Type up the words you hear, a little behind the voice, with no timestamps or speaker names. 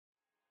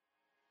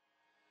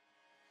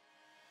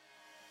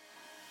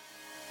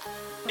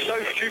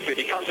so stupid.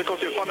 He comes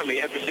across in front of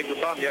me every single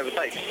time he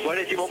overtakes. Where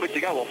did you want me to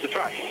go off the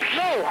track? No!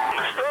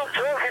 Stop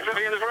talking to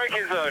me in the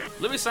braking zone.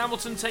 Lewis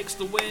Hamilton takes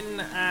the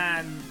win,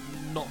 and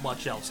not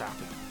much else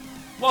happened.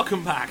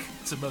 Welcome back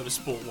to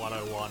Motorsport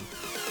 101.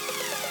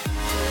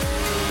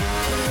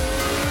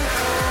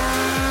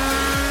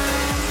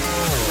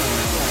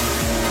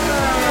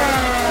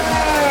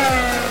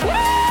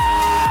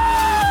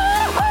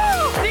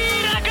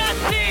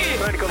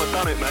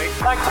 It, mate.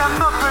 I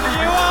cannot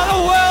believe you are the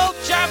world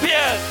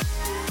champion!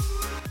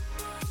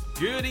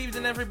 Good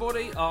evening,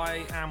 everybody.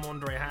 I am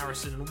Andre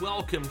Harrison, and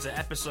welcome to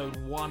episode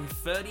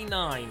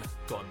 139.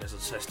 God,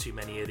 there's too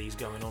many of these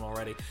going on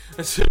already.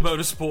 It's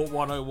Motorsport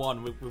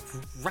 101. We're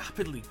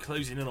rapidly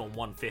closing in on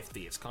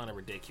 150. It's kind of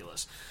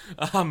ridiculous.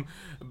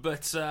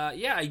 But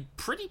a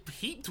pretty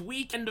heaped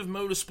weekend of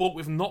motorsport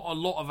with not a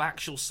lot of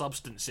actual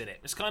substance in it.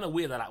 It's kind of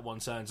weird that one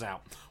turns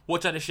out.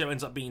 Watch how the show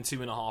ends up being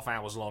 2.5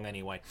 hours long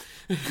anyway,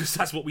 because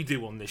that's what we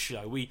do on this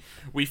show. We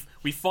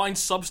find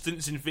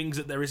substance in things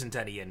that there isn't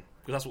any in,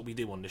 because that's what we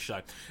do on this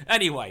show.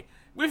 Anyway,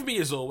 with me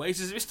as always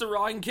is Mr.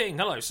 Ryan King.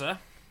 Hello, sir.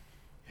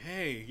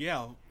 Hey,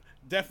 yeah,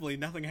 definitely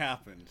nothing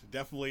happened.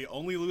 Definitely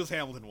only Lewis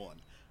Hamilton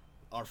won.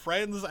 Our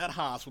friends at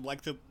Haas would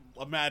like to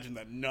imagine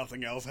that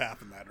nothing else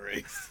happened that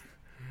race.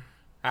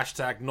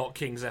 Hashtag not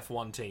King's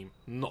F1 team.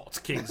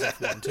 Not King's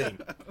F1 team.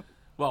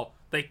 Well,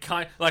 they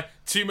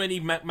too many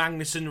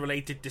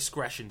Magnussen-related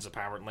discretions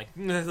apparently.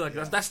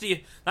 That's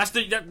the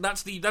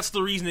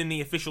reason in the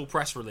official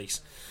press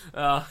release,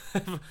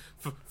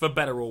 for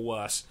better or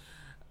worse.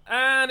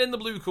 And in the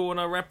blue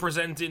corner,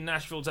 representing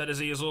Nashville,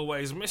 Tennessee, as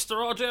always, Mr.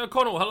 RJ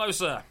O'Connell. Hello,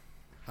 sir.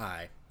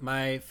 Hi.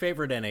 My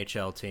favorite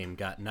NHL team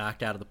got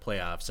knocked out of the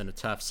playoffs in a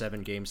tough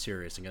 7-game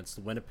series against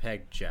the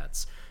Winnipeg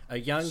Jets. A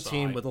young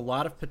team with a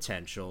lot of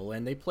potential,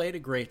 and they played a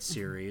great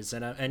series,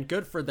 and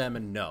good for them.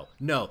 And no,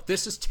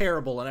 this is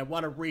terrible, and I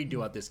want a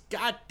redo of this.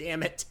 God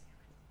damn it!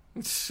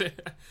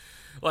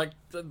 like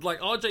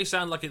RJ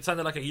sounded like a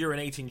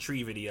urinating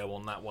tree video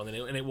on that one,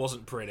 and it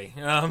wasn't pretty.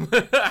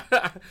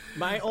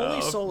 My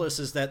only solace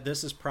is that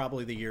this is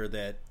probably the year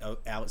that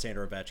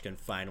Alexander Ovechkin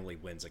finally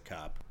wins a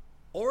cup.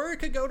 Or it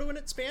could go to an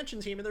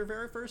expansion team in their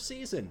very first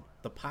season.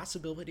 The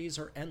possibilities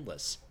are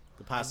endless.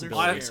 The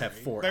possibilities have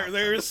 4 outcomes.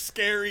 They're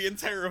scary and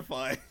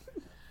terrifying.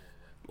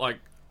 I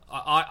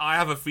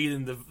have a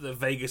feeling the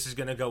Vegas is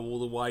going to go all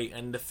the way,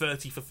 and the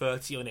 30 for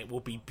 30 on it will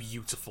be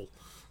beautiful.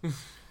 Jesus,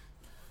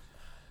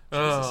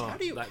 how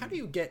do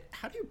you get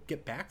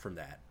back from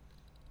that?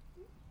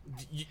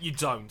 You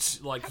don't.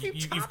 How do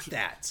you top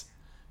that?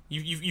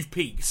 You've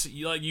peaked.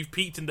 You've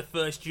peaked in the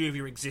first year of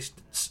your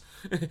existence.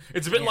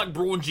 It's a bit like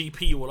Braun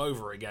GP all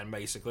over again,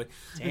 basically.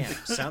 Damn,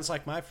 sounds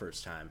like my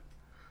first time.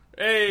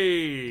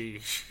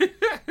 Hey!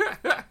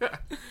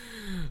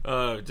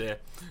 Oh dear.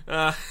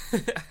 Now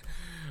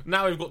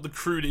we've got the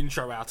crude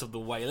intro out of the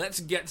way, let's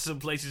get some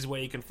places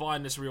where you can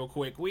find us real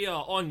quick. We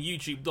are on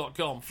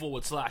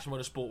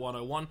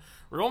youtube.com/motorsport101.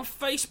 We're on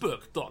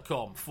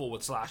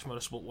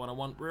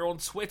facebook.com/motorsport101. We're on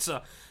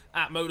Twitter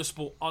at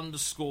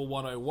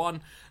motorsport_101.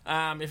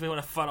 If you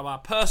want to follow our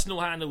personal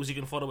handles, you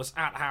can follow us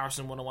at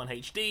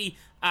Harrison101HD,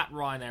 at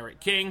Ryan Eric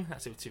King,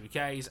 that's with 2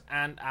 Ks,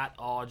 and at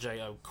RJ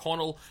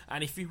O'Connell.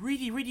 And if you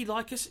really, really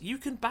like us, you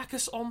can back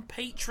us on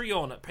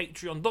Patreon at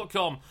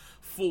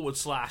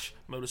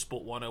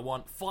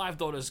patreon.com/motorsport101.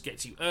 $5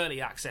 gets you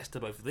early access to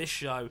both this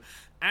show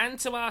and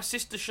to our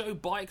sister show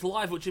Bike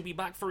Live, which will be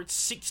back for its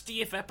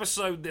 60th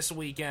episode this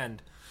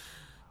weekend.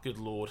 Good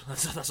lord,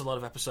 that's a lot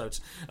of episodes.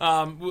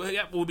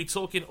 We'll be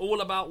talking all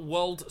about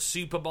World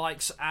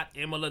Superbikes at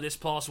Imola this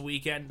past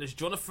weekend, as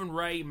Jonathan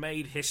Rea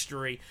made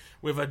history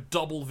with a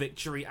double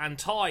victory and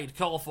tied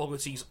Carl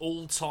Fogarty's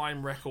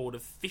all-time record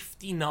of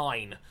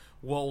 59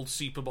 World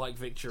Superbike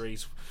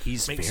victories.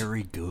 He's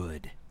very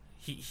good.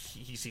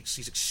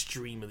 He's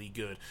extremely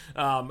good, it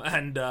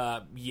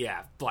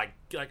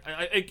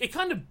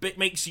kind of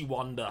makes you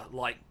wonder,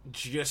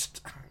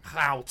 just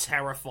how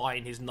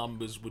terrifying his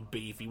numbers would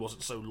be if he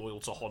wasn't so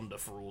loyal to Honda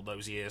for all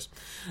those years.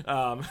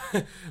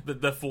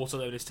 The thought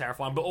alone is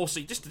terrifying, but also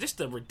just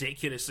a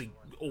ridiculously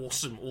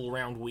awesome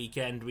all-round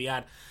weekend. We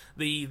had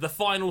the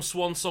final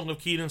swan song of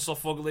Kenan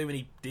Sofuoglu, and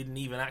he didn't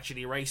even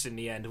actually race in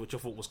the end, which I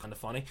thought was kind of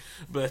funny.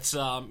 But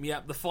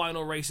the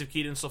final race of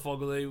Kenan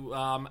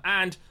Sofuoglu,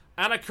 and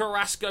Ana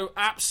Carrasco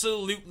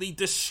absolutely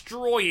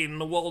destroying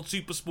the World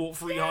Supersport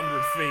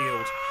 300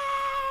 field.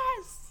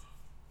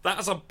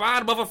 That's a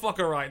bad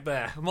motherfucker right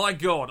there. My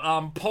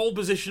God. Pole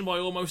position by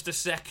almost a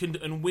second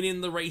and winning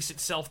the race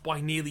itself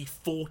by nearly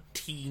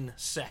 14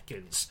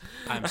 seconds.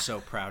 I'm so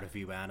proud of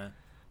you, Anna.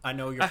 I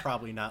know you're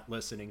probably not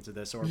listening to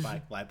this or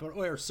Bike Live, but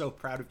we're so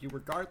proud of you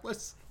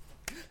regardless.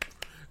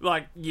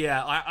 I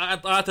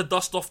had to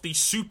dust off the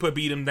super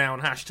beat him down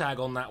hashtag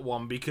on that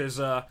one because,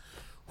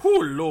 oh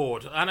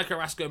Lord, Ana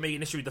Carrasco making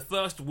history, the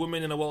first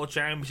woman in a World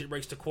Championship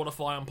race to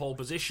qualify on pole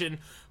position,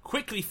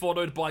 quickly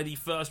followed by the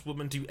first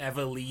woman to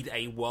ever lead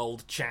a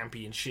World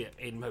Championship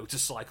in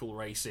motorcycle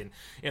racing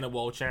in a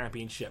World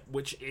Championship,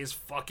 which is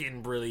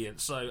fucking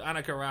brilliant. So,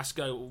 Ana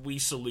Carrasco, we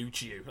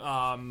salute you.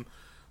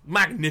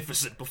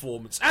 magnificent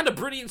performance. And a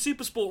brilliant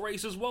Supersport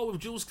race as well, with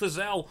Jules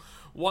Clozel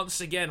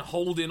once again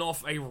holding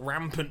off a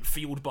rampant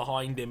field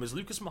behind him, as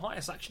Lucas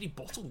Mahias actually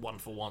bottled one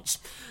for once.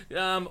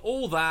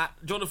 All that,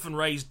 Jonathan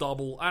Ray's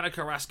double, Ana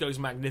Carrasco's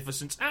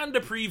magnificence, and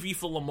a preview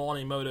for Le Mans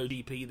in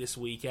MotoGP this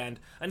weekend.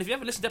 And if you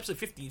haven't listened to episode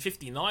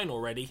 59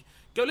 already,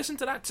 go listen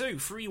to that too,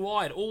 Free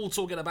Wide, all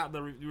talking about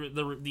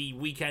the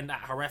weekend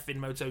at Jerez in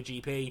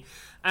MotoGP,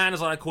 and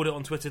as I called it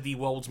on Twitter, the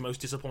world's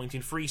most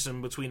disappointing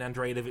threesome between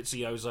Andrea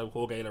Dovizioso,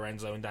 Jorge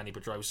Lorenzo, and Dani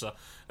Pedrosa,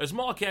 as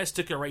Marquez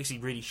took a race he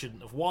really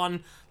shouldn't have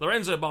won,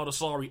 Lorenzo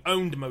Baldassari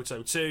owned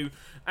Moto2,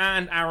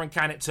 and Aaron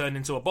Canet turned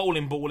into a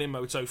bowling ball in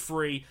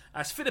Moto3,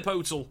 as Philip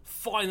Oetel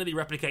finally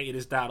replicated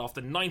his dad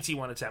after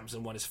 91 attempts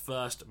and won his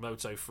first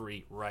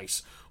Moto3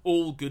 race.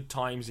 All good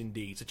times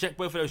indeed. So check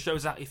both of those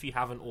shows out if you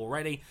haven't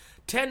already.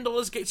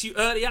 $10 gets you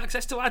early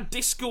access to our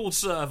Discord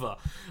server,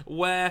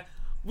 where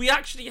we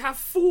actually have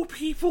 4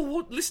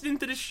 people listening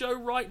to this show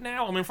right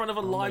now. I'm in front of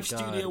a live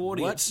studio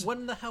audience. What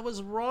in the hell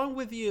is wrong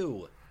with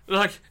you?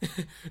 Like,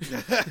 the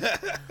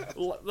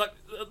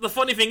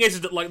funny thing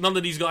is that like none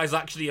of these guys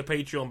actually are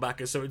Patreon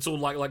backers, so it's all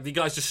like the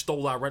guys just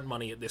stole our rent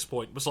money at this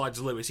point. Besides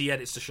Lewis, he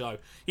edits the show.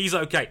 He's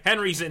okay.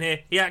 Henry's in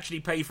here. He actually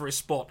paid for his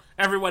spot.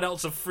 Everyone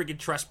else are friggin'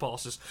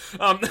 trespassers.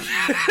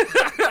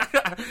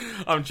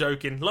 I'm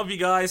joking. Love you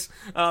guys.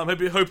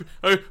 Hope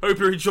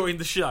you're enjoying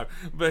the show.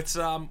 But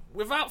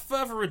without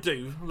further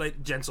ado, ladies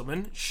and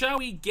gentlemen, shall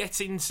we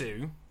get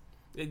into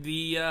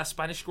the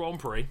Spanish Grand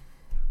Prix?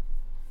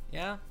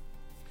 Yeah.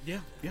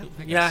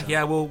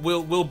 Yeah.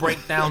 We'll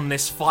break down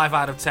this 5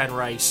 out of 10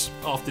 race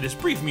after this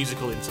brief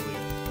musical interlude.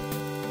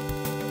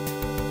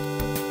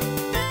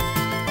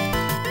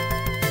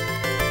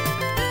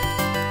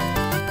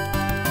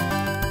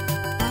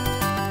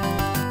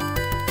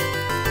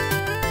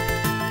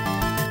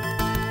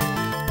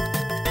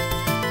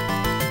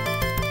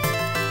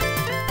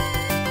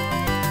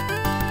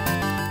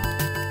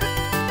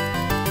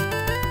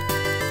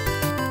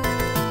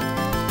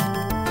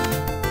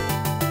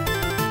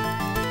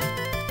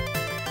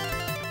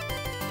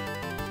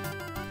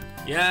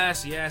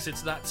 Yes,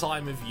 it's that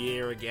time of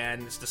year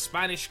again. It's the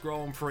Spanish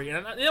Grand Prix,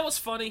 and you know what's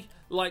funny?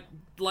 Like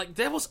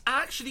there was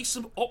actually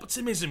some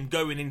optimism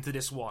going into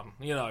this one.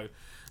 You know,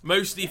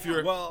 mostly if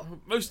you're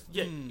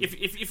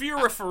if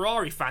you're a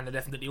Ferrari fan, then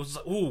definitely it was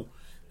like, ooh,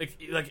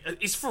 like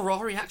is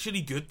Ferrari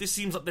actually good? This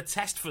seems like the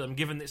test for them,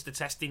 given it's the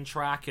testing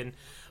track, and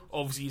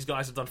obviously these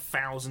guys have done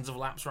thousands of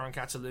laps around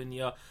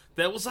Catalonia.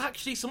 There was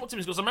actually some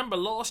optimism, because I remember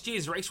last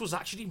year's race was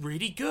actually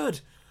really good.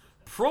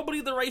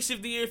 Probably the race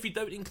of the year if you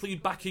don't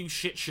include Baku's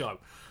shit show.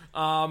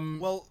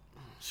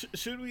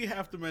 Should we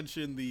have to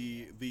mention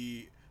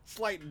the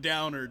slight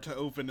downer to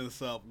open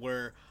this up,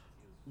 where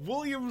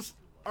Williams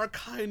are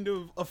kind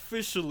of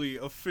officially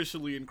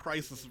in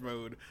crisis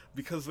mode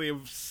because they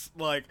have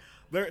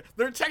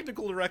their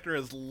technical director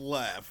has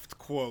left,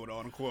 quote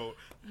unquote,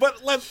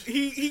 but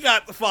he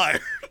got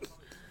fired.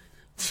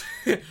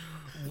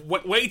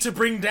 Way to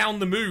bring down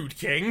the mood,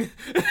 King.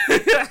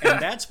 And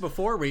that's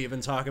before we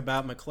even talk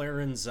about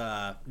McLaren's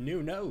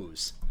new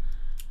nose.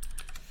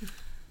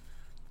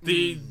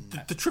 The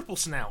triple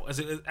snout,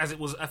 as it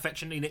was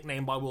affectionately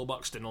nicknamed by Will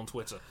Buxton on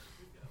Twitter.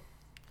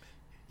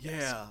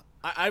 Yeah,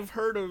 I've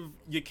heard of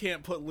you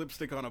can't put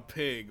lipstick on a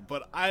pig,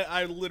 but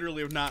I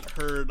literally have not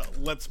heard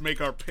let's make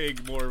our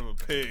pig more of a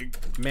pig.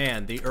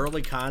 Man, the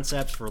early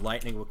concepts for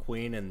Lightning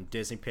McQueen and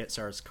Disney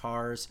Pixar's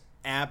Cars,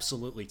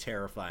 absolutely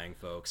terrifying,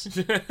 folks.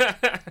 Can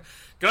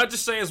I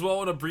just say as well,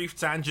 on a brief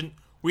tangent,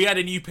 we had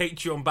a new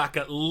Patreon back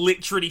at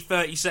literally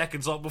 30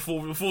 seconds on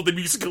before the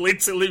musical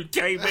interlude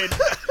came in.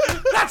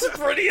 That's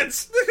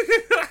brilliant.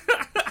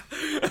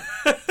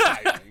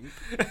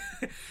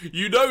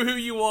 You know who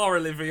you are,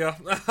 Olivia.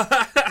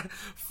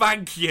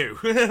 Thank you.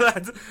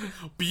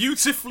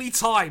 Beautifully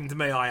timed,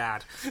 may I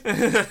add.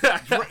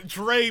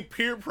 Dre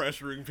peer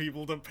pressuring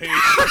people to pay.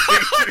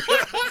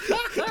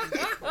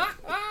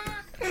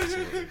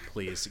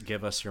 Please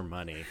give us your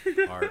money.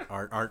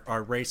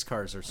 Our race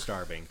cars are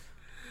starving.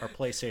 Our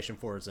PlayStation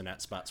 4s and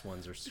Xbox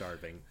Ones are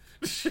starving.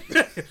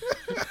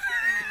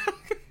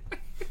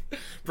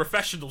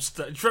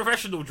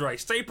 Professional Dre.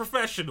 Stay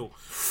professional.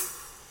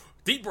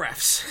 Deep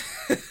breaths.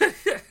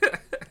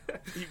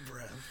 Deep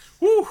breath.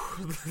 Woo!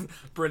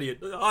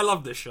 Brilliant. I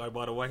love this show,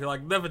 by the way.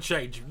 Like, never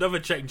change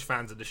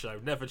fans of the show.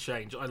 Never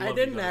change. I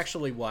didn't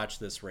actually watch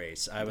this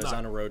race. I was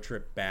on a road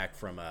trip back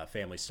from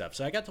family stuff,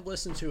 so I got to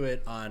listen to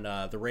it on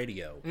the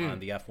radio on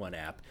the F1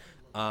 app.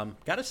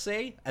 Gotta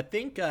say, I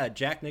think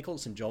Jack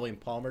Nicklaus and Jolyon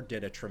Palmer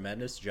did a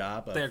tremendous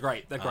job of They're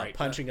great.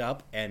 punching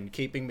up and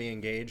keeping me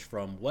engaged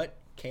from what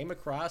came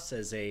across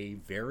as a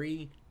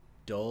very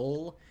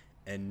dull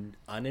and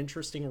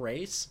uninteresting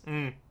race,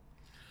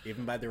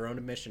 even by their own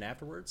admission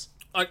afterwards.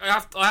 I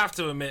have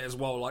to admit as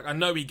well, like, I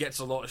know he gets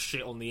a lot of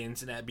shit on the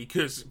internet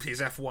because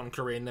his F1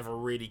 career never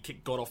really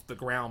got off the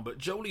ground, but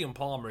Jolyon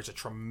Palmer is a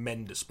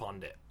tremendous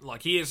pundit.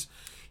 Like, he's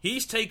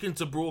taken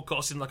to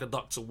broadcasting like a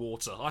duck to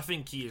water. I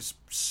think he is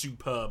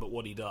superb at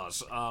what he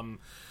does. I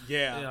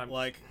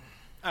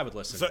would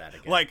listen to that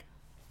again. Like,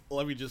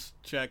 let me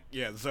just check.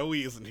 Yeah,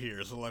 Zoe isn't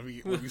here, so let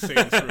me say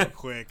this real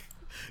quick.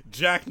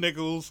 Jack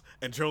Nichols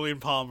and Julian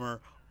Palmer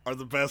are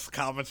the best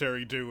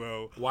commentary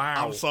duo.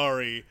 Wow. I'm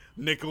sorry,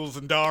 Nichols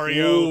and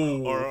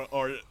Dario,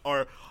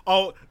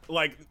 or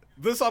like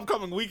this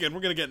upcoming weekend,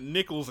 we're gonna get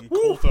Nichols and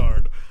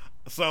Coulthard.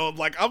 So,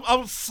 like,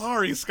 I'm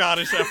sorry,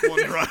 Scottish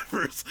F1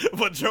 drivers,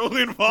 but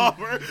Julian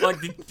Palmer. Like,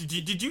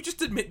 did you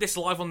just admit this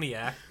live on the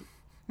air?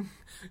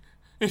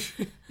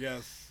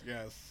 Yes.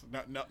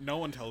 No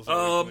one tells me,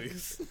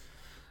 please.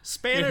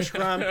 Spanish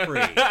Grand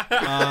Prix.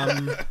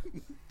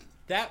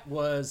 That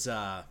was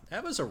a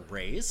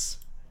race.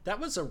 That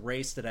was a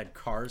race that had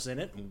cars in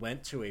it and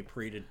went to a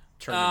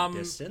predetermined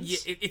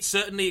distance. Yeah, it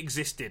certainly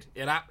existed.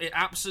 It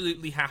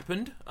absolutely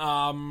happened,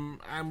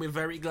 and we're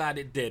very glad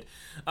it did.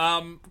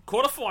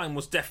 Qualifying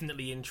was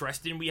definitely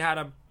interesting. We had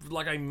a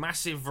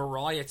massive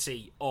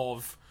variety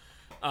of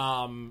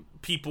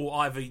people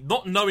either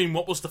not knowing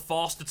what was the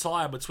faster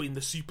tyre between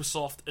the super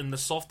soft and the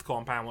soft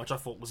compound, which I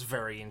thought was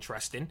very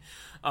interesting.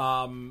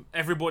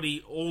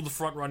 Everybody, all the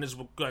front runners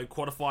were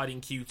qualified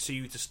in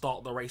Q2 to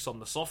start the race on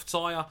the soft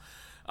tyre.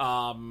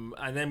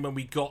 And then when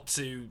we got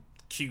to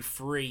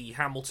Q3,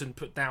 Hamilton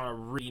put down a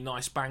really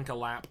nice banker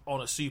lap on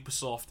a super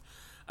soft.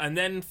 And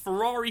then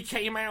Ferrari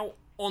came out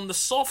on the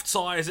soft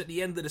tyres at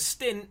the end of the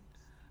stint.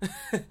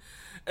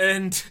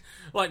 And,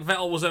 like,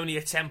 Vettel was only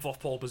a 10th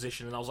off pole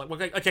position. And I was like,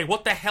 okay,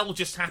 what the hell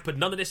just happened?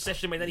 None of this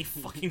session made any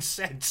fucking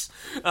sense.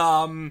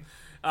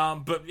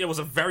 But it was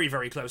a very,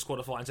 very close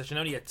qualifying session.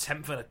 Only a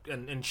 10th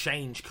and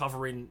change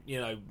covering,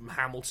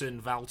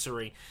 Hamilton,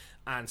 Valtteri,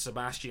 and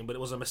Sebastian, but it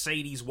was a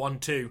Mercedes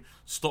 1-2.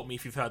 Stop me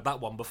if you've heard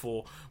that one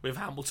before. With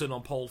Hamilton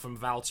on pole from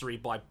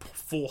Valtteri by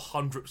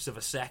 0.04 of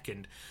a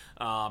second.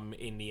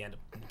 In the end,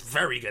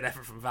 very good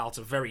effort from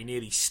Valtteri. Very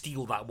nearly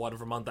steal that one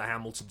from under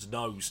Hamilton's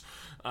nose.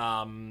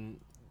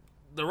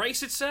 The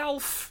race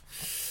itself,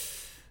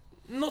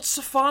 not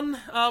so fun.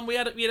 We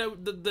had,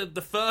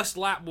 the first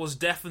lap was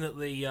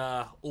definitely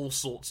all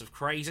sorts of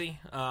crazy.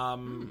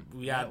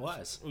 We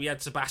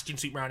had Sebastian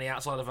sweep around the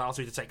outside of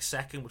Valtteri to take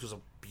second, which was a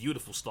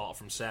beautiful start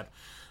from Seb.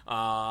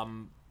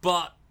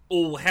 But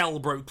all hell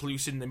broke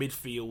loose in the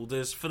midfield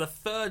as for the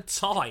third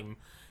time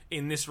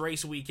in this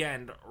race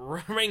weekend,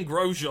 Romain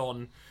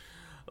Grosjean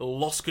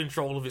lost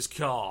control of his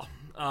car.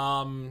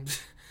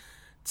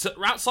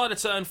 Outside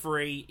of turn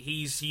 3,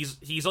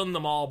 he's on the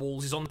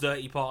marbles, he's on the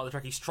dirty part of the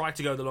track, he's tried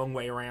to go the long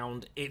way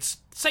around. It's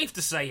safe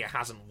to say it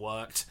hasn't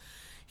worked.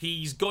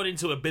 He's got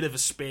into a bit of a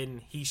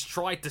spin, he's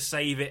tried to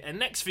save it, and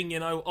next thing you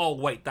know, oh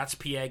wait, that's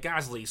Pierre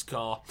Gasly's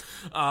car.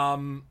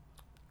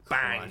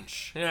 Bang.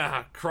 Crunch.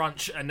 Yeah,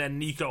 crunch, and then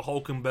Nico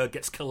Hulkenberg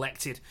gets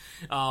collected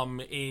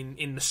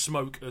in the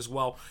smoke as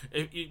well.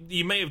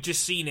 You may have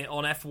just seen it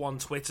on F1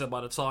 Twitter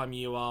by the time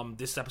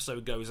this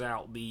episode goes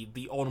out,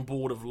 the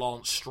onboard of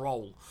Lance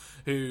Stroll,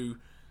 who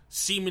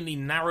seemingly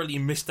narrowly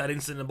missed that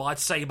incident, I'd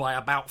say by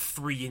about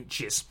 3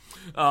 inches.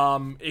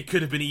 It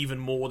could have been even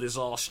more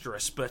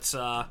disastrous, but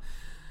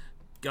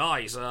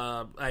guys,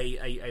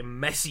 a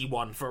messy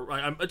one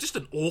for just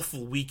an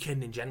awful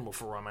weekend in general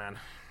for Romain.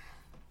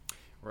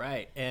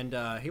 Right, and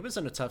he was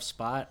in a tough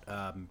spot,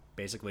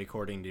 basically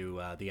according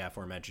to the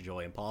aforementioned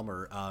Julian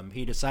Palmer.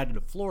 He decided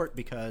to floor it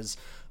because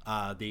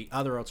the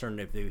other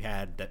alternative that he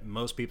had that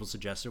most people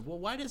suggested, well,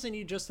 why doesn't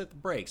he just hit the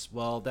brakes?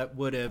 Well, that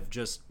would have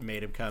just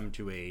made him come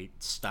to a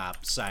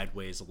stop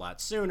sideways a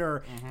lot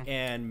sooner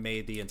and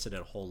made the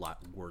incident a whole lot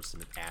worse than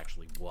it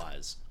actually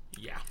was.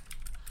 Yeah,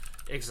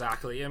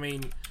 exactly. I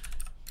mean,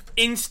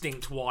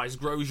 instinct-wise,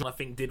 Grosjean, I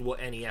think, did what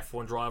any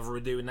F1 driver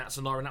would do in that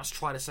scenario, and that's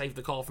try to save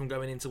the car from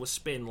going into a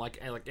spin like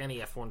any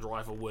F1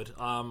 driver would.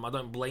 I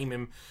don't blame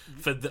him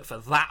for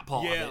that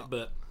part of it,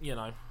 but,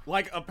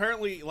 Like,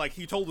 apparently,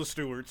 he told the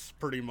stewards,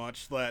 pretty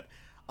much, that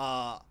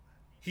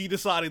he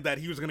decided that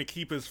he was going to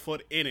keep his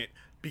foot in it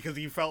because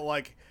he felt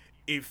like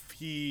if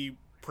he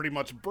pretty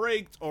much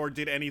braked or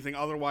did anything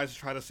otherwise to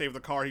try to save the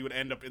car, he would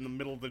end up in the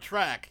middle of the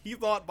track. He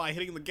thought by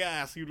hitting the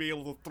gas, he'd be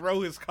able to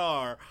throw his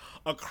car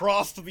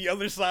across to the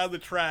other side of the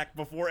track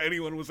before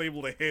anyone was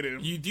able to hit him.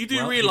 You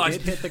do realize he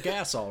did hit the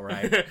gas all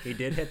right. He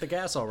did hit the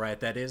gas all right.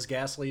 That is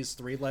Gasly's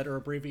 3-letter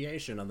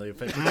abbreviation on the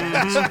official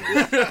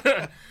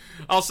gas.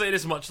 I'll say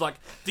this much: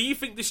 do you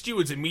think the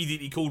stewards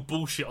immediately called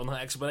bullshit on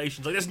that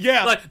explanation? There's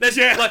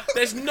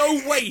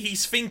no way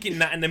he's thinking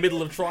that in the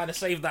middle of trying to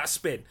save that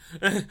spin.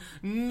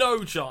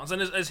 No chance.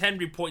 And as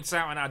Henry points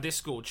out in our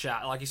Discord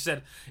chat, like he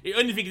said, the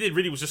only thing he did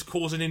really was just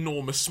cause an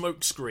enormous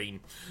smoke screen.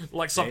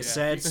 They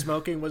said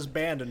smoking was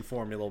banned in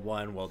Formula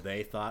 1. Well,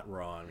 they thought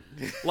wrong.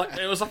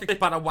 It was like a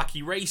clip out of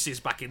Wacky Races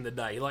back in the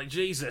day.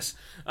 Jesus.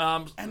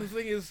 And the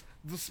thing is,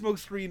 the smoke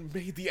screen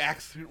made the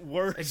accident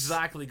worse.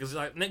 Exactly, because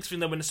next thing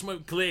though, when the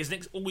smoke clears,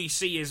 all we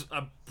see is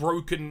a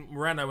broken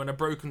Renault and a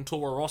broken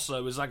Toro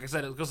Rosso. Is like I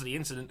said, because of the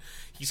incident,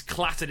 he's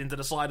clattered into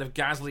the side of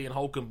Gasly and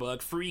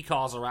Hulkenberg. 3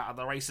 cars are out of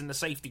the race, and the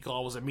safety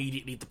car was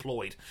immediately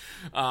deployed.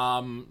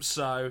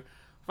 So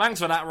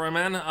Thanks for that,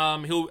 Roman.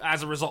 He'll,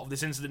 as a result of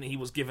this incident, he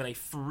was given a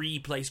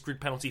 3-place grid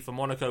penalty for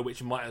Monaco,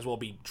 which might as well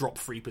be drop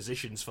 3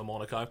 positions for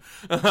Monaco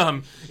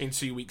in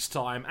 2 weeks'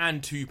 time,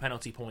 and 2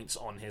 penalty points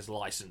on his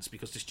licence,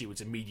 because the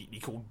stewards immediately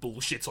called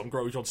bullshit on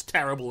Grosjean's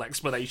terrible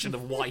explanation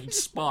of why he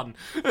spun.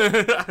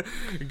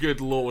 Good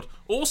lord.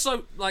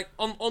 Also, like,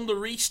 on the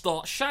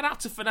restart, shout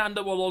out to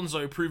Fernando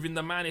Alonso, proving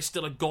the man is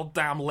still a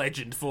goddamn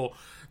legend for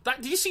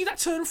that. Did you see that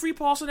turn 3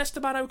 pass on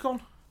Esteban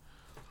Ocon?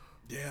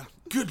 Yeah.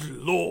 Good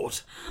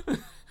lord.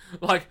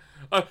 Like,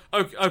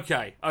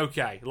 okay.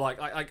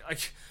 Like,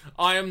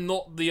 I am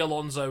not the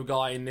Alonso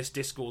guy in this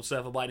Discord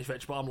server by any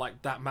stretch, but I'm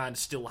like, that man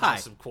still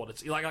has some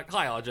quality. Like,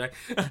 hi RJ,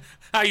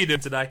 how you doing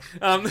today?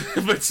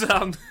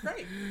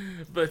 Great.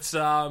 But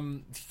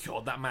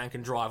God, that man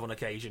can drive on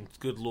occasion.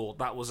 Good lord,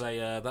 that was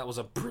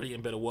a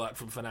brilliant bit of work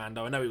from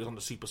Fernando. I know he was on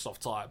the super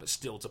soft tyre, but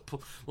still to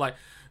put like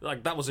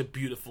that was a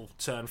beautiful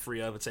turn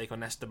 3 overtake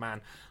on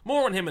Esteban.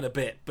 More on him in a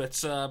bit,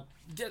 but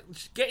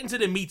get into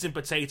the meat and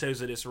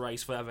potatoes of this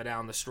race further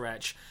down the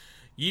stretch.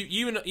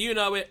 You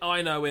know it,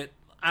 I know it,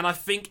 and I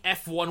think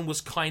F1 was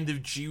kind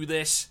of due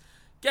this.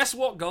 Guess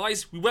what,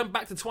 guys? We went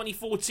back to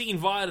 2014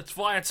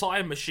 via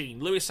Time Machine.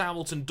 Lewis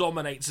Hamilton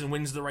dominates and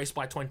wins the race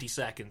by 20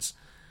 seconds.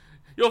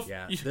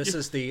 This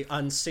is the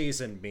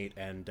unseasoned meat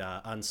and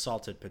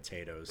unsalted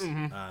potatoes.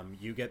 Mm-hmm.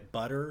 You get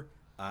butter.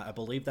 I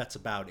believe that's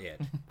about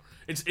it.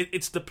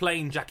 It's the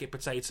plain jacket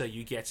potato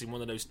you get in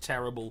one of those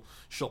terrible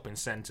shopping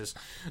centres.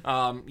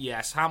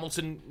 Yes,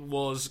 Hamilton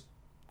was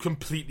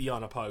completely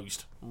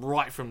unopposed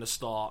right from the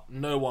start.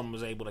 No one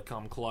was able to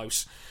come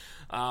close.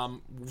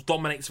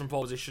 Dominates from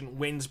pole position,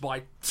 wins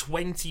by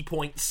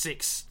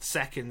 20.6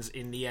 seconds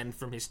in the end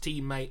from his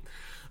teammate.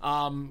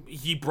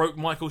 He broke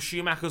Michael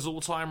Schumacher's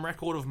all-time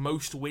record of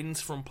most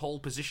wins from pole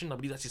position. I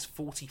believe that's his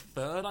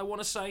 43rd, I want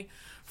to say,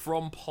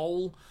 from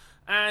pole.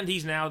 And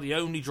he's now the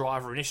only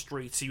driver in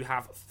history to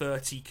have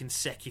 30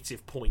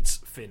 consecutive points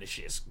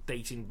finishes,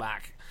 dating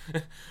back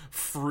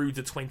through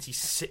the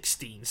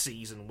 2016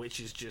 season,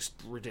 which is just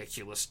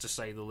ridiculous, to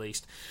say the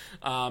least.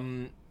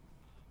 Yeah,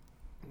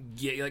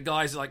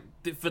 guys, like,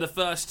 for the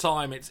first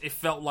time, it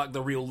felt like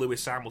the real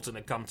Lewis Hamilton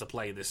had come to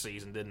play this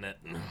season, didn't it?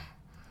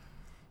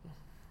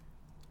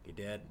 He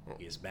did.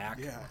 He's back.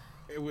 Yeah,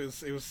 it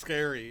was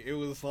scary. It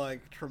was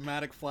like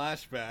traumatic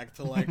flashback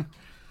to like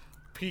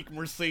peak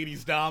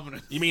Mercedes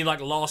dominance. You mean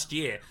like last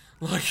year?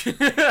 Like,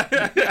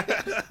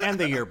 and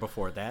the year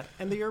before that,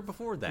 and the year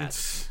before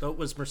that. Though it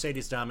was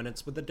Mercedes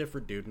dominance with a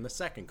different dude in the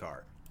second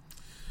car.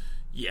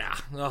 Yeah.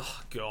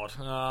 Oh God.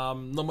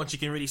 Not much you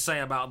can really say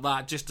about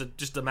that. Just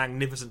a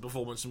magnificent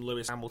performance from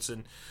Lewis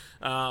Hamilton.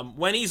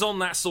 When he's on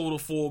that sort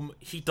of form,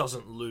 he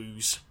doesn't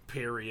lose.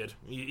 Period.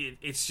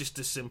 It's just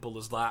as simple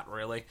as that,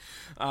 really.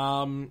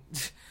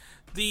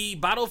 The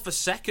battle for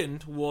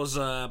second was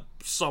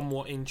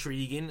somewhat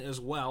intriguing as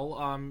well.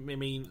 I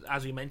mean,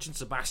 as we mentioned,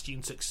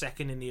 Sebastian took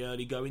second in the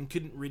early going.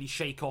 Couldn't really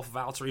shake off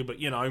Valtteri, but,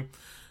 you know,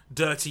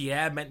 dirty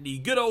air meant the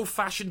good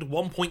old-fashioned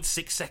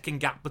 1.6 second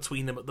gap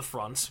between them at the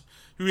front.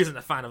 Who isn't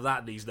a fan of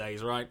that these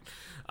days, right?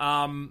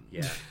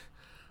 Yeah.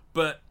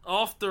 But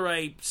after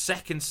a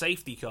second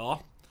safety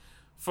car,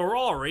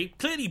 Ferrari,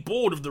 clearly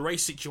bored of the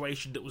race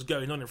situation that was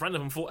going on in front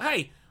of them, thought,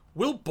 hey,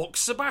 we'll box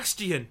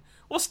Sebastian.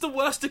 What's the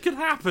worst that could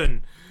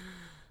happen?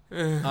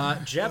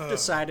 Jeff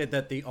decided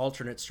that the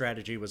alternate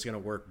strategy was going to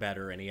work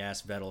better, and he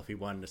asked Vettel if he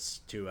wanted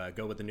to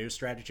go with the new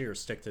strategy or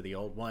stick to the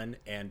old one,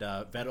 and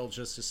Vettel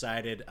just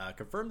decided,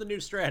 confirm the new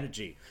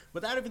strategy,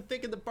 without even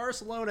thinking that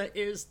Barcelona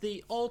is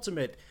the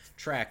ultimate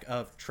track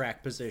of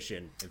track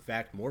position. In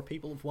fact, more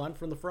people have won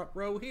from the front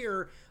row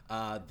here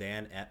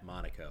than at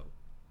Monaco,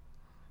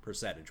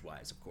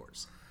 percentage-wise, of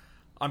course.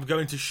 I'm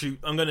going to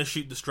shoot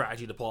the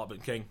strategy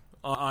department, King.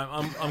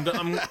 I'm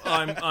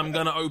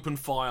going to open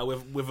fire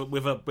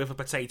with a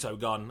potato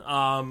gun.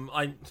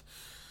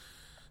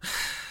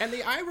 And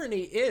the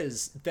irony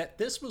is that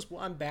this was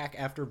won back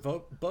after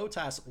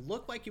Bottas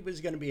looked like he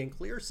was going to be in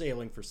clear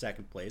sailing for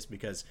second place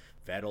because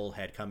Vettel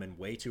had come in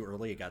way too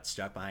early and got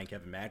stuck behind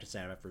Kevin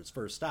Magnussen after his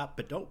first stop.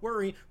 But don't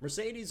worry,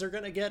 Mercedes are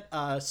going to get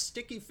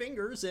sticky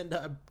fingers and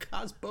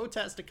cause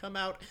Bottas to come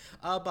out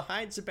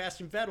behind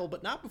Sebastian Vettel,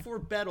 but not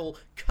before Vettel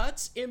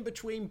cuts in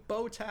between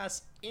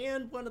Bottas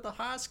and one of the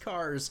Haas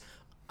cars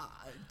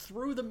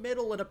through the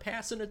middle in a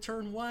pass into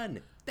turn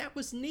one. That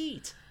was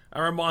neat.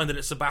 A reminder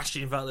that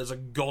Sebastian Vettel is a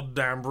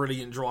goddamn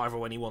brilliant driver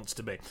when he wants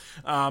to be.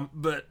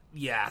 But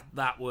yeah,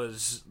 that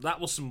was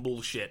some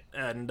bullshit.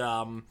 And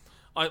I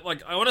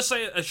want to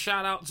say a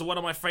shout out to one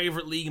of my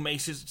favourite league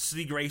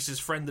races,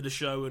 friend of the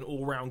show and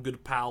all round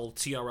good pal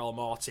TRL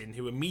Martin,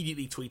 who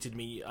immediately tweeted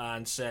me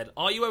and said,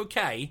 "Are you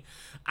okay?"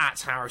 at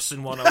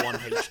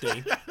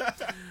Harrison101HD.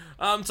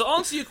 To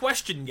answer your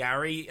question,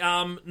 Gary,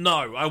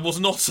 no, I was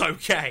not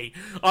okay.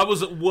 I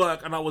was at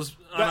work and I was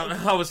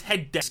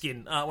head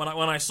desking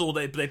when I saw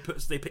they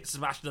picked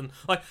Sebastian.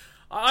 Like,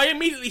 I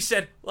immediately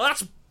said, "Well,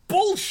 that's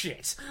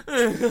bullshit.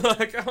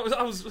 Like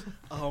I was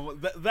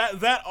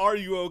that "Are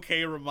you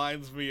okay?"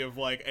 reminds me of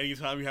like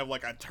anytime you have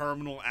like a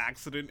terminal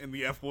accident in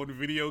the F1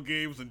 video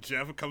games and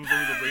Jeff comes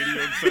over the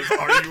radio and says,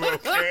 "Are you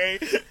okay?"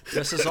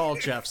 This is all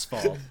Jeff's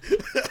fault.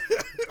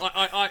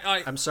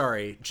 I I'm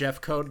sorry, Jeff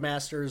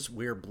Codemasters.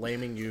 We're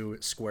blaming you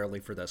squarely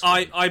for this.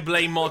 I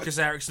blame Marcus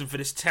Ericsson for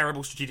this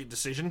terrible strategic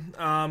decision.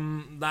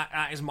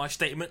 That is my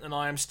statement, and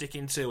I am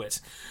sticking to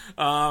it.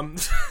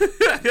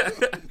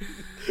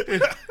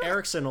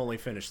 Ericsson only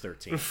finished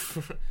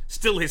 13th.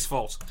 Still his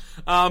fault.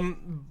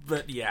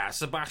 But yeah,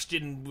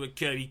 Sebastian,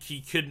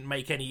 he couldn't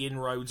make any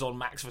inroads on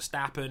Max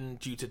Verstappen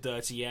due to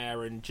dirty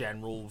air and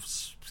general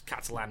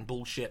Catalan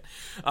bullshit.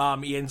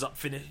 He ends up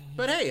finishing.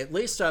 But hey, at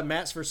least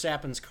Max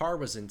Verstappen's car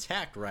was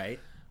intact, right?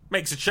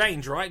 Makes a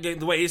change, right?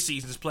 The way his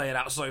season's playing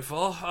out so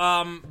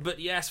far. But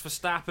yes,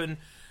 Verstappen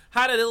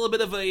had a little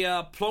bit of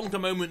a plonker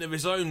moment of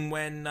his own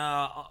when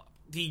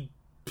he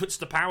puts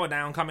the power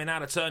down coming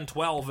out of turn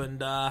 12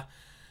 and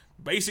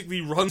basically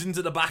runs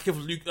into the back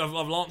of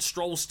Lance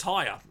Stroll's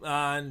tyre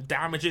and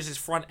damages his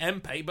front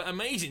end plate. But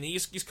amazingly,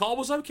 his car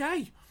was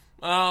okay.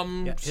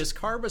 Yeah, his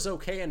car was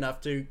okay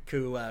enough to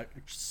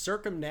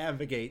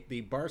circumnavigate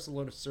the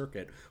Barcelona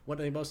circuit, one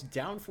of the most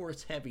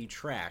downforce heavy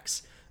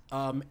tracks,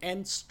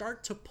 and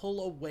start to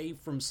pull away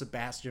from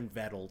Sebastian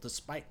Vettel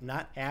despite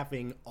not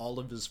having all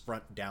of his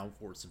front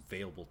downforce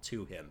available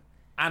to him.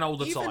 And all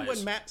the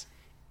tires.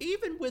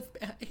 Even if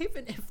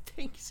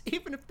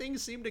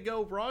things seem to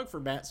go wrong for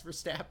Max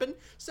Verstappen,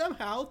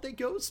 somehow they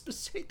go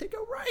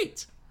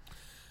right.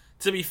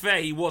 To be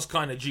fair, he was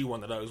kind of due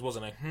one of those,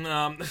 wasn't he?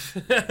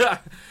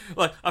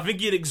 Like, I think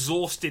he had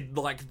exhausted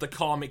like the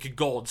karmic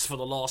gods for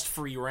the last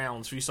 3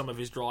 rounds through some of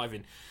his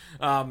driving.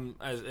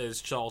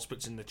 As Charles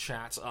puts in the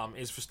chat,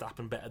 is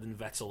Verstappen better than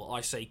Vettel?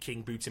 I say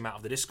King boot him out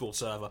of the Discord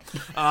server.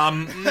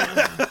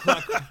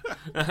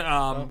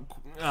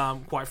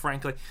 Quite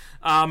frankly,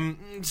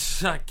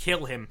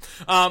 kill him.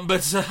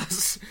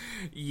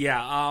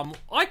 Yeah,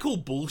 I call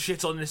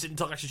bullshit on this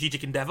entire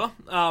strategic endeavour.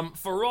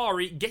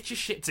 Ferrari, get your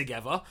shit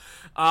together.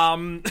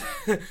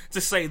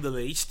 To say the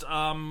least.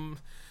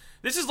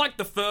 This is like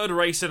the 3rd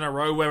race in a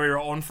row where we were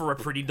on for a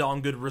pretty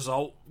darn good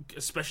result,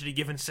 especially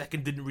given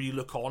second didn't really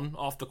look on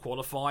after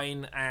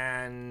qualifying,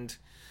 and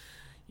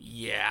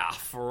yeah,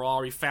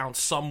 Ferrari found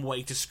some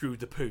way to screw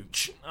the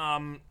pooch.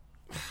 Can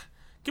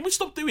we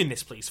stop doing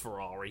this, please,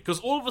 Ferrari?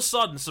 Because all of a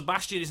sudden,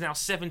 Sebastian is now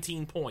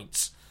 17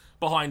 points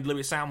behind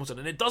Lewis Hamilton,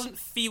 and it doesn't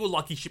feel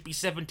like he should be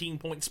 17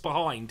 points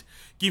behind,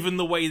 given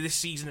the way this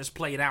season has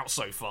played out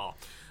so far.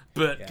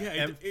 But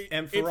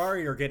and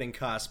Ferrari are getting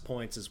cost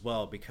points as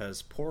well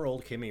because poor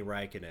old Kimi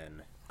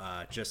Räikkönen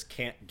just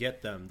can't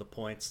get them the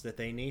points that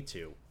they need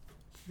to.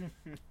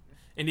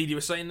 Indeed, you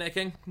were saying there,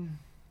 King?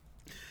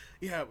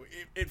 Yeah,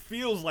 it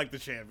feels like the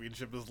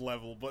championship is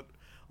level, but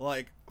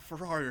like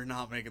Ferrari are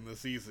not making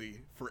this easy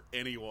for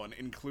anyone,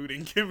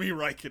 including Kimi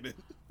Räikkönen.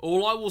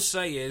 All I will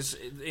say is,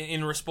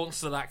 in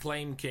response to that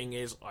claim, King,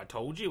 is I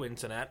told you,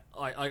 Internet.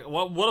 What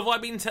have I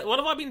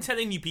been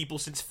telling you people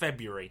since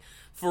February?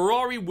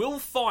 Ferrari will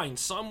find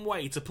some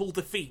way to pull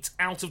defeat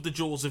out of the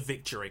jaws of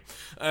victory,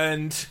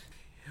 and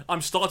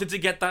I'm starting to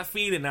get that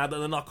feeling now that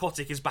the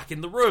narcotic is back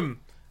in the room.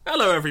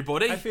 Hello,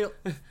 everybody.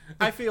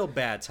 I feel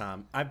bad,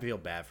 Tom. I feel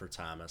bad for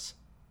Thomas.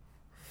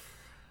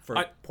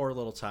 Poor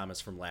little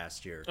Thomas from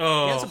last year.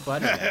 Oh. He has a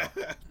buddy now.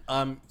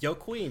 Yo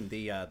Queen,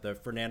 the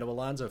Fernando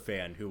Alonso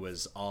fan who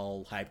was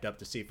all hyped up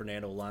to see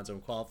Fernando Alonso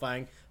in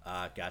qualifying,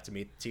 got to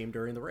meet the team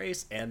during the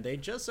race, and they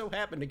just so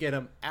happened to get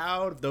him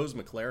out of those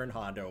McLaren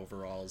Honda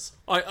overalls.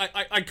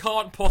 I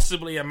can't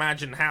possibly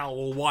imagine how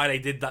or why they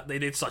did that. They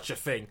did such a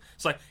thing.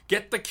 It's like,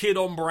 get the kid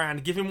on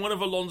brand, give him one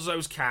of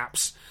Alonso's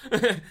caps,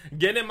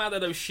 get him out of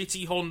those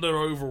shitty Honda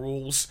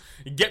overalls,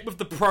 get with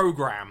the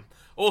program.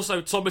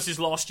 Also, Thomas's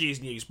last year's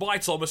news. Bye,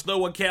 Thomas. No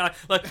one cared.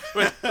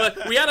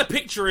 We had a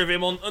picture of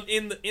him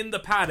in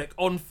the paddock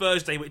on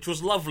Thursday, which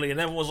was lovely, and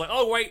everyone was like,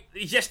 "Oh wait,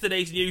 it's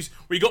yesterday's news.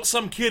 We got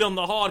some kid on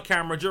the hard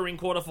camera during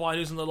qualifying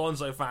who's an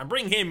Alonso fan.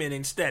 Bring him in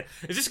instead."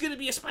 Is this going to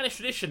be a Spanish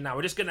tradition now?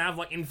 We're just going to have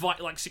invite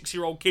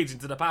 6-year-old kids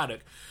into the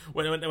paddock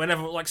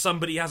whenever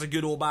somebody has a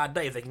good or bad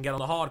day, they can get on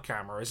the hard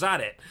camera. Is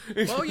that it?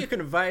 Well, you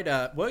can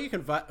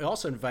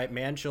also invite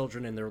man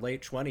children in their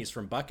late 20s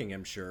from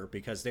Buckinghamshire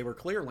because they were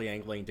clearly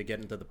angling to get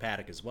into the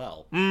paddock as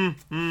well.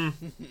 It's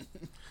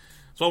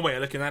one way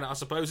of looking at it, I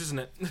suppose, isn't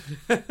it?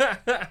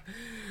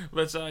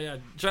 But yeah,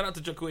 shout out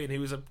to Joaquin, who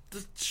was a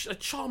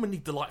charmingly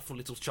delightful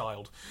little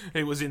child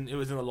who was in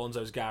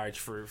Alonso's garage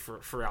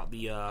throughout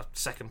the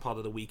second part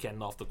of the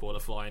weekend after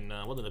qualifying.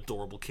 What an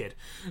adorable kid!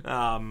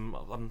 I'm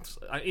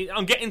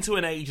getting to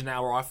an age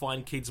now where I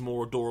find kids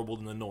more adorable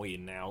than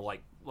annoying now.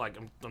 Like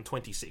I'm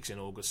 26 in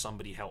August.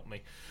 Somebody help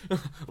me!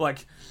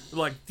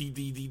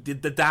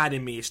 the dad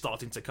in me is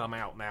starting to come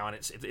out now, and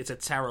it's a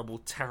terrible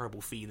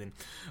feeling.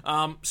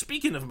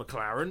 Speaking of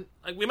McLaren,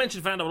 we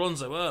mentioned Fernando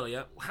Alonso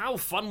earlier. How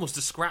fun was the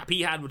scrap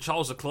he had with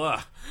Charles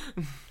Leclerc?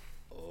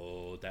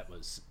 Oh, that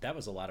was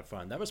a lot of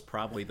fun. That was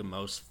probably the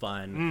most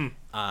fun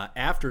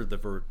after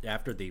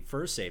the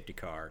first safety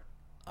car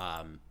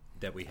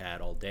that we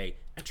had all day.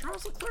 And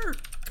Charles Leclerc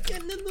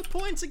getting in the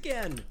points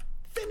again,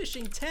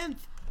 finishing 10th.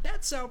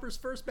 That's Sauber's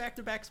first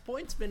back-to-back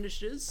points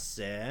finishes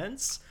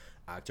since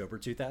October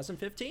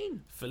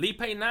 2015. Felipe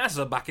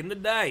Nasr back in the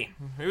day.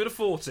 Who would have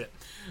thought it?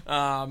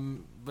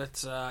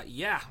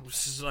 Yeah,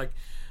 this is like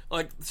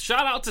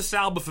shout out to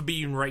Sauber for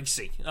being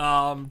racy.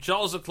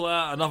 Charles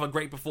Leclerc, another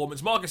great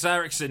performance. Marcus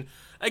Ericsson,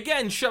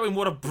 again, showing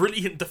what a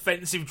brilliant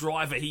defensive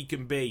driver he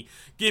can be,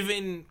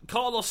 giving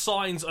Carlos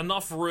Sainz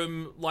enough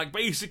room, like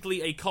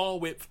basically a car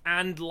whip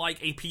and like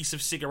a piece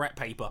of cigarette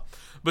paper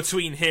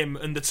between him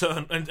and the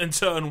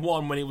turn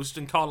one when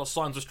Carlos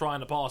Sainz was trying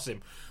to pass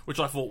him, which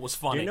I thought was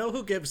funny. You know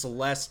who gives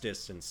less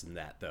distance than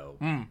that though?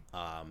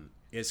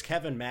 Is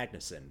Kevin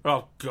Magnussen.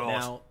 Oh God.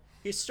 Now,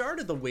 he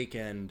started the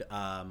weekend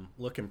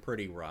looking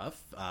pretty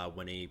rough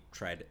when he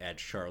tried to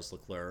edge Charles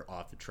Leclerc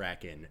off the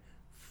track in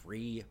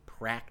free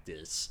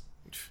practice,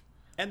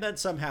 and then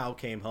somehow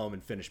came home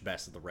and finished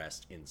best of the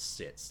rest in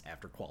 6th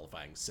after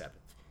qualifying 7th.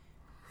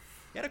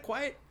 He had a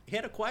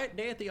quiet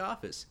day at the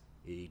office.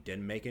 He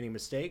didn't make any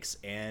mistakes,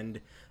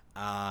 and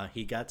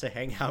he got to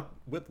hang out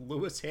with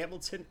Lewis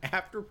Hamilton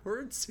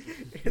afterwards.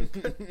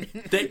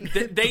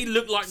 They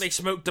look like they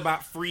smoked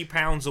about 3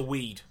 pounds of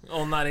weed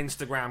on that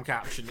Instagram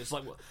caption. It's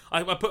like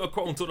I put a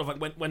quote on Twitter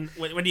of like when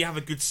you have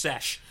a good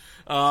sesh.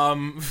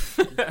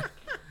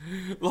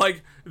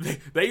 Like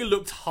they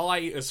looked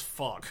high as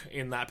fuck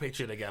in that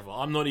picture together.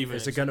 I'm not even.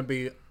 Is it gonna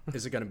be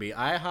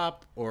IHOP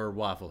or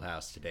Waffle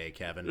House today,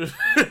 Kevin?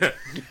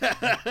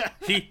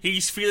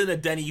 He's feeling a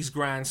Denny's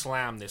Grand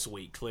Slam this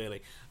week,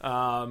 clearly.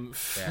 So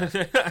if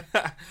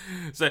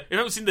you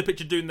haven't seen the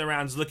picture doing the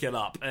rounds, look it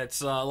up.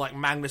 It's like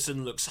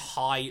Magnussen looks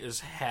high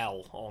as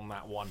hell on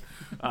that one.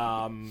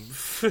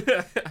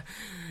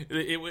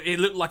 It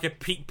looked like a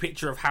peak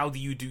picture of how do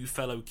you do,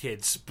 fellow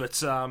kids.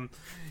 But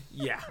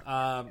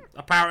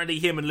apparently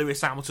him and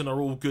Lewis Hamilton are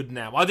all good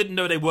now. I didn't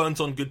know they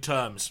weren't on good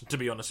terms, to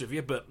be honest with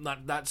you, but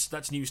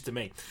that's news to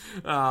me.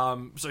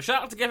 So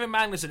shout out to Kevin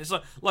Magnussen. It's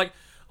like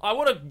I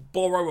want to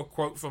borrow a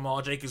quote from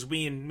RJ because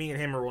me and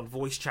him are on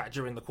voice chat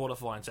during the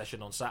qualifying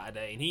session on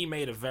Saturday, and he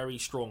made a very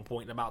strong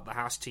point about the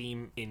Haas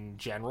team in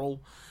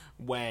general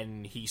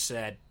when he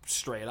said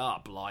straight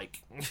up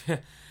like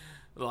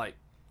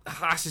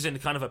Haas is in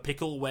kind of a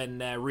pickle when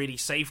their really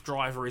safe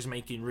driver is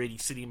making really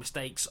silly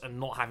mistakes and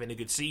not having a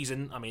good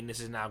season. I mean, this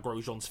is now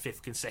Grosjean's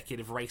 5th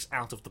consecutive race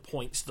out of the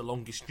points, the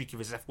longest streak of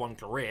his F1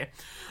 career.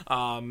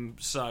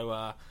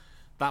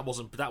 That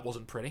wasn't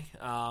pretty.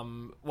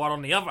 While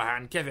on the other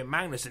hand, Kevin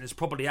Magnussen is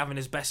probably having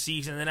his best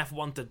season in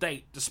F1 to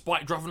date,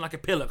 despite driving like a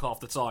pillock half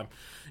the time.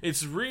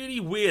 It's really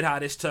weird how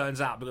this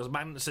turns out because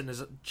Magnussen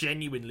has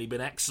genuinely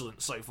been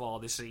excellent so far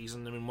this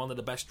season. I mean, one of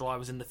the best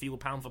drivers in the field,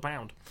 pound for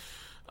pound.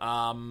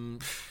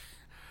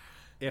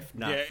 If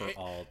not for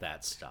all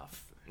that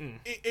stuff.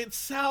 It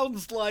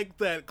sounds like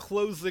that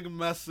closing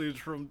message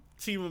from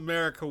Team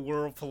America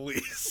World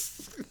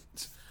Police.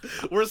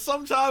 Where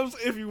sometimes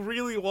if you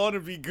really want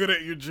to be good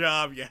at your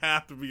job, you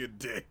have to be a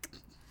dick.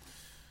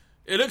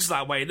 It looks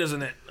that way,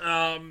 doesn't it?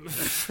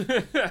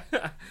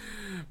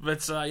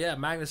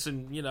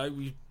 Magnussen,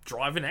 he's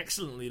driving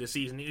excellently this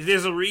season.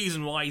 There's a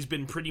reason why he's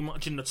been pretty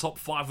much in the top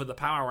 5 of the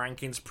power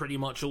rankings pretty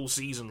much all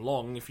season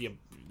long, if you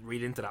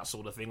read into that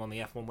sort of thing on the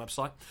F1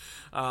 website.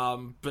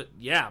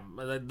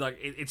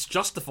 It's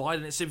justified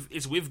and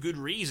it's with good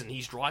reason.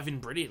 He's driving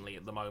brilliantly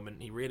at the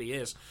moment. He really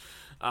is.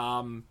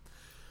 K-Mag,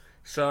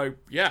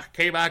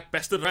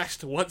 best of the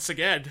rest once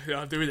again,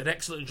 doing an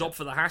excellent job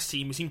for the Haas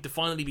team. We seem to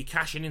finally be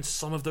cashing in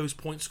some of those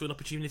point-scoring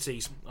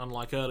opportunities,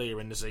 unlike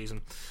earlier in the season.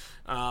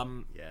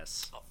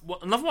 Yes.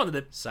 Another one of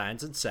the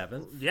Sainz in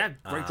 7th. Yeah,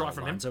 great drive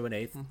from him. Alonso in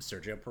 8th.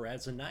 Sergio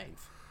Perez in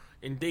 9th.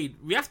 Indeed.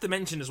 We have to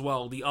mention as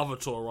well the other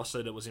Toro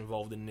Rosso that was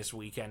involved in this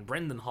weekend,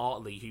 Brendan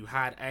Hartley, who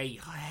had a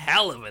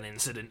hell of an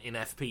incident in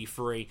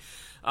FP3.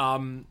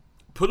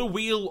 Put a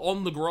wheel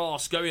on the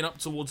grass going up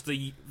towards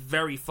the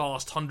very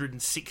fast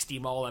 160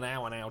 mile an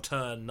hour now,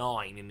 turn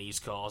 9 in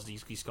these cars.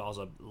 These cars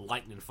are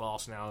lightning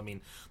fast now. I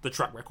mean, the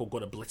track record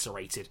got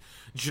obliterated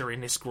during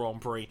this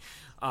Grand Prix.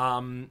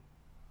 A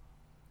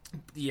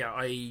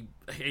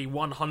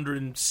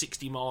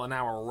 160 mile an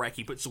hour wreck.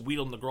 He puts a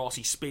wheel on the grass,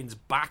 he spins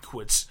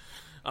backwards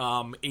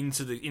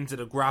into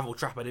the gravel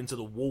trap and into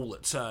the wall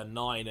at turn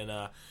 9,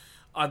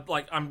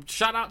 and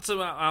shout out to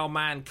our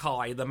man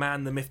Kai, the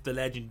man, the myth, the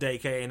legend,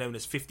 aka known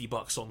as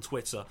 $50 on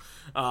Twitter,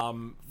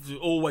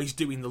 always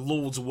doing the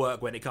Lord's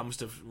work when it comes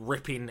to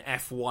ripping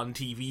F1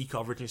 TV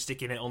coverage and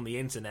sticking it on the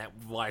internet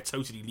via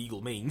totally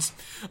legal means.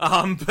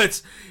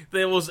 But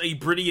there was a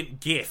brilliant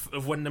GIF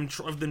of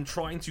them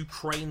trying to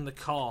crane the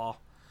car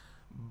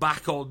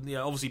back on,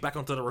 obviously back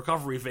onto the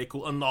recovery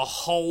vehicle, and the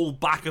whole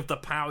back of the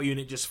power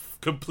unit just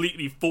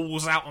completely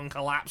falls out and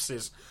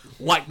collapses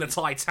like the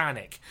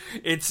Titanic.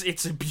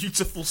 It's a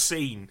beautiful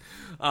scene.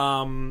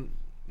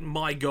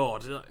 My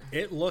God.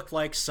 It looked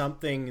like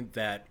something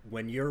that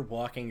when you're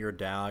walking your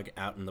dog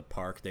out in the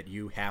park that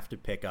you have to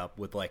pick up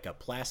with like a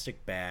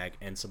plastic bag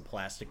and some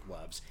plastic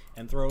gloves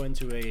and throw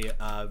into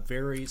a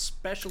very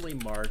specially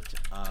marked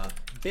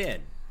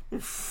bin.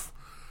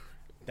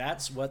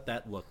 That's what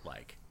that looked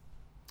like.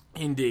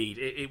 Indeed,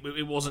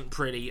 it wasn't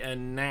pretty,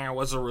 and now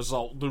as a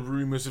result, the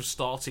rumours have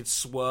started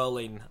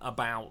swirling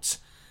about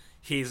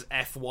his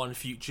F1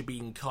 future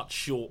being cut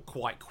short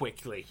quite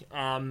quickly.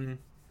 I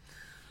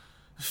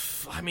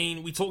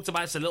mean, we talked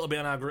about this a little bit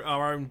on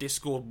our own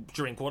Discord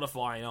during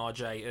qualifying,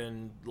 RJ,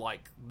 and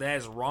like,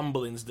 there's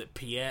rumblings that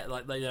Pierre,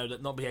 like, you know,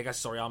 not Pierre Gasly,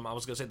 sorry, I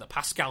was going to say that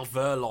Pascal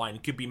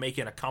Wehrlein could be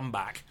making a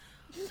comeback.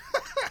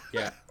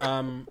 Yeah.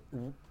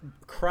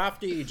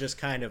 Crofty just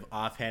kind of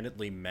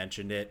offhandedly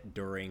mentioned it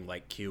during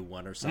like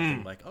Q1 or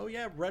something, like, oh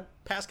yeah,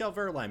 Pascal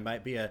Wehrlein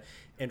might be a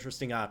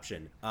interesting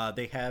option.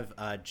 They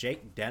have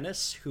Jake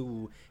Dennis,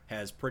 who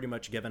has pretty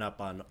much given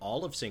up on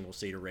all of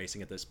single-seater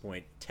racing at this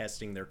point,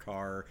 testing their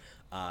car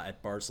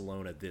at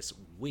Barcelona this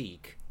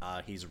week.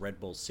 He's a Red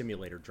Bull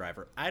simulator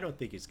driver. I don't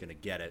think he's going to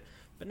get it.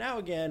 But now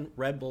again,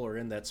 Red Bull are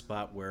in that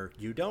spot where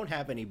you don't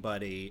have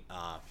anybody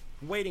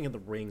waiting in the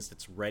rings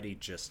that's ready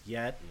just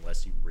yet,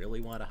 unless you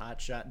really want a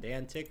hotshot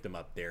Dan Ticktum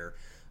up there.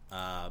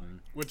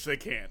 Which they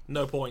can't.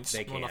 No points.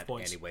 They Not enough can't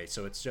points. anyway.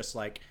 So it's just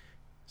like,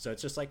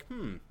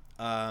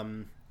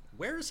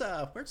 where's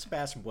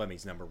Sebastian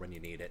Buemi's number when you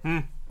need it?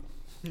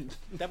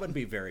 That would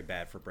be very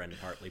bad for Brendan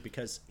Hartley,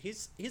 because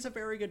he's a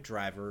very good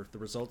driver. The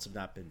results have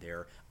not been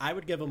there. I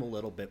would give him a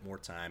little bit more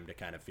time to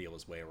kind of feel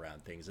his way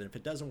around things. And if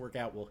it doesn't work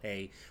out, well,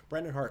 hey,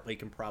 Brendan Hartley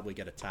can probably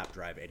get a top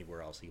drive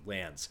anywhere else he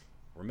lands.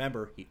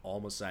 Remember, he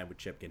almost signed with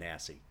Chip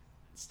Ganassi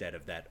instead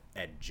of that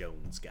Ed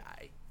Jones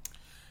guy.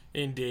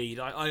 Indeed,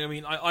 I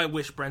mean, I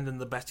wish Brendan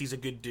the best. He's a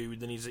good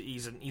dude, and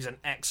he's an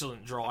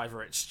excellent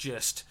driver. It's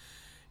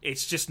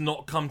just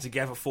not come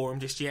together for him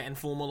just yet in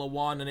Formula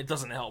One, and it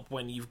doesn't help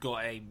when you've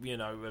got a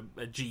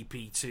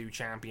GP2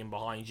 champion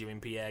behind you in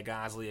Pierre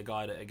Gasly, a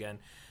guy that again,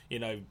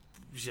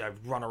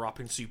 runner up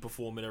in Super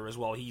Formula as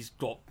well. He's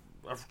got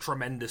a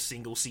tremendous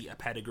single-seater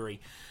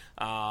pedigree,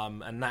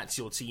 and that's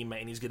your teammate,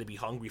 and he's going to be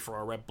hungry for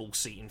a Red Bull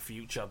seat in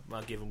future,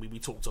 given we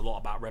talked a lot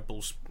about Red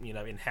Bull's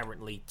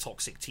inherently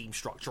toxic team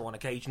structure on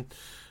occasion.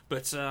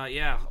 But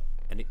yeah.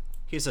 And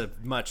he's a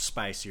much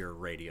spicier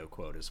radio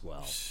quote as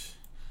well.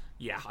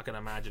 Yeah, I can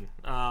imagine.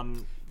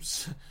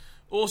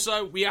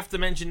 Also, we have to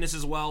mention this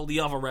as well, the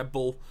other Red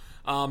Bull,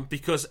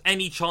 because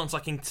any chance I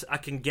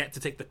can get to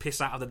take the piss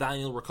out of the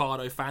Daniel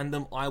Ricciardo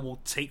fandom, I will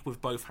take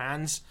with both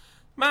hands.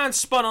 Man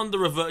spun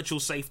under a virtual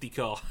safety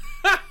car.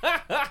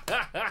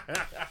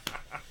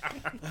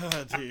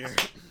 Oh, dear.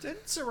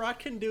 Didn't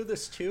Sorokin do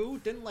this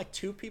too? Didn't like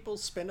two people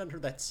spin under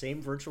that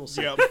same virtual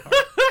safety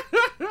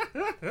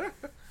Yep.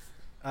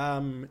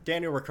 car?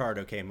 Daniel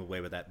Ricciardo came away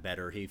with that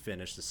better. He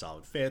finished a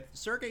solid 5th.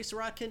 Sergei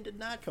Sorokin did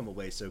not come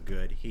away so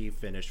good. He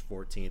finished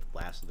 14th,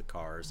 last of the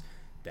cars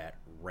that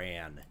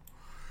ran.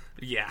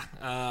 Yeah,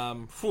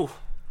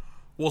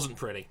 wasn't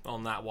pretty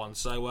on that one.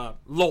 So,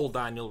 lol,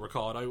 Daniel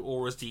Ricciardo,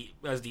 or as the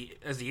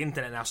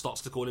internet now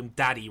starts to call him,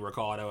 Daddy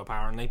Ricciardo,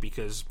 apparently,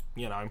 because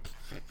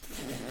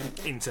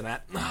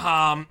internet.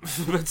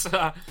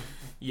 But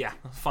yeah,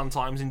 fun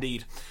times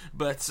indeed.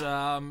 But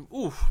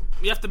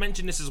we have to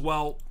mention this as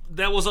well.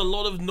 There was a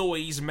lot of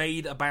noise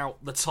made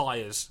about the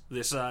tyres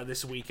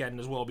this weekend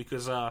as well,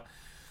 because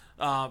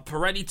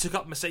Pirelli took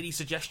up Mercedes'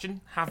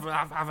 suggestion,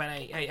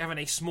 having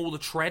a smaller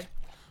tread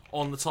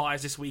on the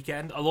tyres this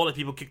weekend. A lot of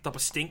people kicked up a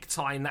stink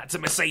tying that to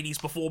Mercedes'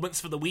 performance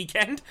for the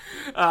weekend.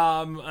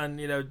 Don't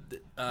do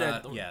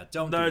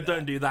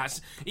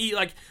that.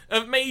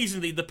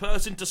 Amazingly, the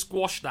person to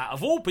squash that,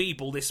 of all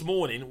people this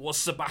morning, was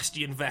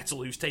Sebastian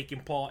Vettel, who's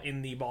taking part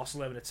in the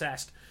Barcelona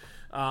test.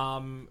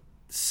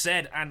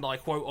 Said, and I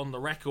quote on the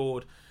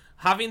record,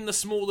 having the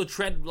smaller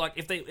tread, like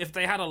if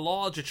they had a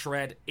larger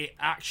tread, it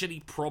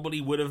actually probably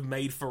would have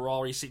made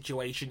Ferrari's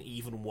situation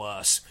even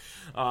worse.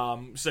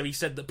 So he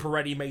said that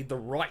Pirelli made the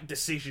right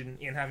decision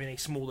in having a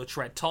smaller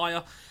tread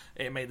tyre.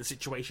 It made the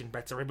situation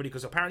better for everybody,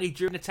 because apparently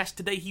during the test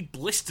today he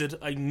blistered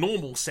a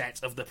normal set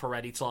of the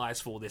Pirelli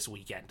tyres for this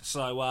weekend.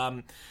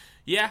 So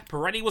yeah,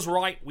 Pirelli was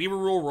right. We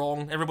were all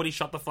wrong. Everybody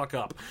shut the fuck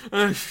up.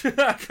 And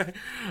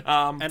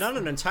on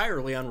an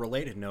entirely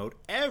unrelated note,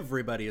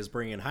 everybody is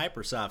bringing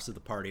Hypersofts to the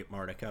party at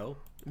Monaco,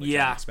 which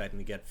I'm expecting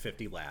to get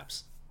 50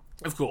 laps.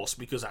 Of course,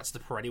 because that's the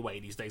Pirelli way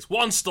these days.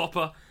 One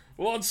stopper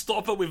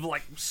with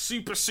like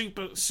super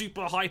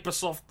hyper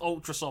soft,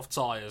 ultra soft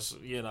tyres.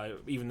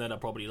 Even though they'll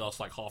probably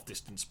last like half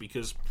distance,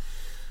 because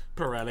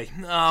Pirelli.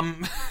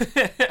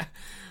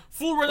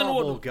 Full red and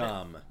order.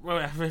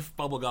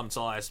 Bubblegum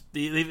tyres.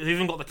 They've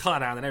even got the colour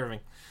down and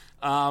everything.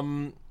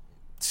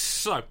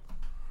 So,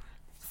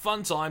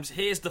 fun times.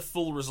 Here's the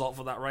full result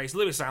for that race.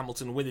 Lewis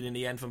Hamilton winning in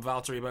the end from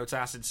Valtteri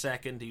Bottas in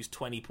second. He's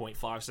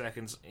 20.5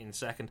 seconds in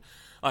second.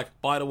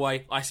 By the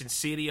way, I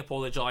sincerely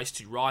apologise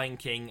to Ryan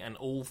King and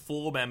all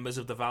 4 members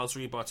of the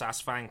Valtteri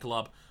Bottas fan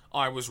club.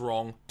 I was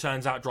wrong.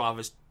 Turns out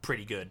driver's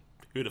pretty good.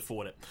 Who'd have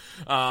thought it?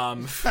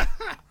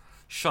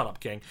 Shut up,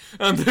 King.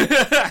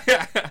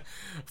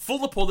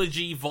 Full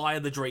apology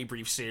via the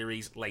Debrief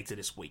series later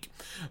this week.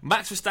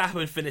 Max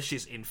Verstappen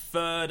finishes in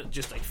 3rd,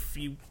 just a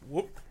few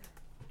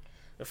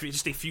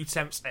just a few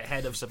tenths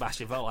ahead of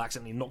Sebastian Vettel. I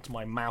accidentally knocked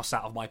my mouse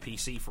out of my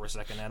PC for a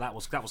second there. That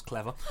was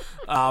clever.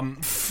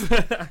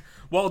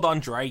 Well done,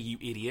 Dre, you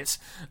idiot.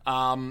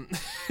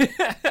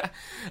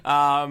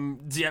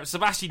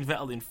 Sebastian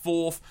Vettel in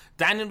 4th.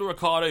 Daniel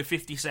Ricciardo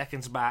 50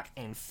 seconds back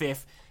in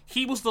 5th.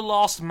 He was the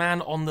last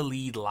man on the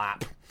lead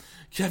lap.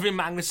 Kevin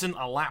Magnussen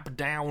a lap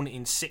down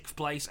in 6th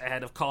place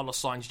ahead of Carlos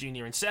Sainz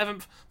Jr. in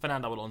 7th,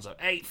 Fernando Alonso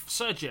 8th,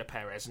 Sergio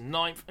Perez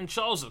 9th, and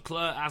Charles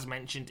Leclerc, as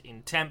mentioned,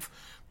 in 10th.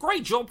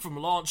 Great job from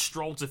Lance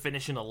Stroll to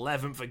finish in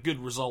 11th, a good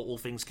result all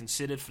things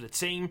considered for the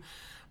team.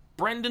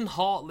 Brendan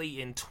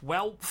Hartley in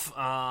 12th.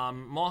 I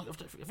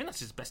think that's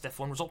his best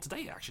F1 result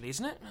today, actually,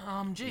 isn't it?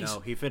 Jeez. No,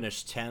 he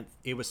finished 10th.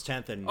 He was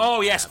 10th in.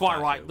 Oh yes, quite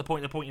Baku. right. The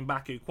point in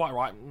Baku, quite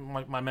right.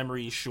 My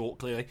memory is short,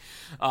 clearly.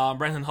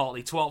 Brendan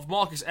Hartley 12th.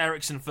 Marcus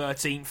Ericsson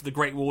 13th. The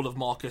Great Wall of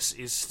Marcus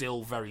is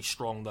still very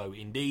strong, though,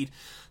 indeed.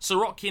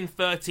 Sorokin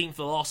 13th,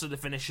 the last of the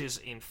finishers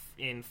in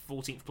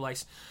 14th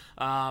place.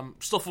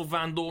 Stoffel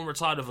Van Dorn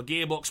retired with a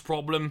gearbox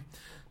problem.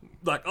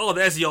 Like, oh,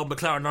 there's the old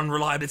McLaren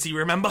unreliability,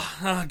 remember?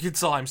 Good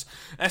times.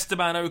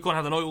 Esteban Ocon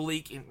had an oil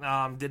leak,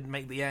 didn't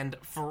make the end.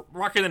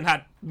 Raikkonen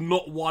had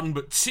not one,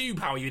 but 2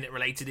 power unit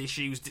related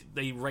issues,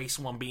 the race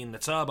one being the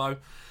turbo.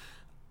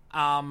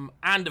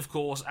 And, of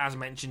course, as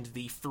mentioned,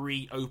 the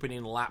 3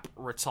 opening lap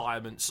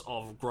retirements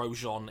of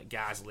Grosjean,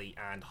 Gasly,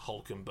 and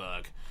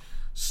Hülkenberg.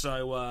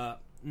 So,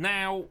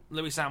 now,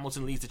 Lewis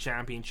Hamilton leads the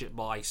championship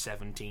by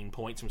 17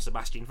 points from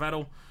Sebastian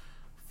Vettel.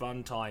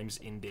 Fun times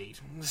indeed.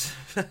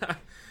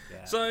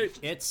 Yeah. So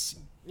it's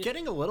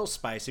getting a little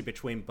spicy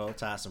between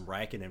Bottas and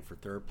Raikkonen for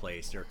 3rd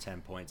place. They're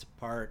 10 points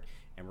apart,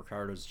 and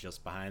Ricciardo's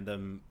just behind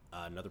them,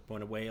 another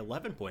point away,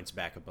 11 points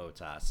back of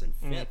Bottas in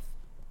 5th.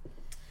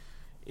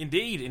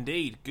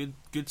 Indeed.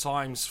 Good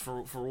times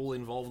for all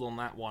involved on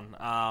that one.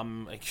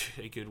 A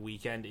good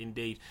weekend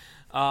indeed.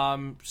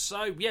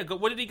 So yeah,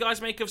 what did you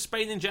guys make of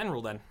Spain in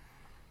general then?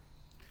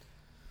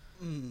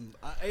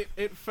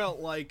 It felt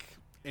like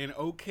an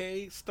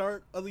okay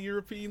start of the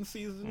European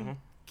season. Mm-hmm.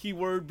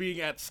 Keyword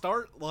being at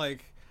start.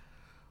 Like,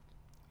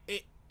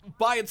 it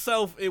by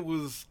itself, it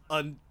was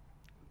a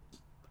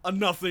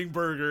nothing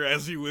burger,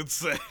 as you would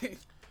say.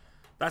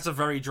 That's a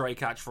very Dre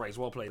catchphrase.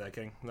 Well played, there,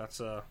 King. That's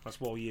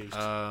well used.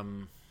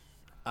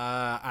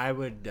 I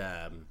would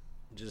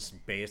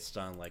just based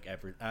on like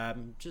every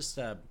just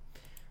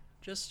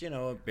you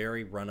know, a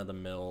very run of the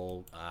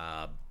mill.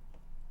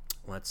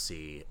 Let's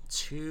see,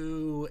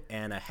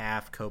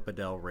 2.5 Copa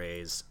del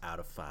Reys out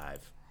of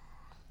 5.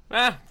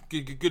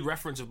 Good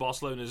reference of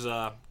Barcelona's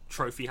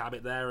trophy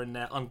habit there and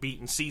their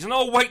unbeaten season.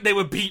 Oh wait, they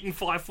were beaten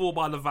 5-4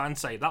 by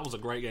Levante. That was a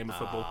great game of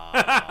football.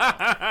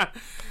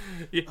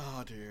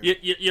 Oh dear.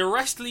 You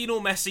rest Lionel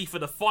Messi for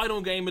the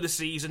final game of the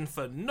season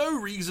for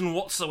no reason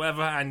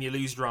whatsoever, and you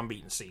lose your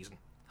unbeaten season.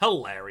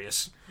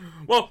 Hilarious.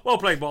 Well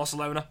played,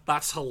 Barcelona.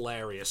 That's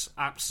hilarious.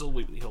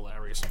 Absolutely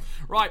hilarious.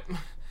 Right.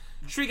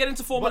 Should we get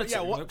into Formula 2,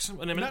 folks,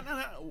 in a minute?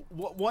 No.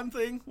 One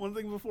thing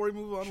before we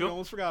move on, Sure. we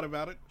almost forgot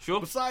about it. Sure.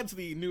 Besides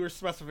the newer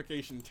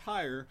specification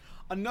tire,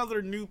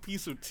 another new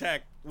piece of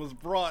tech was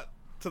brought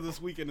to this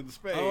weekend in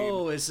Spain.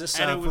 Oh, is this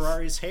and it was-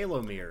 Ferrari's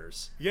Halo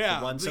mirrors? Yeah,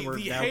 the ones that were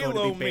the now Halo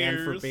going to be banned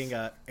mirrors. for being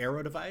a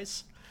aero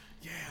device.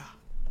 Yeah.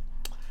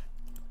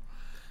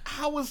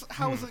 How is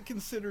it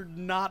considered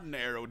not an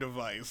aero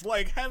device?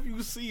 Like, have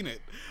you seen it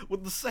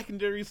with the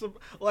secondary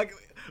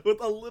with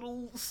a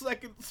little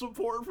second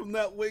support from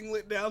that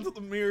winglet down to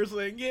the mirror,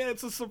 saying, "Yeah,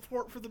 it's a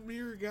support for the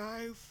mirror,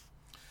 guys."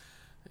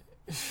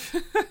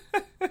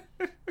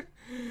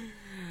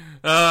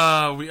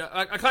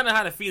 I kind of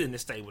had a feeling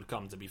this day would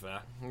come. To be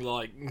fair,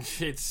 like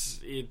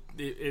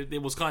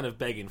it was kind of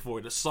begging for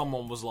it. That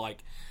someone was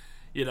like,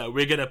 you know,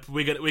 we're gonna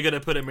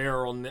put a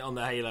mirror on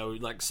the Halo.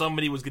 Like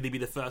somebody was going to be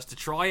the first to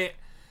try it.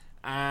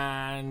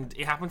 And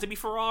it happened to be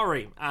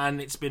Ferrari, and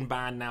it's been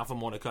banned now for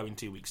Monaco in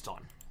 2 weeks'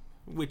 time,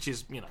 which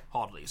is, you know,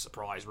 hardly a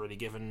surprise, really,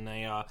 given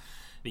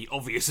the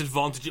obvious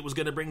advantage it was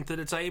going to bring to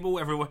the table.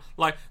 Everyone,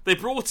 like, they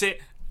brought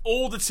it,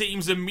 all the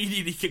teams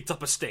immediately kicked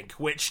up a stink,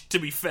 which, to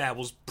be fair,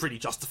 was pretty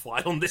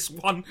justified on this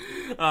one.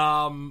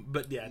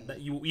 But yeah,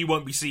 you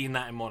won't be seeing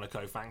that in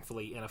Monaco,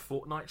 thankfully, in a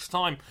fortnight's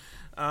time.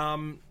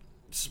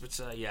 But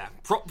yeah,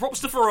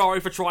 props to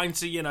Ferrari for trying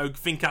to, you know,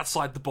 think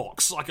outside the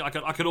box.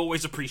 I could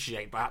always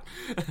appreciate that.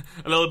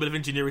 A little bit of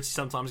ingenuity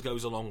sometimes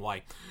goes a long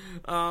way.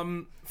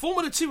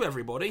 Formula 2,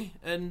 everybody,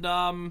 and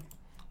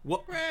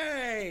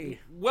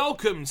Hooray!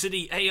 welcome to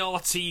the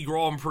ART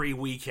Grand Prix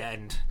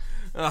weekend.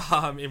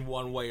 In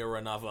one way or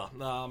another,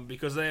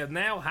 because they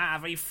now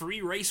have a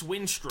 3-race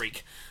win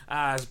streak,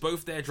 as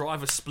both their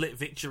drivers split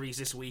victories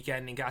this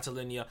weekend in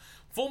Catalonia.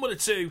 Formula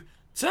 2.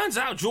 Turns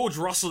out George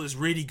Russell is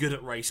really good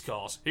at race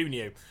cars. Who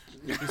knew?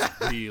 He's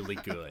really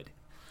good.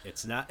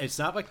 It's not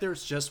like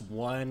there's just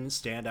one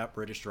standout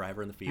British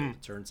driver in the field.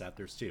 It turns out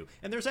there's 2.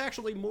 And there's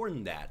actually more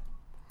than that.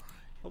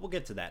 But we'll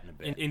get to that in a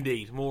bit.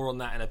 Indeed, more on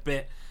that in a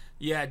bit.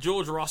 Yeah,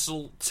 George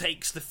Russell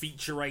takes the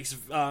feature race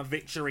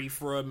victory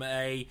from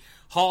a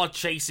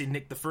hard-chasing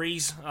Nick de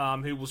Vries,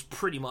 who was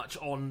pretty much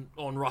on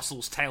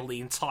Russell's tail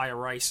the entire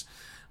race.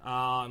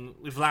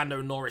 with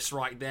Lando Norris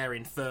right there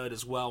in third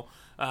as well.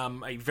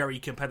 A very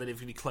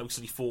competitively,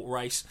 closely fought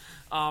race.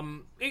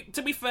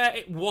 To be fair,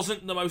 it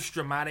wasn't the most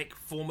dramatic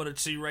Formula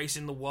 2 race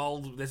in the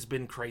world. There's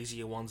been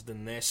crazier ones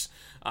than this.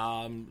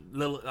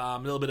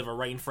 Little bit of a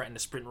rain threat in the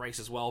sprint race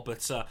as well.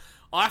 But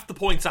I have to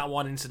point out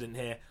one incident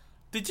here.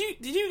 Did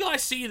you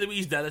guys see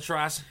Luis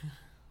Delatraz?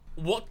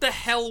 What the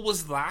hell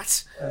was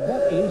that?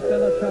 What is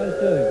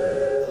Delatraz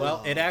doing?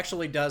 Well, it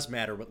actually does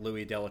matter what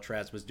Louis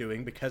Delatraz was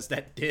doing, because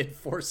that did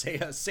force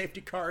a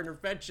safety car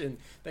intervention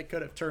that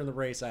could have turned the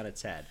race on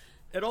its head.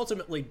 It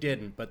ultimately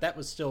didn't, but that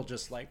was still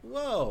just like,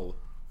 whoa.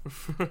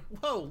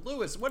 Whoa,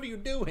 Lewis, what are you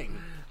doing?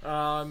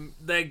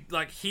 They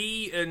like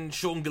he and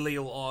Sean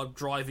Galil are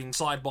driving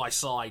side by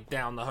side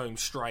down the home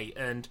straight,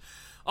 and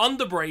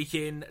under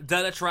braking,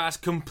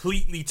 Delatraz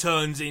completely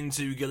turns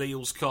into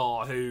Galil's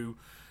car, who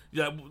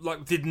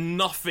did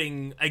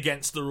nothing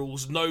against the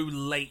rules, no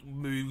late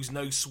moves,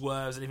 no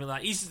swerves, anything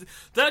like that.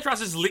 Delatraz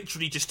has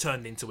literally just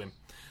turned into him,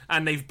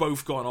 and they've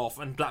both gone off,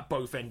 and that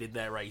both ended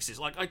their races.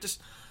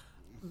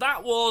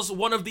 That was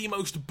one of the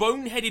most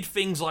boneheaded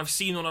things I've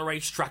seen on a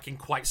racetrack in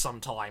quite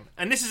some time.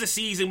 And this is a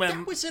season when...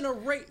 That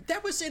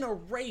was in a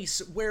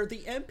race where the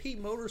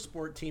MP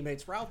Motorsport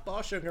teammates, Ralph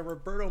Boschung and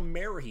Roberto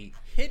Merhi,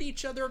 hit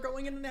each other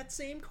going into that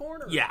same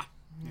corner. Yeah.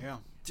 Yeah.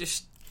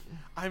 Just...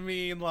 I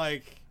mean,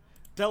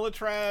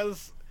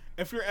 Delatraz,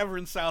 if you're ever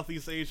in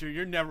Southeast Asia,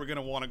 you're never going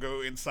to want to go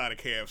inside a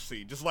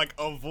KFC. Just,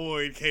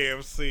 avoid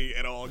KFC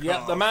at all costs.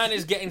 Yeah, the man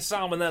is getting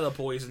salmonella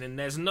poisoning.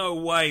 There's no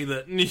way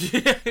that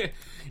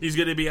he's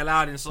going to be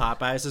allowed inside.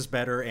 Popeyes is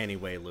better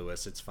anyway,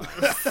 Lewis. It's fine.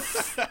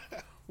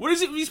 What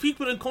is it with these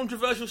people and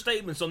controversial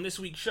statements on this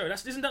week's show?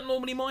 Isn't that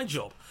normally my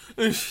job?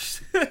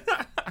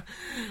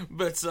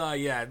 But,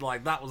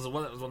 that was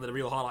one of the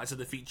real highlights of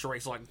the feature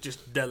race,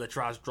 just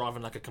Delatraz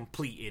driving like a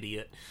complete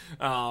idiot.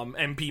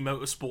 MP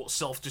Motorsport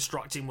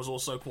self-destructing was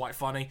also quite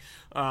funny.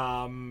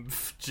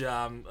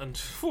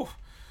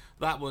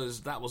 That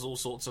was all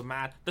sorts of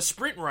mad. The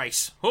sprint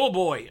race, oh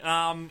boy,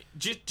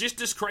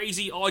 just as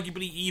crazy,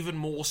 arguably even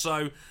more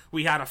so.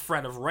 We had a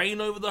threat of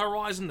rain over the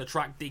horizon. The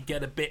track did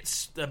get a bit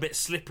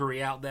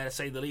slippery out there, to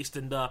say the least.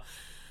 And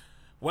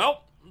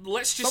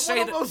let's just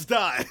say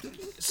that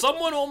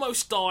someone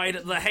almost died.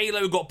 The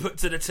Halo got put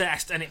to the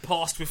test, and it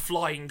passed with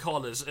flying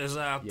colours. As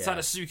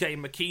Tanosuke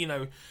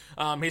Makino,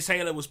 his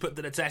Halo was put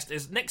to the test.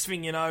 As next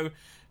thing you know,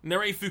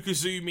 Nerei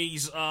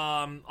Fukuzumi's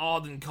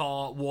Arden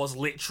car was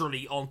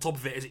literally on top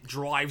of it as it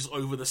drives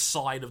over the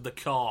side of the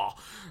car.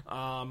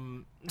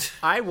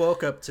 I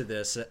woke up to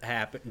this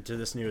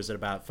news at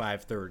about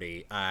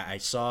 5:30. I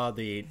saw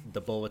the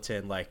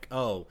bulletin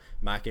Makino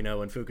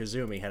and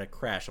Fukuzumi had a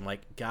crash. I'm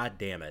like, God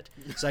damn it.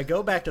 So I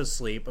go back to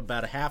sleep.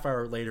 About a half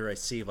hour later, I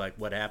see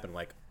what happened.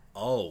 Yeah.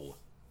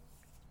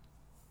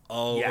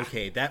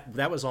 Okay,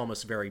 that was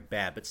almost very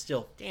bad, but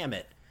still, damn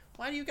it.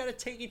 Why do you got to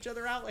take each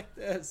other out like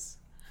this?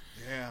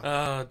 Yeah.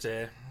 Oh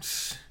dear.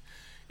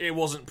 It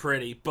wasn't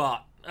pretty,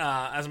 but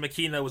as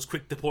Makino was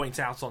quick to point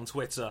out on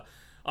Twitter,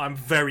 I'm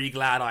very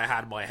glad I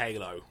had my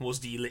Halo,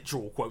 was the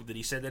literal quote that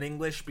he said in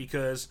English,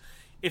 because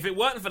if it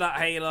weren't for that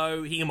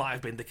Halo, he might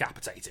have been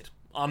decapitated.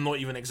 I'm not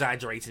even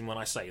exaggerating when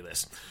I say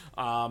this.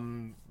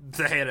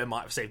 The Halo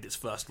might have saved its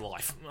first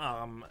life.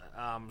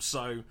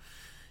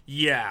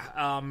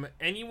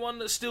 Anyone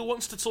that still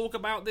wants to talk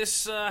about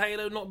this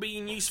Halo not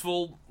being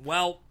useful,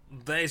 well,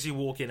 there's your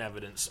walk-in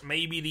evidence.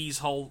 Maybe this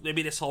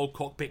whole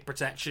cockpit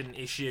protection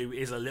issue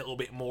is a little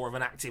bit more of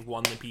an active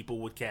one than people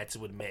would care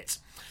to admit.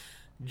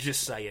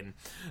 Just saying.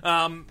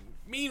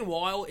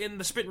 Meanwhile, in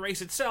the sprint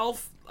race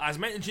itself, as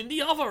mentioned,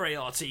 the other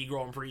ART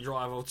Grand Prix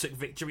driver who took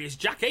victory as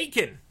Jack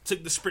Aitken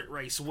took the sprint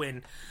race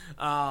win,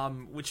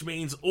 which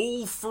means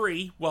all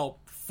three, well,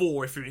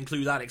 four if you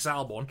include Alex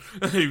Albon,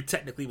 who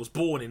technically was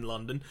born in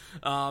London,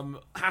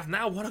 have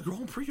now won a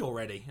Grand Prix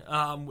already,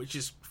 which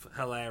is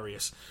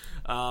hilarious.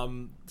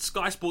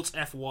 Sky Sports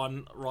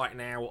F1 right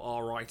now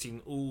are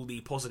writing all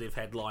the positive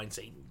headlines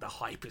saying the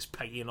hype is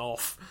paying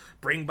off.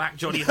 Bring back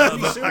Johnny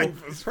Herbert.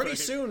 Pretty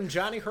soon,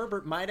 Johnny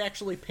Herbert might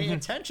actually pay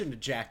attention to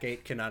Jack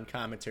Aitken on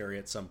commentary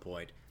at some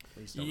point.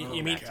 Please don't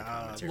you mean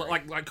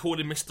like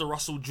calling Mr.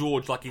 Russell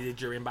George like he did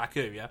during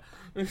Baku, yeah?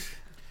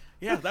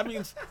 Yeah, that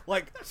means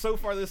so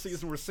far this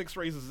season we're 6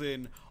 races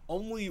in,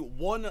 only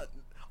one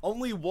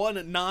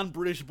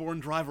non-British born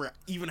driver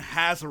even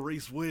has a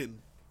race win.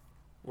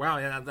 Wow,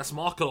 yeah, that's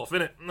Markelov,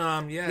 isn't it?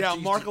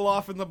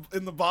 Markelov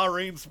in the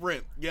Bahrain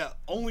sprint. Yeah,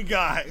 only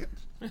guy.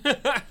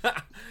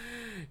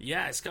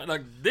 Yeah, it's kind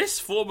of this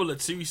Formula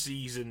 2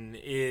 season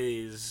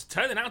is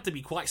turning out to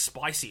be quite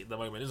spicy at the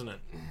moment, isn't it?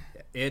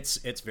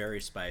 It's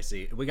very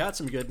spicy. We got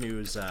some good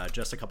news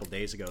just a couple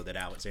days ago that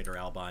Alexander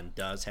Albon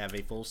does have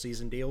a full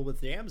season deal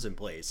with Yams in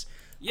place.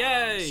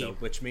 Yay!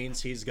 Which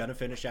means he's going to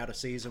finish out a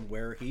season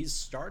where he's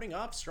starting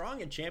off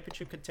strong in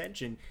championship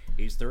contention.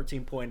 He's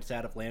 13 points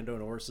out of Lando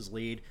Norris's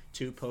lead,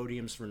 2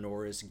 podiums for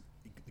Norris,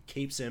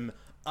 keeps him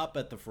up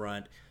at the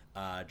front.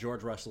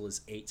 George Russell is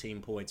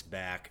 18 points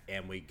back,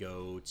 and we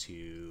go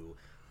to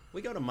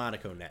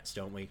Monaco next,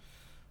 don't we?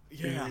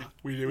 Yeah,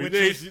 we do. Which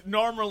is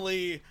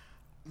normally,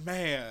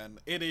 man,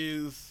 it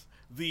is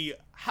the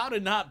how to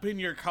not bin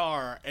your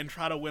car and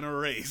try to win a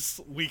race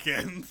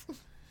weekend.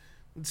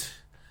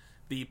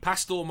 The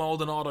Pastor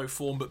Maldonado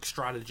form book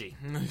strategy,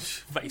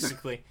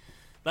 basically.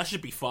 That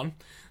should be fun.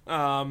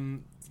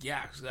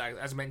 Yeah,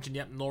 as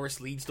mentioned, Norris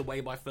leads the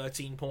way by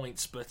 13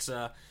 points, but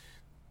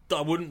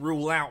I wouldn't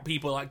rule out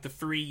people like the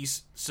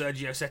threes,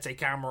 Sergio Sette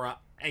Camara,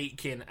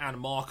 Aitken, and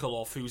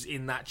Markelov, who's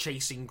in that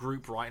chasing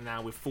group right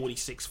now with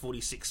 46,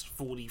 46,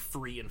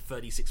 43, and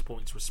 36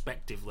 points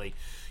respectively.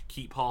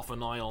 Keep half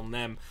an eye on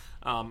them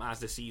as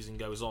the season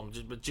goes on.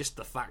 But just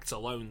the fact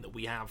alone that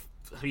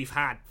we've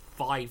had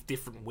 5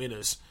 different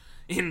winners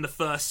in the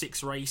first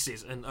 6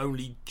 races, and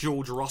only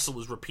George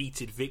Russell's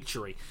repeated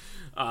victory.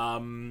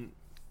 It's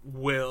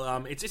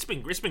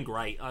been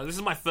great. This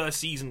is my first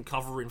season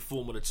covering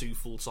Formula 2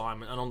 full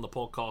time and on the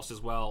podcast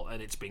as well,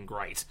 and it's been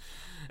great.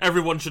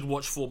 Everyone should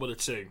watch Formula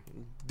 2.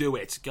 Do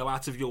it. Go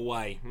out of your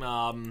way.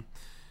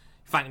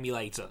 Thank me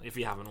later if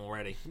you haven't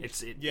already.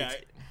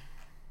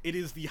 It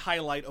is the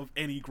highlight of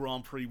any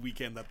Grand Prix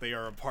weekend that they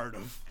are a part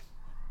of.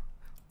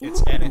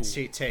 It's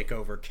NXT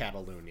TakeOver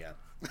Catalunya.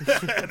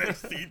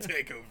 NXT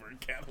TakeOver in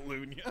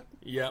Catalunya.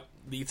 Yep,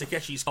 the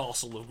Takeshi's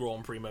Castle of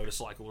Grand Prix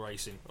motorcycle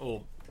racing,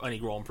 or any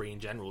Grand Prix in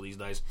general these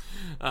days.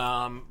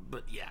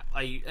 But yeah,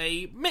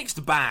 a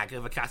mixed bag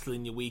of a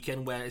Catalunya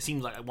weekend where it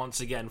seems like once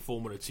again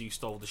Formula 2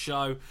 stole the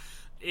show.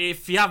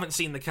 If you haven't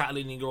seen the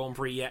Catalunya Grand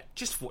Prix yet,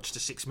 just watch the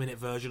 6-minute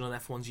version on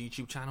F1's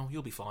YouTube channel.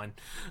 You'll be fine.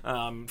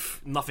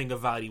 Nothing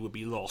of value would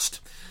be lost.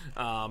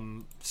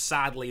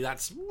 Sadly,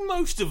 that's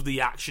most of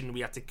the action we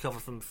had to cover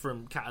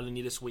from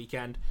Catalunya this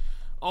weekend.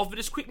 After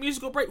this quick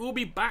musical break, we'll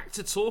be back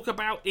to talk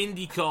about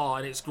IndyCar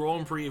and its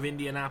Grand Prix of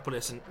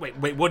Indianapolis. And wait,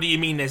 what do you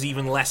mean there's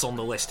even less on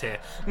the list here?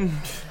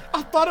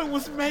 I thought it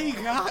was May,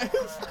 guys.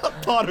 I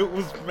thought it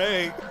was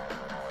May.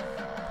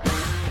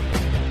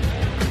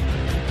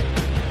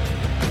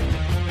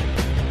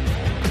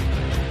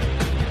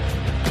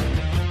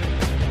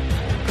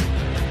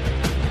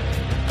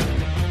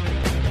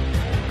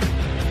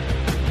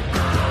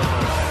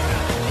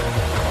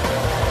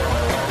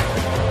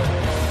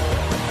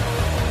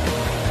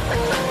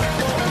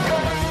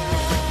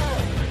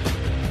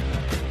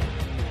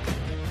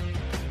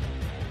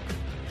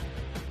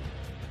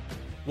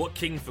 What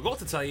King forgot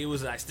to tell you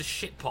was that's the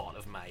shit part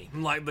of May,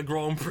 like the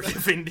Grand Prix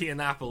of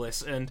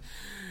Indianapolis, and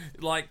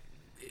it's like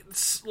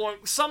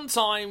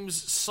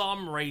sometimes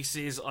some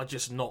races are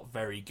just not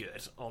very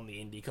good on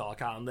the IndyCar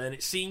calendar, and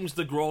it seems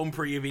the Grand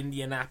Prix of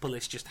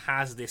Indianapolis just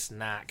has this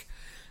knack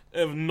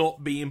of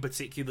not being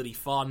particularly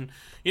fun.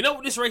 You know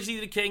what this race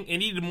needed, King? It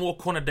needed more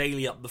Conor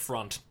Daly up the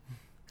front.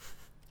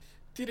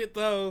 Did it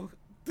though?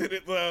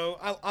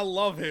 I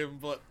love him,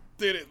 but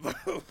did it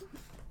though?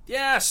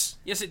 Yes,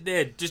 it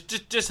did.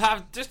 Just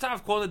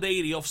have Conor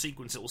Daly off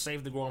sequence. It will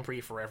save the Grand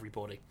Prix for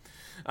everybody.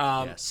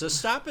 So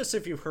stop us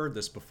if you've heard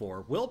this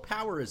before. Will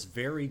Power is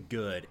very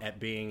good at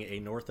being a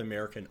North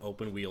American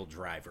open wheel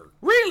driver.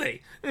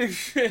 Really?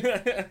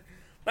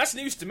 That's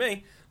news to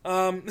me.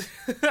 God,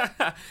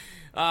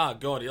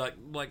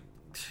 like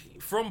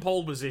from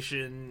pole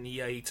position,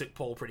 he took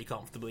pole pretty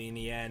comfortably in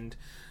the end.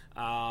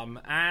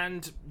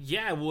 And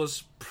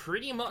was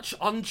pretty much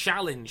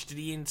unchallenged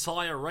the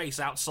entire race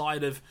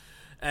outside of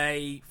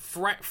a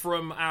threat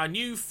from our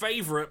new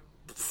favourite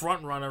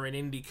frontrunner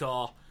in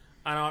IndyCar,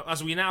 and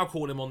as we now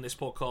call him on this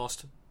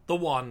podcast, the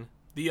one,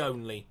 the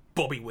only,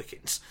 Bobby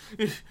Wickens.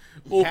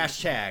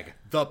 Hashtag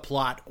the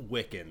plot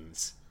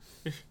Wickens.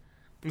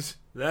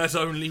 There's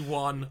only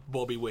one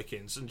Bobby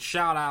Wickens, and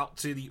shout out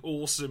to the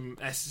awesome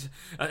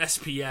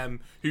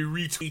SPM who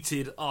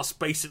retweeted us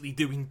basically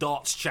doing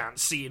darts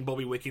chants, seeing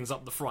Bobby Wickens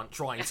up the front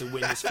trying to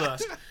win his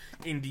first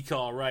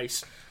IndyCar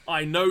race.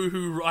 I know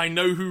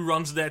who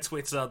runs their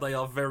Twitter. They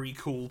are very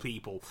cool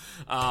people,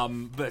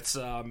 but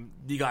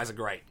you guys are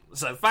great.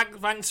 So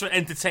thanks for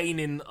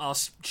entertaining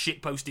us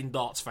shitposting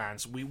darts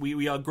fans.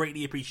 We are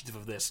greatly appreciative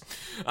of this.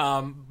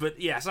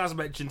 But yes, as I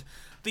mentioned,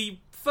 the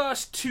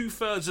first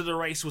 2/3 of the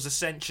race was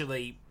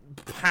essentially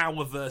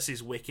Power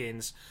versus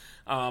Wickens.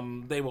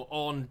 They were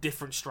on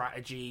different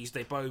strategies.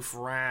 They both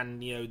ran,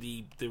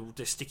 the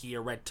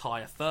stickier red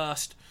tyre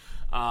first.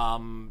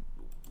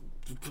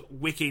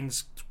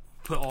 Wickens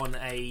put on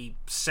a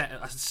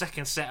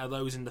second set of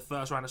those in the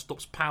first round of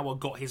stops. Power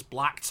got his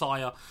black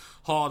tyre,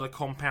 harder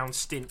compound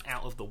stint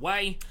out of the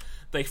way.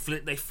 They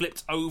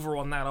flipped over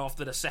on that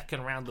after the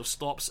second round of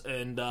stops,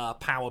 and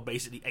Power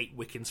basically ate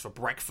Wickens for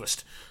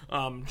breakfast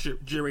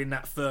during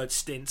that third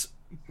stint.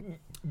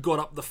 Got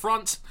up the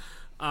front,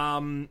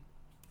 and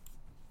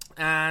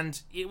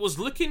it was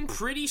looking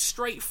pretty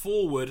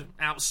straightforward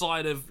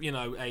outside of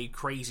a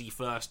crazy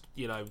first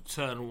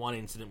turn one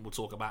incident we'll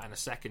talk about in a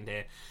second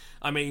here.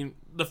 I mean,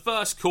 the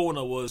first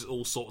corner was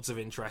all sorts of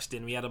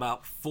interesting. We had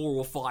about 4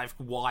 or 5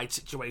 wide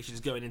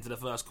situations going into the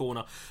first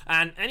corner.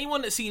 And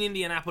anyone that's seen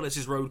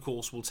Indianapolis's road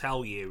course will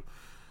tell you,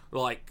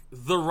 the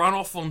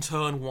runoff on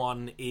turn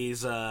 1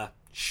 is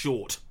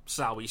short,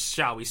 shall we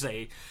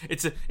say.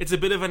 It's a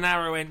bit of a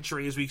narrow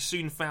entry, as we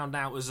soon found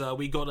out, as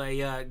we got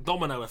a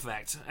domino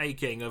effect,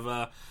 King, of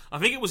I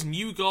think it was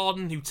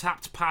Newgarden who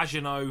tapped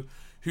Pagenaud,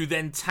 who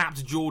then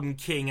tapped Jordan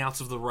King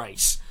out of the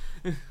race.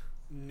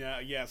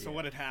 So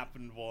what had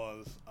happened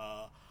was,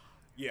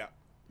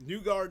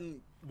 Newgarden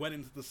went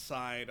into the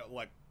side,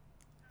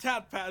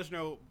 tapped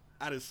Pagenaud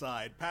at his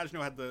side.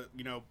 Pagenaud had to,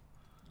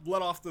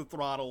 let off the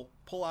throttle,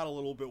 pull out a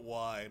little bit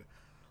wide.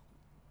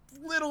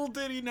 Little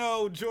did he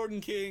know,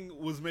 Jordan King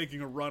was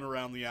making a run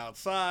around the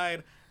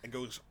outside and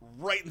goes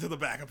right into the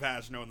back of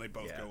Pagenaud, and they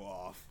both go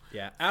off.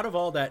 Yeah, out of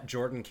all that,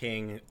 Jordan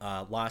King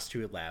lost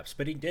 2 laps,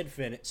 but he did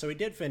finish. So he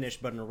did finish,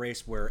 but in a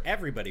race where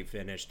everybody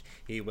finished,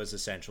 he was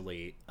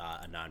essentially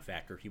a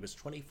non-factor. He was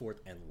 24th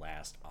and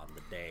last on the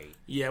day.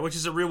 Yeah, which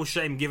is a real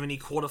shame given he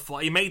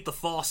qualified. He made the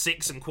Fast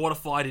 6 and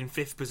qualified in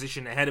 5th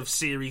position ahead of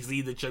series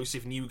leader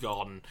Joseph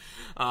Newgarden,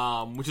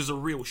 which is a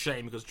real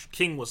shame because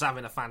King was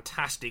having a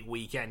fantastic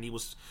weekend. It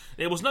was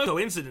no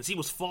coincidence. He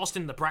was fast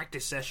in the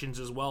practice sessions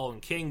as well,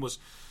 and King was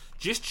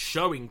just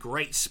showing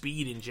great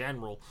speed in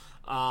general.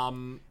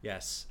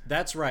 Yes,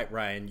 that's right,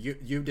 Ryan.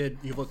 You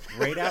looked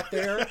great out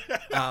there.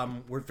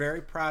 We're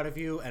very proud of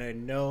you, and I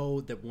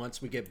know that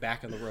once we get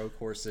back on the road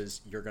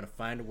courses, you're going to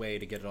find a way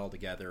to get it all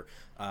together.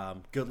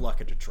 Good luck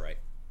at Detroit.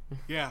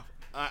 Yeah,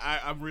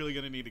 I'm really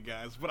going to need it,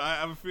 guys. But I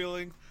have a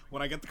feeling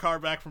when I get the car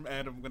back from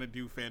Ed, I'm going to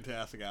do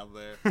fantastic out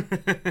there.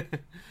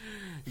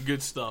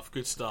 Good stuff.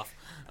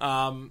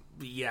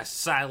 Yes,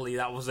 sadly,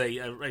 that was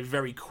a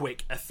very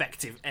quick,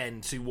 effective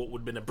end to what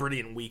would have been a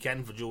brilliant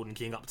weekend for Jordan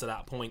King up to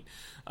that point.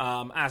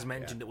 As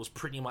mentioned, it was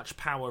pretty much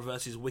Power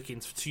versus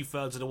Wickens for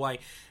 2/3 of the way.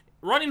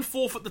 Running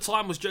 4th at the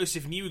time was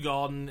Joseph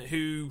Newgarden,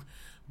 who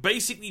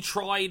basically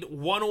tried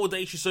one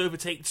audacious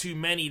overtake too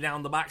many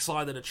down the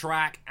backside of the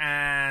track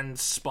and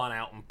spun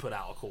out and put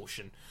out a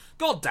caution.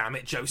 God damn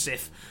it,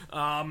 Joseph.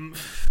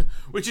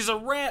 Which is a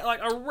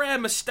rare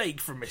mistake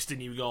from Mr.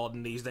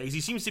 Newgarden these days.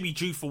 He seems to be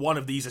due for one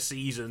of these a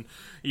season.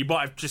 He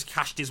might have just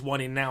cashed his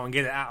one in now and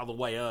get it out of the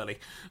way early.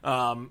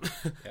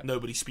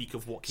 Nobody speak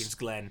of Watkins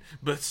Glen.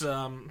 But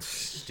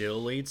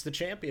still leads the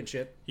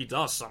championship. He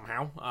does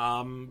somehow.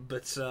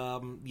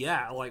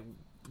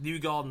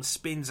 Newgarden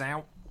spins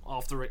out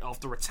after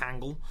a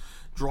tangle,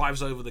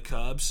 drives over the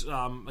curbs.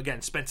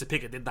 Again, Spencer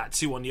Pigot did that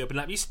too on the open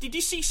lap. Did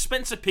you see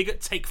Spencer Pigot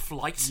take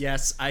flight?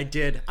 Yes, I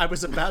did. I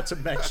was about to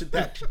mention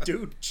that.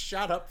 Dude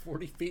shot up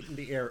 40 feet in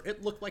the air.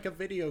 It looked like a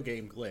video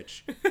game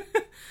glitch.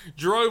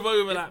 Drove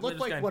over that. It looked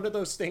like one of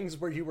those things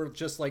where you were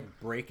just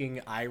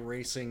breaking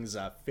iRacing's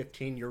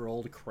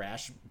 15-year-old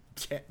crash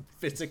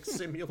physics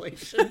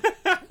simulation.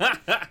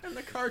 And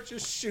the car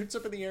just shoots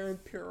up in the air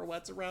and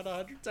pirouettes around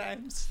 100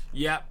 times.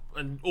 Yep,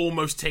 and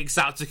almost takes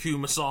out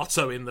Takuma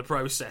Sato in the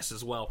process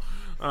as well.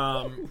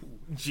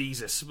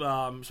 Jesus.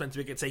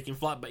 Spencer Pigot taking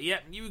flight. But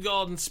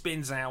Newgarden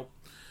spins out.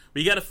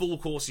 We get a full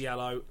course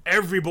yellow.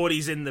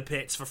 Everybody's in the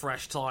pits for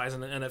fresh tyres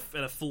and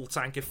a full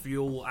tank of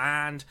fuel.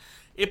 And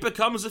it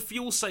becomes a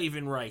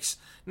fuel-saving race.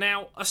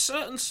 Now, a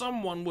certain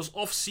someone was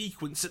off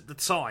sequence at the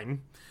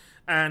time.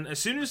 And as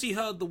soon as he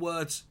heard the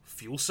words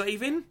fuel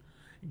saving,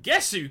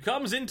 guess who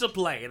comes into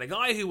play? The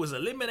guy who was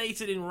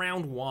eliminated in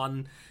round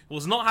 1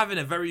 was not having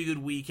a very good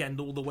weekend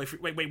all the way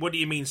through. Wait, what do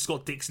you mean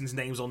Scott Dixon's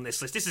name's on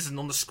this list? This isn't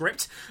on the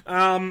script.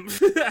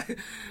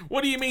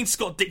 What do you mean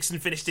Scott Dixon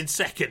finished in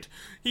 2nd?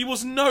 He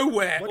was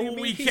nowhere all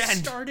weekend. He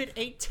started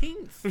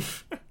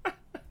 18th.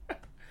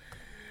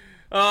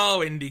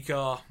 Oh,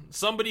 IndyCar.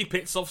 Somebody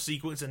pits off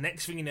sequence, and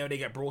next thing you know, they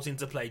get brought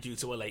into play due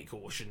to a late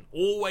caution.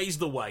 Always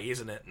the way,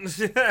 isn't it?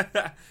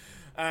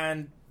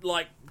 And,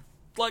 like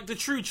the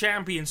true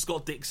champion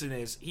Scott Dixon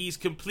is, he's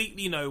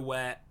completely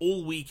nowhere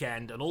all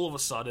weekend, and all of a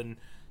sudden,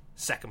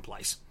 2nd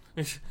place.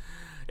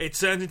 It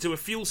turns into a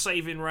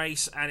fuel-saving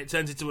race, and it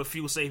turns into a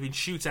fuel-saving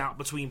shootout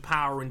between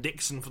Power and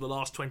Dixon for the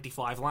last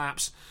 25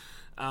 laps,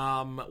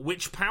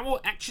 which Power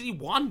actually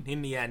won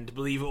in the end,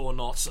 believe it or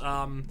not.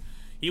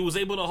 He was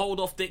able to hold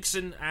off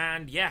Dixon,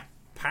 and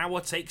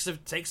Power takes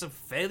a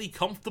fairly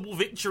comfortable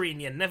victory,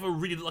 and you never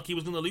really looked like he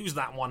was going to lose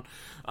that one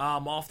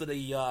after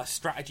the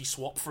strategy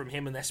swap from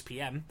him and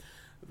SPM.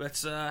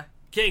 But,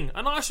 King,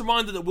 a nice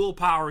reminder that Will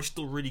Power is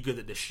still really good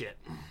at this shit.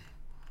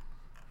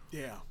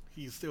 Yeah,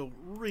 he's still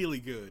really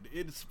good.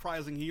 It's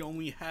surprising he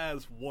only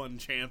has 1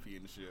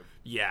 championship.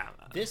 Yeah.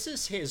 This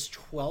is his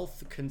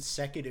 12th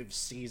consecutive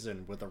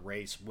season with a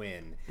race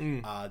win.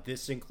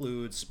 This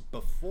includes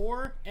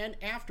before and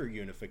after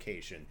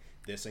unification.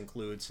 This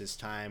includes his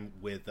time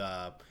with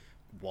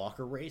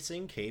Walker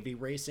Racing, KV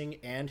Racing,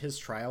 and his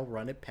trial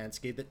run at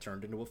Penske that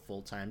turned into a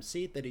full-time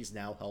seat that he's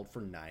now held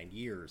for 9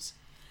 years.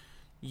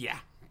 Yeah.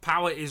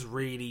 Power is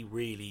really,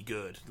 really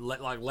good.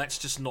 Let's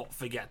just not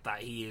forget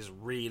that he is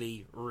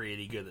really,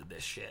 really good at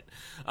this shit.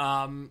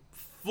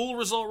 Full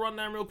result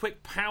rundown real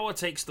quick. Power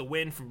takes the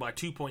win by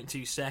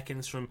 2.2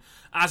 seconds from,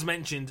 as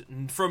mentioned,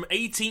 from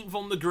 18th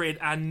on the grid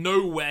and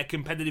nowhere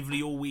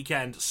competitively all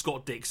weekend,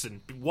 Scott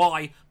Dixon.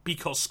 Why?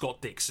 Because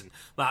Scott Dixon.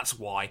 That's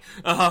why.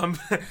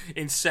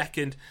 In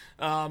 2nd,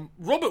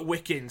 Robert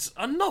Wickens,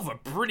 another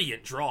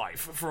brilliant drive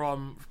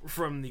from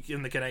the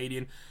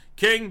Canadian.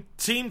 King,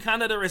 Team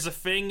Canada is a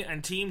thing,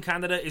 and Team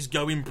Canada is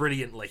going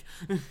brilliantly.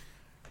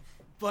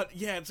 But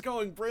yeah, it's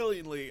going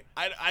brilliantly.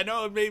 I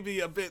know it may be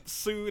a bit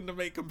soon to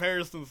make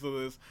comparisons to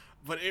this,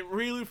 But it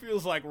really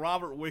feels like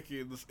Robert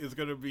Wickens is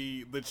going to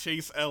be the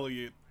Chase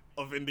Elliott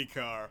of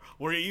IndyCar,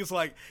 where he's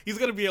going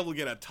to be able to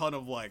get a ton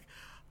of like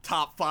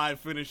top 5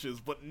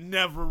 finishes, but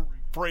never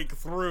break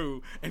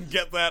through and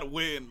get that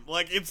win.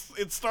 Like, it's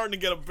starting to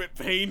get a bit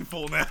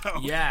painful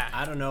now. Yeah.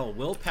 I don't know.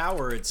 Will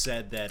Power had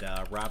said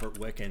that Robert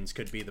Wickens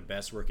could be the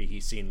best rookie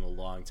he's seen in a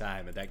long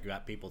time, and that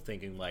got people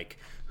thinking, like,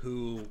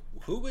 who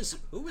was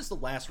the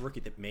last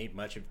rookie that made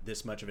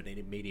this much of an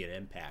immediate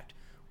impact?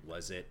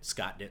 Was it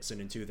Scott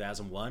Dixon in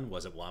 2001?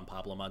 Was it Juan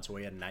Pablo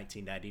Montoya in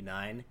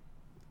 1999?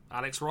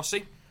 Alex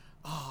Rossi?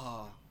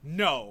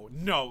 No.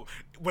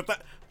 With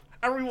that,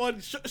 everyone,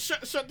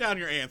 shut down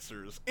your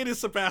answers. It is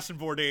Sebastian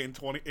Bourdais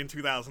in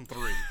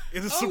 2003.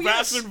 It is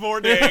Sebastian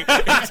Bourdais in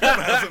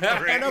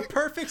 2003. And a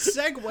perfect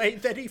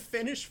segue that he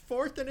finished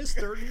 4th and is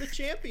 3rd in the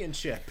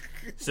championship.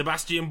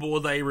 Sebastian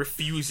Bourdais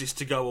refuses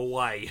to go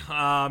away.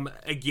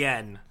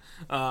 Again.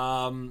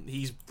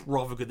 He's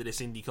rather good at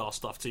this IndyCar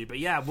stuff too. But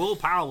yeah, Will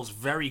Powell was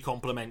very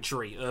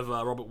complimentary of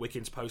Robert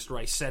Wickens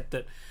post-race. Said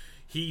that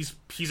he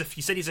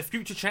said he's a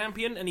future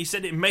champion, and he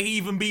said it may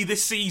even be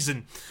this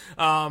season.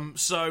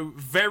 So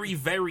very,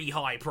 very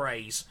high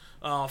praise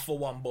for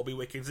one Bobby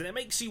Wickens, and it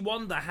makes you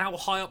wonder how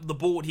high up the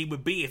board he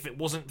would be if it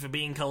wasn't for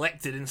being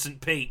collected in St.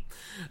 Pete.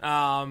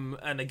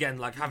 And again,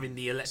 like having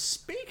the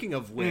Speaking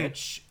of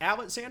which,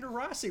 Alexander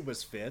Rossi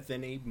was 5th,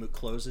 and he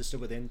closes to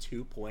within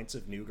 2 points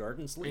of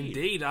Newgarden's lead.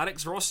 Indeed,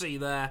 Alex Rossi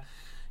there.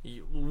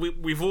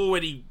 We've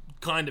already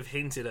kind of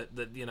hinted at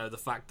that, the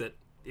fact that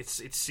it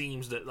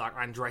seems that like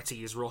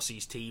Andretti is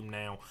Rossi's team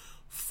now.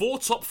 4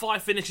 top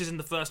 5 finishes in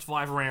the first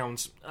 5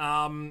 rounds.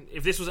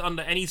 If this was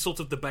under any sort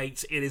of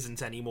debate, it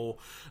isn't anymore.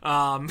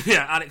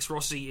 Alex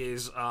Rossi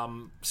is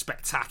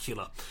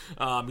spectacular.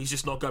 He's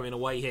just not going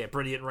away here.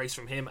 Brilliant race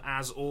from him,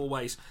 as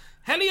always.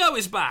 Helio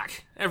is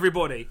back,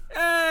 everybody.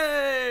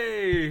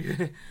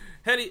 Hey!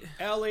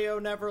 Helio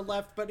never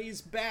left, but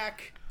he's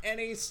back, and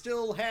he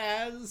still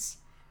has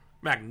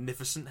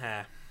magnificent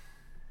hair.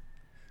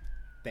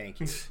 Thank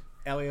you.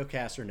 Helio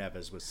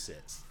Castroneves was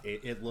 6th.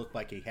 It looked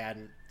like he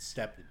hadn't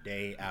stepped a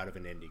day out of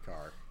an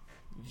IndyCar.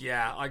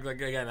 Yeah,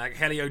 like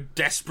Helio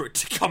desperate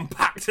to come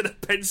back to the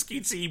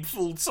Penske team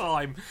full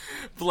time.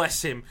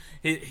 Bless him.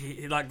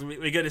 We're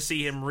going to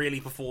see him really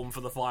perform for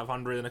the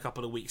 500 in a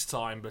couple of weeks'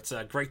 time. But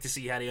great to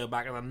see Helio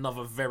back, and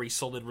another very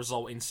solid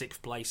result in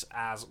 6th place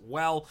as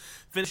well,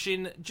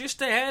 finishing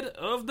just ahead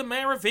of the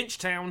mayor of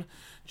Hinchtown,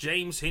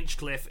 James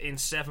Hinchcliffe, in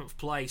 7th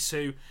place,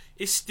 who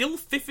is still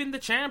 5th in the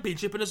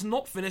championship and has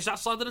not finished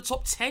outside of the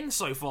top 10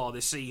 so far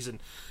this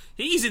season.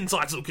 He's in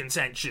title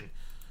contention.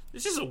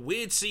 This is a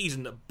weird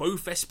season that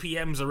both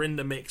SPMs are in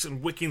the mix,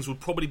 and Wickens would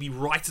probably be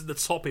right at the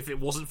top if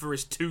it wasn't for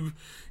his 2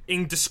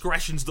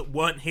 indiscretions that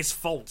weren't his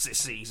faults this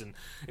season.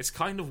 It's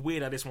kind of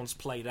weird how this one's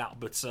played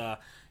out, but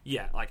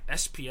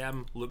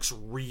SPM looks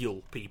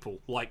real, people.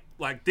 Like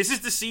this is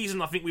the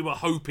season I think we were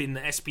hoping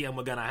that SPM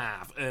were going to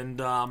have, and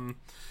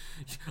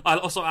I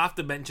also have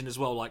to mention as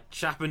well, like,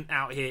 Chapman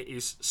out here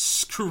is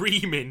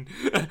screaming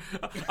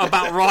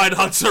about Ryan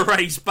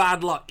Hunter-Reay's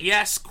bad luck.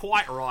 Yes,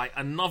 quite right.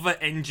 Another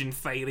engine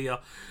failure.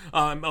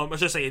 I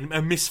should say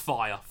a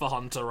misfire for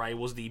Hunter-Reay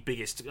was the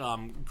biggest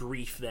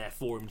grief there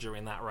for him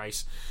during that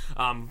race,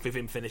 with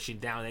him finishing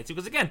down there too.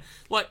 Because again,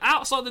 like,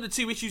 outside of the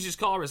 2 issues his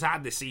car has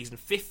had this season,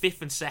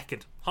 5th, and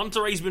 2nd,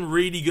 Hunter-Reay's been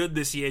really good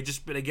this year,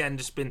 just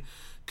been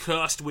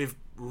cursed with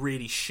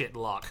really shit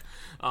luck.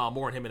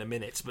 More on him in a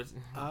minute. But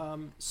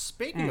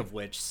speaking of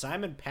which,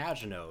 Simon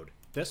Pagenaud,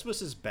 this was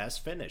his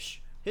best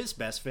finish. His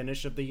best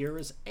finish of the year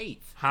is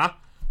 8th. Huh?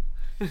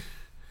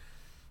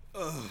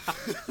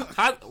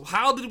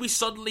 How did we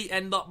suddenly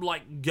end up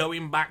like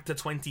going back to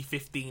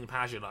 2015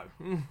 Pagenaud?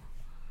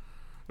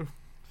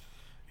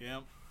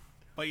 Yeah,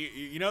 but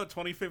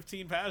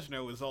 2015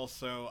 Pagenaud was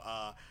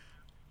also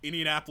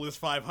Indianapolis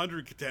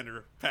 500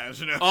 contender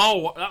Pagenaud.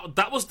 Oh,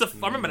 that was I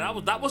remember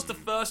that was the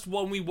first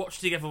one we watched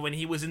together when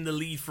he was in the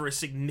lead for a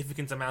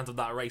significant amount of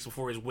that race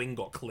before his wing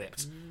got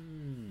clipped.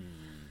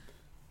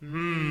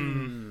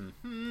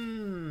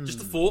 Just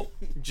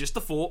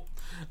a thought.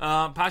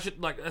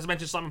 Like as I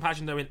mentioned, Simon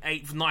Pagenaud in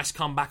 8th. Nice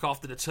comeback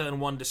after the turn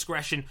 1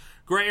 discretion.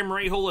 Graham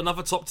Rahal,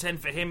 another top 10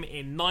 for him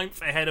in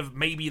 9th, ahead of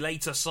maybe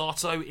later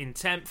Sato in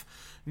 10th.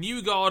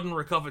 Newgarden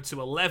recovered to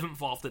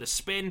 11th after the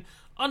spin.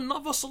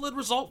 Another solid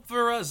result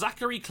for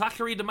Zachary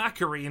Clackery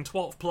DeMackery in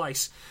 12th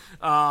place,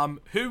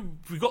 who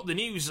we got the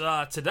news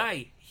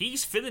today.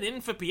 He's filling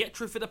in for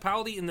Pietro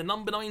Fittipaldi in the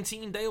number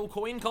 19 Dale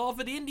Coyne car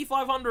for the Indy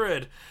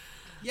 500.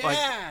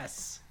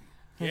 Yes!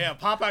 Yeah,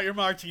 pop out your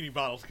martini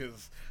bottles,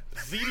 because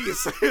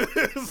ZCD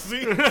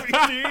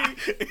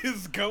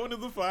is going to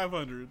the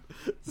 500.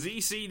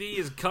 ZCD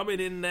is coming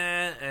in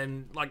there,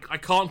 and like I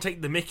can't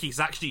take the Mickey's.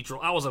 Actually,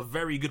 that was a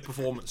very good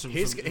performance.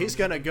 He's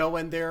gonna go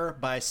in there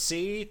by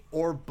sea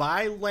or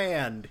by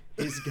land.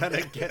 He's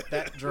gonna get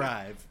that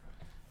drive.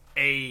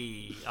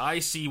 Hey, I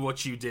see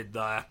what you did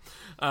there.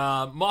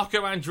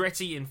 Marco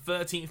Andretti in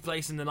 13th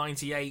place in the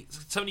 98.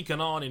 Tony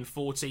Kanaan in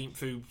 14th,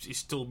 who is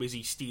still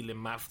busy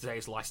stealing Matt for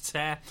today's last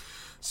tear.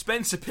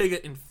 Spencer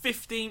Piggott in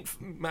 15th.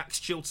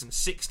 Max Chilton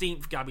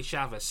 16th. Gabby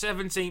Chavez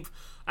 17th.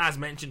 As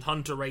mentioned,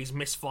 Hunter Ray's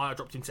misfire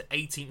dropped him to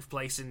 18th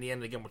place in the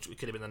end again, which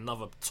could have been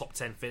another top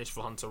 10 finish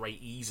for Hunter Ray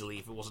easily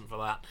if it wasn't for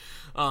that.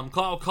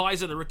 Kyle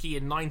Kaiser, the rookie,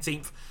 in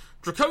 19th.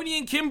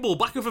 Draconian Kimball,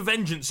 back with a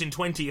vengeance, in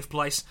 20th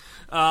place.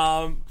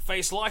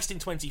 Face Leist in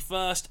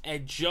 21st.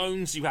 Ed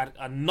Jones, who had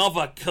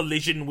another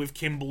collision with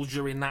Kimball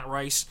during that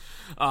race.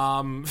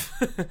 Oh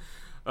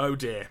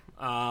dear.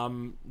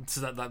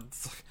 So that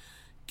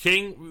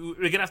King, we're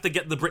going to have to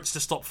get the Brits to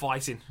stop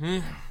fighting.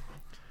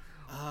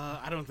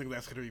 I don't think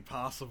that's going to be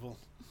possible.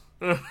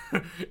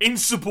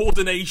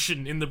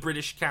 Insubordination in the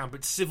British camp.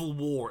 It's civil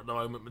war at the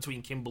moment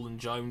between Kimball and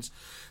Jones.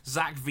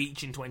 Zach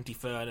Veach in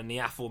 23rd, and the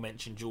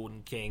aforementioned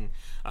Jordan King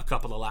a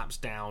couple of laps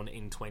down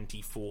in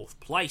 24th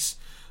place.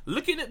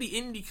 Looking at the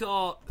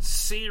IndyCar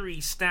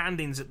Series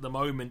standings at the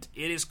moment,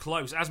 it is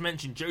close. As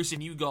mentioned, Joseph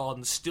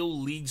Newgarden still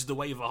leads the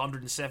way with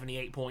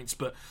 178 points,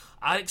 but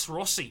Alex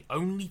Rossi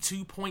only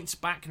 2 points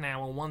back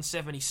now on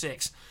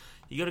 176.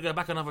 You got to go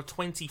back another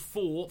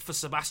 24 for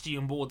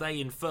Sebastian Bourdais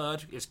in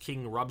third, as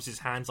King rubs his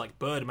hands like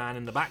Birdman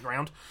in the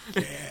background.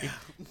 Yeah.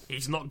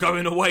 He's not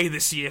going away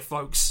this year,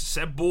 folks.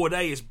 Seb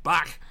Bourdais is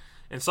back.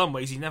 In some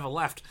ways, he never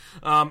left.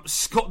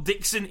 Scott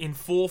Dixon in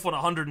fourth on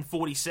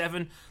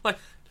 147.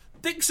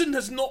 Dixon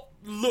has not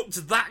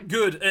looked that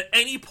good at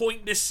any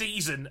point this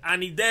season,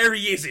 and there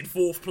he is in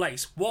fourth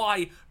place.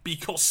 Why?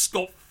 Because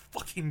Scott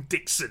fucking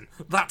Dixon.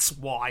 That's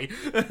why.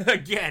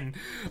 Again,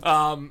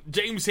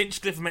 James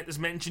Hinchcliffe, as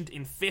mentioned,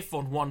 in fifth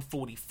on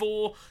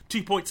 144,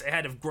 2 points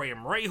ahead of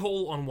Graham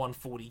Rahal on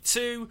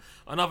 142,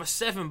 another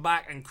 7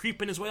 back, and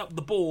creeping his way up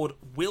the board,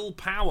 Will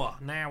Power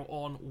now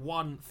on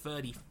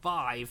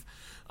 135.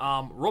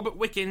 Robert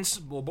Wickens,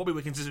 or Bobby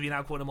Wickens as we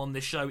now call him on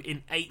this show,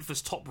 in 8th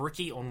as top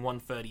rookie on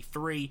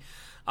 133.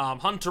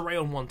 Hunter Ray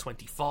on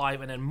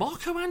 125, and then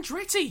Marco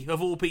Andretti,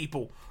 of all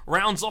people,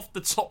 rounds off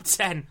the top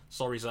 10.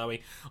 Sorry,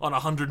 Zoe, on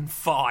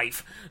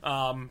 105.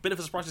 Bit of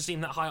a surprise to see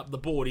him that high up the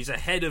board. He's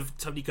ahead of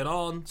Tony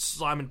Kanaan,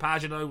 Simon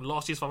Pagenaud,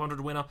 last year's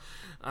 500 winner.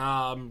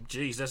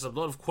 There's a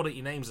lot of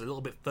quality names a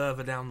little bit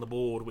further down the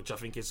board, which I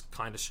think is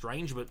kind of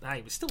strange, but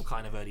hey, it's still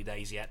kind of early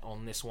days yet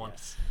on this one.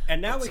 Yes.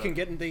 And now we can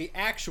get into the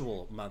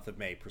actual month of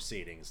May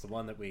proceedings, the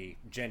one that we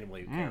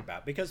genuinely care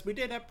about, because we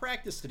did have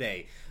practice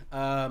today.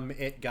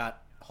 It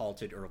got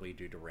halted early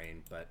due to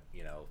rain, but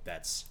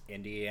that's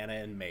Indiana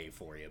in May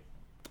for you.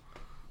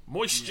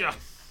 Moisture. Yes.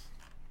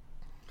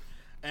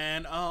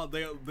 And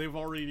they've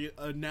already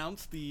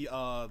announced the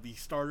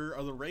starter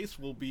of the race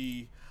will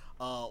be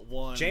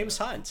one James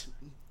Hunt.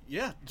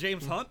 Yeah,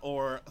 James Hunt,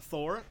 or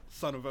Thor,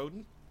 son of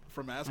Odin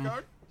from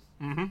Asgard.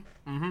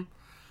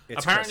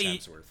 It's apparently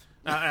Chris Hemsworth.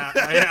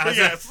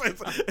 Yes,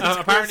 it's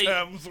apparently, Chris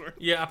Hemsworth.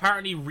 Yeah,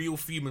 apparently real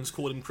humans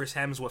call him Chris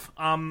Hemsworth.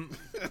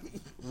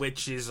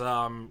 Which is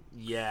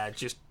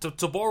just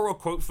to borrow a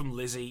quote from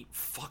Lizzie,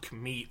 fuck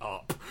me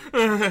up.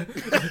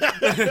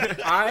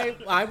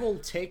 I will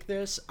take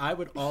this. I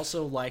would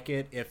also like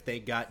it if they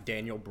got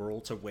Daniel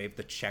Bruhl to wave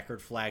the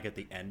checkered flag at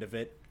the end of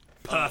it.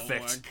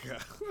 Perfect. Oh my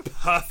God.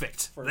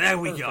 Perfect. There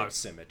we go.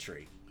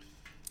 Symmetry.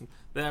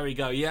 There we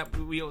go. Yep.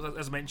 We,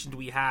 as mentioned,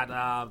 we had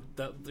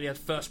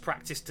first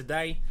practice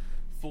today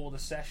for the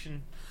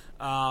session.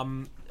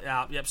 Simon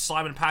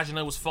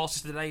Pagenaud was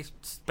fastest today.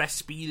 Best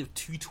speed of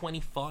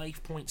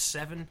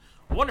 225.7.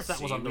 I wonder if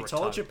that was under a toe.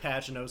 We told you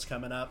Pagenaud's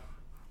coming up.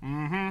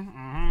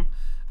 And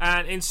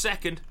in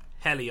second,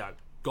 Helio.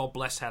 God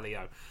bless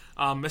Helio.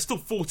 There's still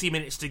 40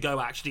 minutes to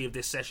go, actually, of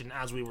this session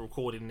as we were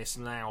recording this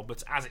now,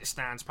 but as it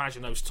stands,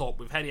 Pagenaud's top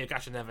with Helio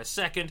Castroneves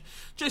second,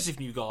 Joseph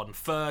Newgarden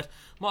third,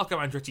 Marco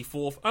Andretti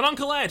fourth, and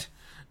Uncle Ed,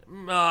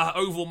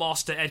 Oval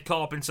Master Ed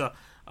Carpenter,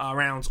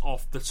 rounds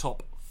off the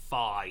top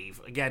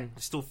 5. Again,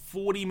 there's still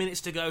 40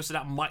 minutes to go, so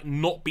that might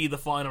not be the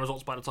final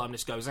results by the time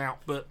this goes out,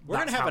 but we're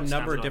going to have a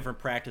number of different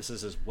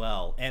practices as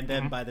well, and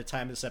then by the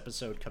time this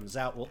episode comes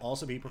out, we'll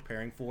also be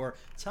preparing for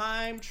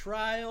time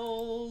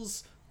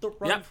trials, the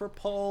run for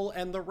pole,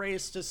 and the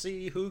race to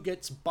see who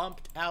gets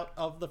bumped out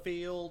of the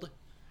field.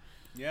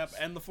 Yep,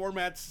 and the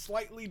format's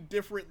slightly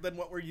different than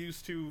what we're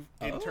used to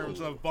in terms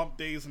of bump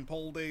days and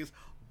pole days.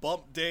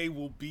 Bump day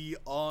will be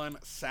on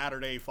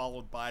Saturday,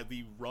 followed by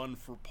the run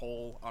for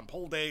pole on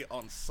pole day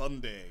on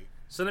Sunday.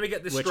 So let me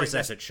get this straight. Which is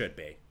as it should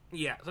be.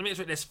 Yeah, so let me get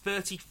straight. There's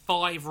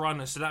 35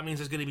 runners, so that means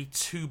there's going to be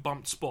 2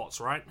 bumped spots,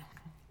 right?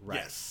 Right.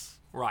 Yes.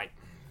 Right.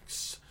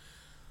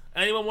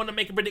 Anyone want to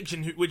make a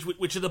prediction?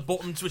 Which are the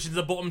bottom? Which is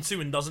the bottom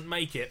 2 and doesn't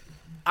make it?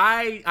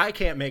 I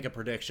can't make a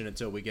prediction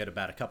until we get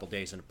about a couple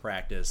days into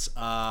practice.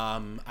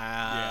 I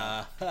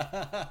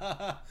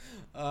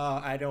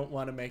don't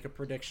want to make a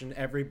prediction.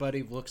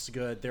 Everybody looks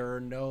good. There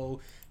are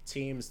no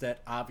teams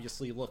that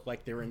obviously look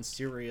like they're in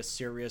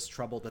serious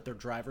trouble that their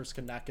drivers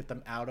cannot get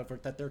them out of, or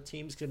that their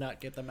teams cannot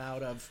get them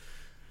out of.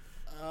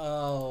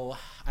 Oh,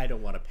 I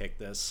don't want to pick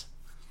this.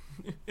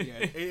 Yeah,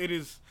 it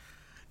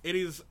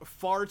is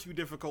far too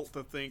difficult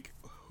to think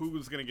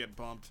who's going to get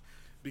bumped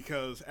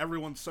because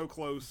everyone's so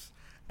close.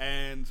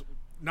 And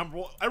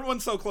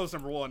everyone's so close,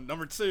 number one.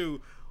 Number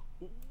two,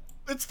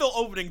 it's still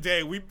opening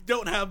day. We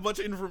don't have much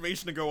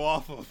information to go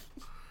off of.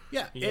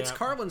 Yeah, it's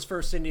Carlin's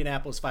first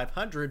Indianapolis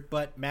 500,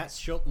 but Matt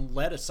Chilton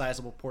led a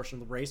sizable portion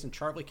of the race, and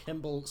Charlie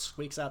Kimball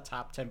squeaks out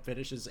top 10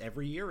 finishes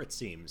every year, it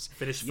seems.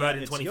 Finished third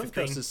in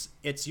 2015.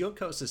 It's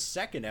Juncos'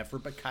 second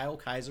effort, but Kyle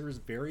Kaiser is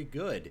very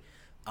good.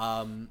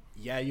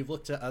 You've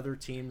looked at other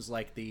teams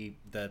like the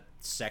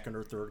second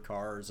or third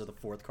cars or the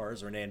fourth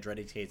cars, or an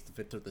Andretti takes the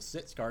fifth or the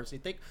sixth cars. You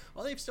think,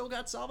 well, they've still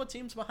got solid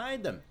teams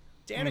behind them.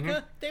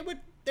 Danica, they would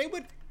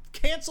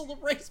cancel the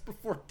race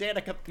before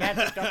Danica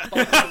Patrick got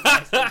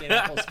the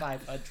Indianapolis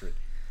 500.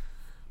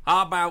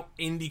 How about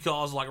Indy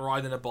cars like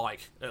riding a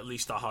bike? At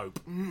least I hope.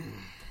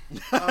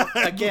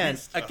 Again,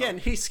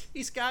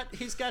 he's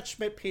got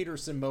Schmidt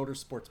Peterson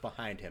Motorsports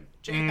behind him.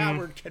 Jay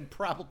Howard can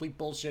probably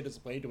bullshit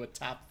his way to a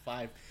top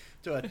 5,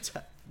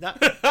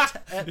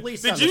 at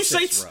least on the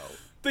sixth row.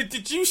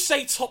 Did you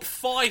say top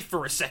 5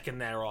 for a second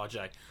there,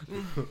 RJ?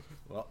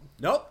 Well,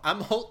 nope.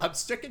 I'm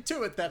sticking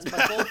to it. That's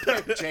my bold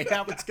pick. Jay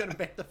Howard's gonna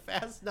make the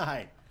Fast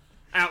 9.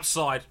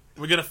 Outside,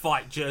 we're gonna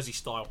fight Jersey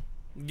style.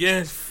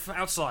 Yes,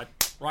 outside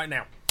right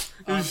now.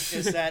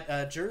 Is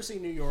that Jersey,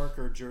 New York,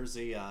 or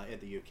Jersey in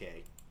the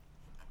UK?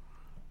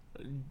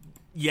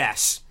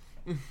 Yes.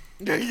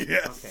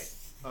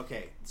 Yes.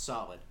 Okay.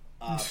 Solid.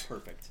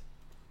 Perfect.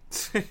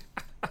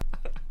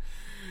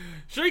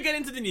 Shall we get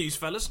into the news,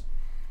 fellas?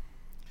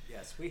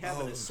 Yes, we have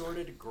an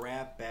assorted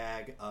grab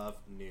bag of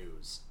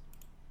news.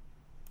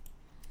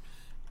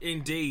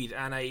 Indeed,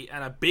 and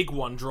a big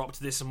one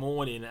dropped this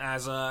morning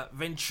as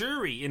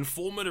Venturi in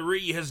Formula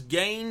E has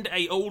gained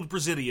a old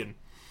Brazilian.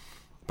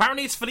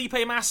 Apparently it's Felipe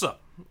Massa.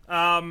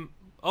 Oh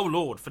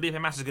lord, Felipe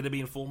Massa's going to be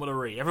in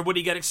Formula E.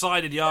 Everybody get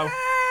excited, yo.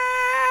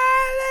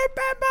 Felipe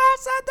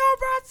Massa do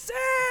Brasil!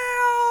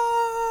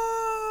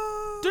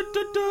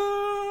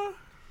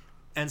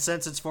 And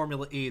since it's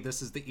Formula E,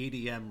 this is the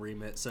EDM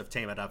remix of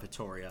Tema da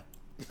Vitória.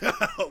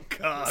 Oh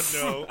god,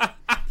 no.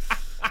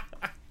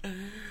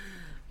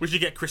 We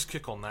should get Chris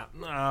Cook on that.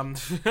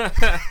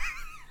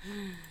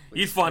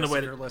 You'd find a way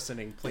to... If you're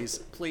listening, please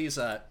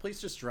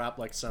just drop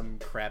like some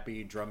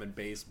crappy drum and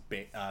bass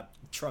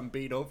drum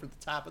beat over the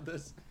top of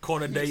this.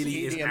 Connor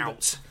Daly is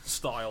out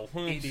style.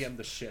 EDM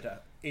the shit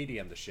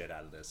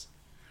out of this.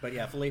 But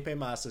yeah, Felipe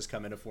Massa's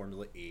coming to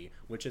Formula E,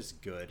 which is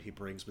good. He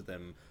brings with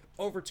him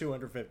over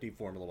 250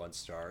 Formula 1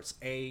 stars,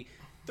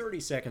 30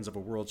 seconds of a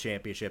world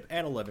championship,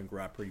 and 11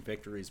 Grand Prix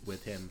victories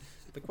with him.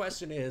 The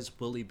question is,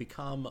 will he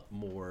become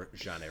more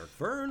Jean-Eric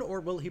Verne, or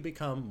will he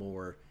become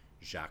more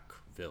Jacques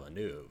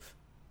Villeneuve,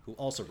 who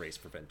also raced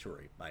for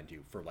Venturi, mind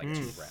you, for like 2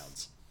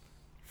 rounds.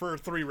 For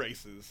 3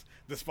 races,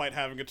 despite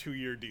having a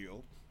 2-year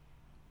deal.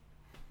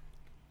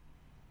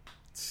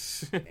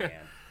 Man.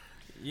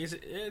 Yes,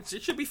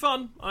 it should be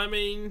fun. I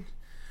mean,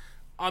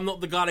 I'm not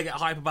the guy to get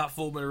hype about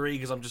Formula E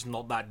because I'm just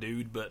not that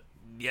dude, but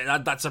yeah,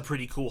 that's a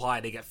pretty cool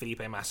hire to get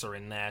Felipe Massa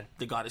in there,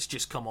 the guy that's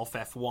just come off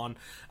F1.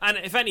 And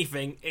if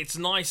anything, it's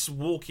nice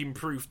walking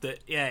proof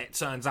that, yeah, it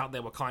turns out they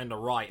were kind of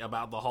right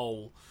about the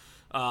whole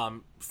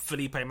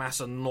Felipe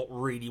Massa not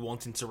really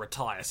wanting to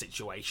retire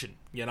situation,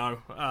 you know?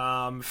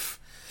 Another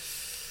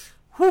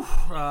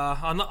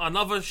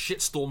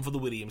shitstorm for the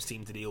Williams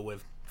team to deal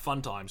with.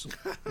 Fun times.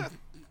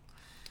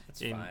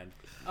 That's fine.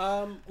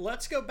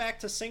 Let's go back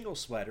to single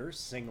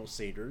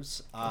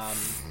seaters,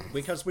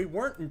 because we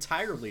weren't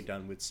entirely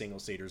done with single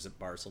seaters at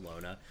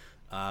Barcelona.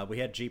 We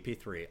had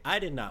GP3. I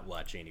did not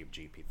watch any of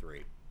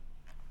GP3.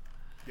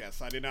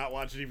 Yes, I did not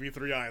watch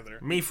GP3 either.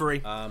 Me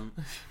free.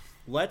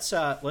 Let's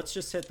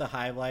just hit the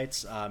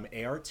highlights.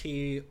 ART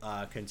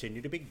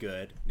continued to be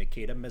good.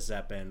 Nikita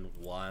Mazepin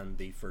won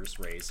the first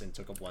race and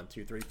took a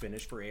 1-2-3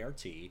 finish for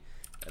ART.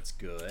 That's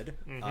good.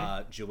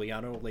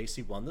 Giuliano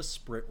Alesi won the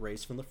sprint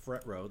race from the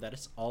front row. That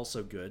is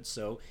also good.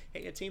 So,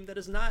 hey, a team that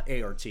is not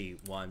ART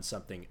won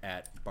something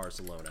at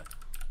Barcelona.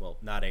 Well,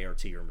 not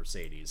ART or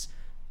Mercedes.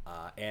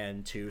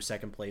 And 2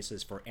 second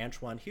places for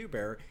Antoine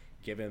Hubert,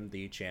 give him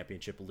the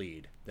championship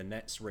lead. The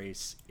next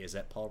race is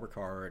at Paul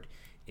Ricard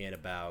in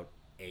about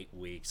 8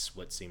 weeks,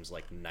 what seems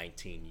like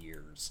 19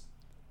 years,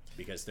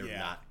 because they're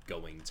not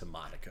going to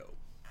Monaco.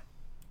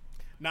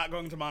 Not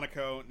going to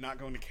Monaco, not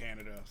going to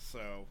Canada,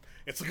 so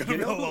it's going to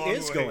be a long way.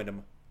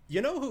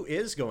 You know who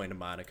is going to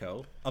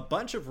Monaco? A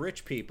bunch of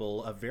rich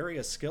people of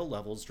various skill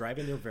levels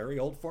driving their very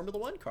old Formula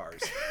 1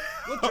 cars.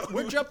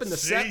 We're jumping the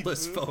set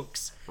list,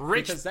 folks.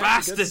 Rich because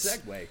bastards. That's a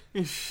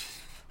good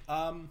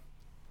segue.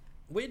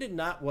 We did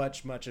not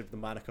watch much of the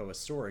Monaco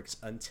Historics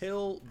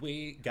until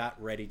we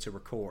got ready to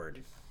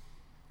record.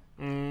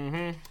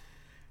 Mm-hmm.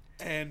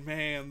 And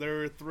man, there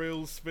were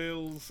thrills,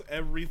 spills,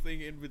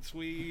 everything in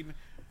between.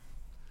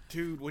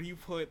 Dude, when you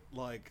put,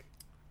 like,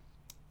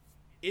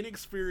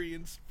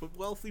 inexperienced but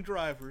wealthy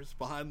drivers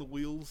behind the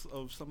wheels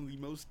of some of the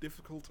most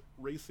difficult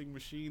racing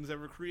machines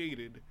ever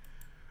created,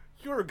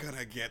 you're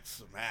gonna get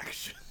some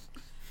action.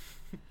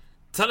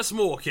 Tell us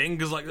more, King,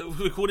 because like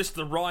we call this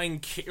the Ryan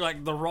King.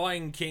 Like the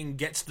Ryan King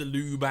gets the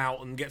lube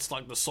out and gets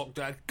like the sock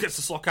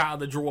out of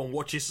the drawer and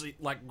watches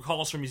like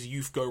cars from his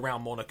youth go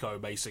around Monaco,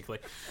 basically.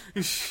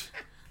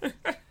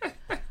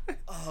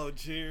 Oh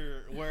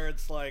dear, where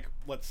it's like,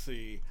 let's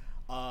see,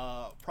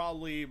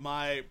 probably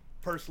my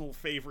personal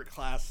favorite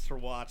class to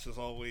watch is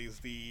always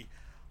the,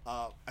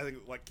 I think,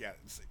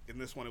 in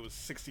this one it was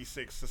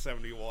 66 to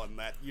 71.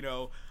 That,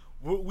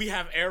 we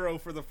have aero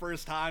for the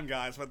first time,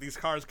 guys, but these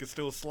cars could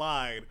still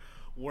slide.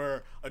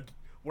 Where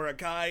a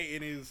guy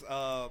in his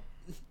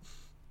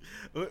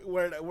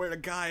where a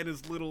guy in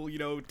his little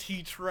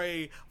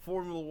T-Tray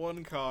Formula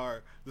One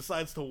car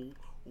decides to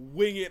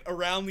wing it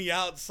around the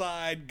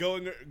outside,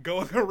 going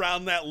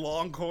around that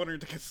long corner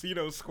to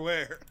Casino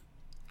Square.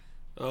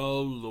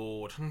 Oh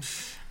Lord.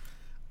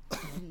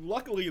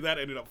 Luckily, that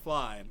ended up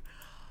fine.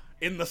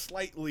 In the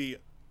slightly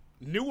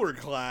newer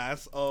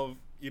class of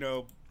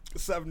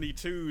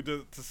 72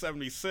 to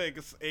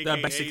 76, aka They're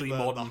basically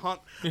modern. the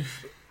Hunt.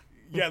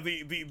 Yeah,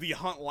 the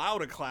Hunt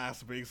Lauda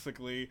class,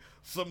 basically.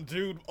 Some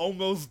dude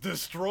almost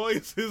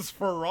destroys his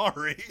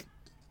Ferrari.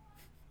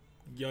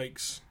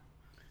 Yikes.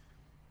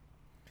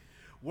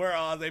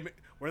 Where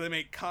they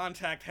make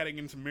contact heading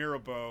into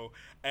Mirabeau,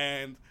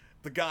 and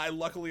the guy,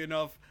 luckily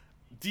enough,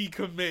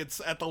 decommits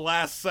at the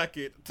last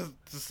second to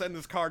send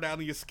his car down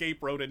the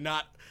escape road and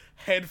not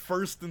head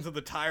first into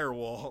the tire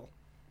wall.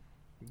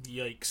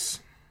 Yikes.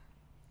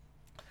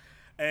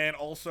 And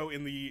also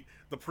in the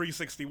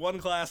pre-61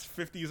 class,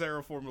 50s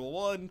era Formula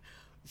 1,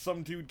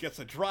 some dude gets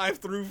a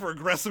drive-through for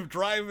aggressive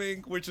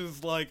driving, which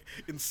is, like,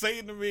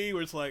 insane to me,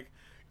 where it's like,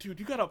 dude,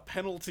 you got a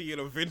penalty in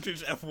a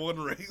vintage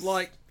F1 race.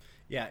 Like,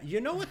 yeah, you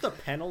know what the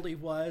penalty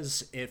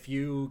was if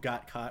you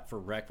got caught for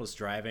reckless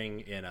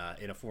driving in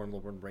a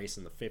Formula 1 race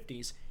in the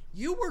 50s?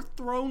 You were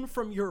thrown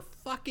from your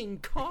fucking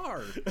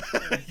car.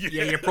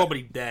 yeah, you're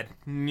probably dead.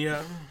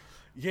 Yeah.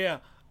 Yeah,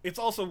 it's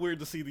also weird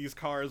to see these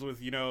cars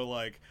with,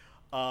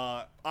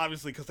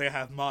 obviously because they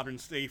have modern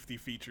safety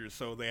features,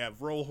 so they have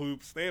roll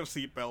hoops, they have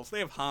seatbelts, they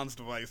have Hans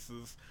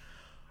devices,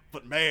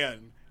 but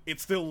man,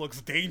 it still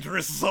looks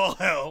dangerous as all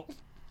hell.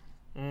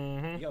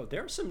 Mm-hmm. Yo,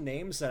 there are some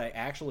names that I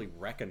actually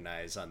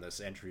recognize on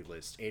this entry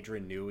list.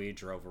 Adrian Newey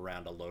drove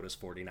around a Lotus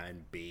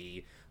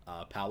 49B.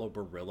 Paolo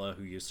Barilla,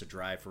 who used to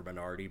drive for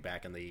Minardi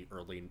back in the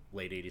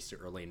late 80s to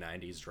early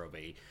 90s, drove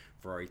a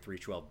Ferrari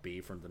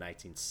 312B from the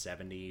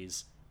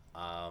 1970s.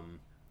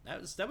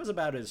 That was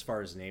about as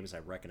far as names I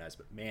recognize.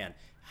 But man,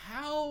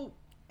 how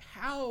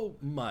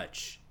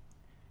much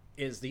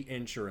is the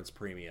insurance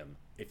premium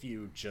if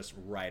you just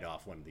write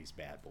off one of these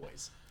bad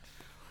boys?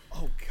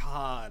 Oh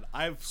God,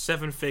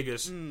 7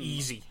 figures,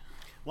 easy.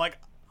 Like,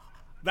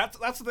 that's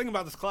the thing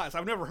about this class.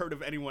 I've never heard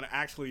of anyone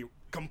actually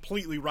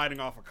completely writing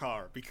off a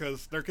car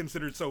because they're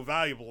considered so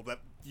valuable that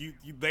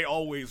they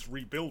always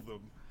rebuild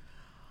them.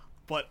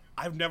 But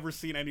I've never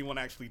seen anyone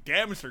actually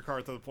damage their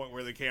car to the point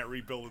where they can't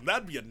rebuild them.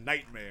 That'd be a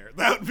nightmare.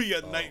 That would be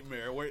a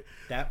nightmare. Where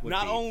that would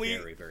not be only,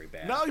 very, very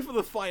bad. Not only for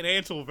the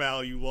financial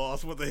value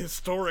loss, but the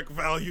historic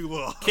value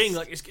loss. King,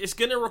 like, it's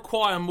going to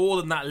require more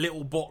than that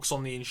little box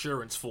on the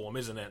insurance form,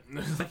 isn't it?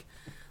 No,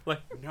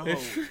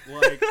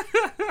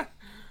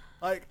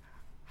 like,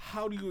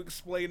 how do you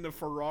explain to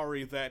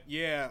Ferrari that,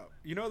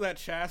 that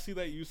chassis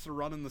that used to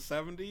run in the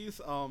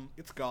 70s,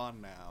 it's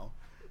gone now.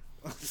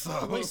 So,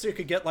 at least you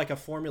could get like a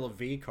Formula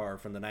V car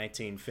from the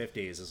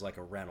 1950s as like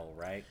a rental,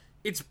 right?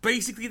 It's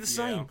basically the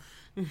same.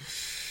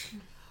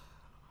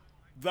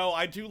 Though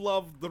I do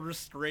love the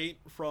restraint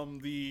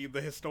from the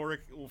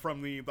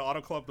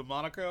Auto Club de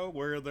Monaco,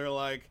 where they're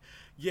like,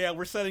 yeah,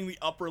 we're setting the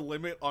upper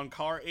limit on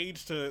car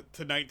age to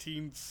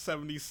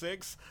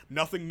 1976.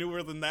 Nothing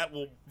newer than that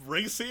will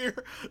race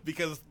here,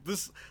 because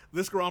this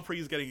Grand Prix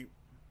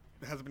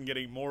has been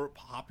getting more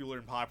popular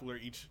and popular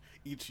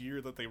each year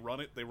that they run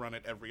it. They run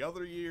it every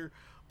other year,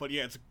 but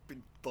yeah, it's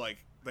been like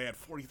they had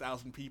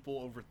 40,000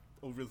 people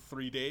over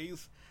 3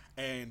 days,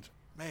 and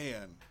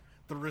man,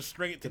 the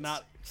restraint to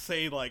not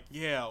say like,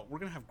 yeah, we're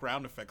gonna have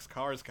ground effects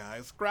cars,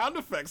 guys. Ground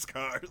effects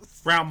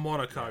cars. Round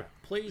Monaco.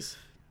 Please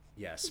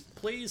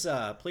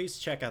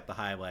check out the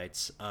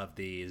highlights of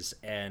these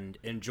and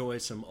enjoy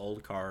some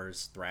old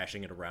cars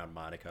thrashing it around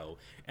Monaco,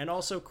 and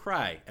also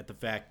cry at the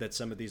fact that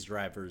some of these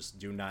drivers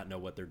do not know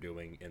what they're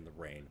doing in the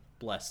rain.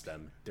 Bless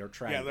them. They're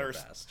trying their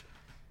best.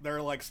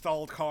 They're like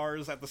stalled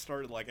cars at the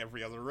start of like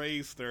every other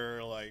race.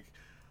 They're like,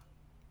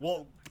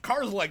 well,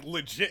 cars like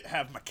legit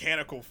have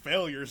mechanical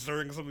failures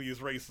during some of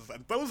these races,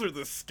 and those are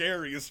the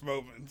scariest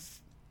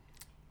moments.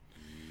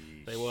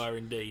 They were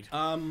indeed.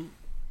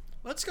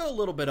 Let's go a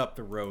little bit up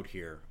the road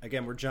here.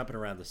 Again, we're jumping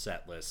around the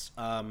set list.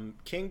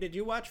 King, did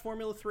you watch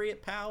Formula 3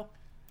 at POW?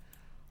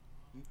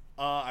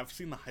 I've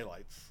seen the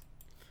highlights.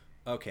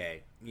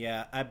 Okay,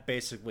 yeah, I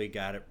basically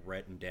got it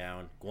written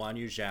down. Guan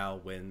Yu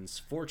Zhao wins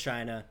for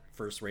China,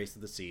 first race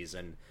of the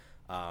season.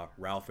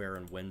 Ralph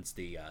Aaron wins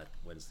the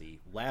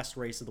last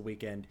race of the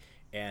weekend.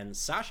 And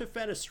Sasha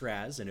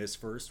Fenestraz, in his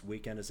first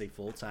weekend as a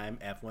full-time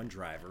F1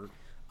 driver,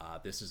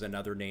 this is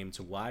another name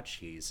to watch.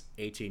 He's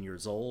 18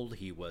 years old.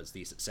 He was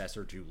the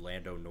successor to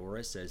Lando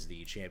Norris as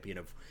the champion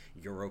of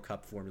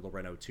Eurocup Formula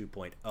Renault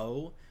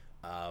 2.0.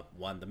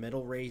 Won the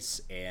middle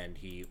race, and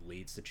he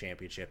leads the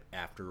championship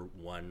after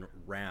one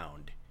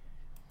round.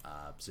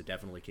 So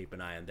definitely keep an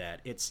eye on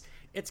that. It's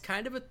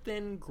kind of a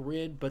thin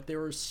grid, but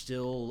there are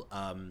still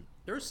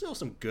There are still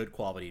some good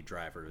quality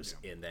drivers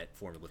in that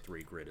Formula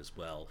 3 grid as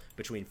well.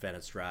 Between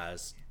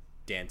Fenestras,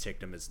 Dan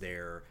Ticktum is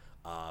there.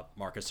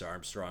 Marcus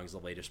Armstrong is the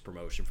latest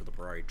promotion for the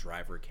Ferrari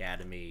Driver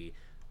Academy.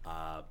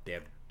 They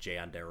have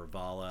Jehan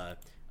Darivala,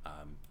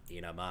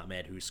 Ina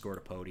Ahmed, who scored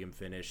a podium,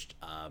 finished.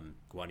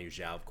 Guan Yu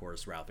Zhao, of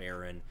course, Ralph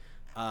Aaron,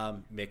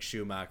 Mick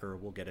Schumacher.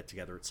 We'll get it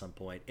together at some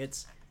point.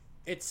 It's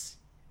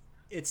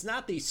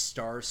not the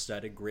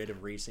star-studded grid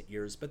of recent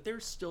years, but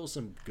there's still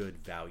some good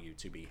value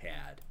to be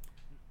had.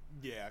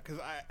 Yeah, because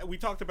we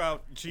talked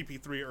about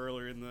GP3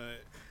 earlier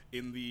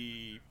in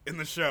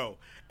the show,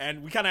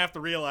 and we kind of have to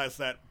realize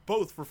that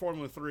both for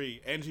Formula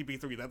 3 and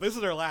GP3, that this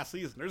is their last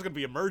season. There's going to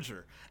be a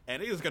merger,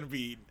 and it is going to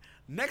be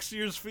next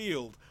year's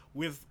field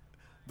with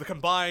the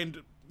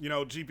combined,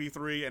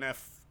 GP3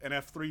 and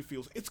F3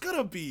 fields. It's going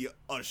to be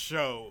a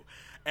show,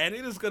 and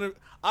it is going to.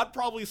 I'd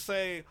probably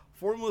say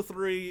Formula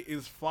 3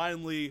 is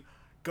finally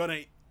going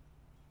to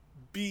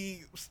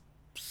be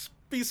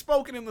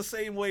spoken in the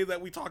same way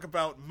that we talk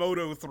about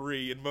Moto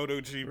 3 and Moto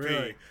GP.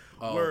 Really?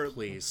 Oh, where,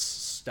 please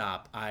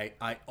stop. I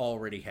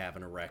already have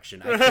an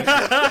erection. I can't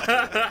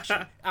have an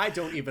erection. I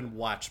don't even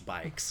watch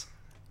bikes.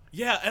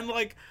 Yeah, and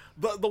like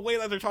the way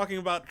that they're talking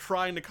about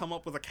trying to come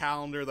up with a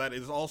calendar that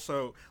is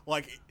also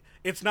like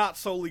it's not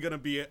solely going to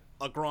be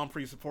a Grand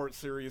Prix support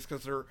series,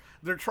 because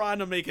they're trying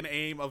to make an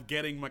aim of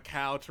getting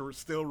Macau to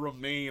still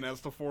remain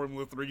as the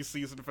Formula 3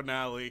 season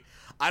finale.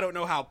 I don't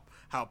know how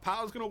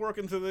Pow's going to work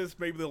into this.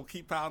 Maybe they'll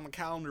keep Pow on the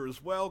calendar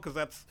as well, because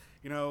that's,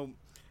 an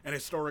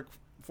historic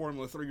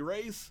Formula 3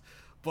 race.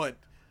 But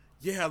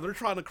yeah, they're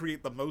trying to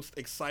create the most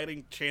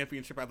exciting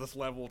championship at this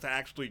level to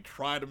actually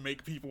try to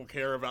make people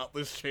care about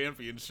this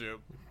championship.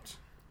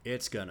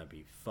 It's gonna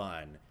be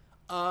fun.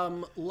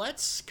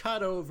 Let's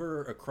cut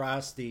over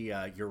across the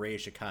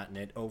Eurasia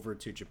continent over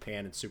to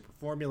Japan and Super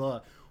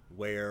Formula,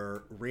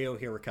 where Ryo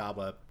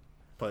Hirakawa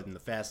put in the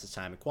fastest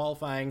time in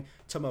qualifying.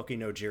 Tomoki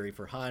Nojiri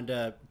for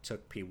Honda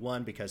took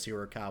P1 because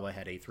Hirakawa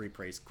had a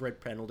 3-place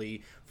grid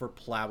penalty for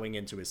plowing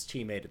into his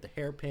teammate at the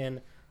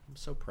hairpin. I'm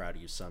so proud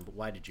of you, son, but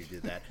why did you do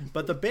that?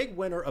 But the big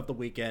winner of the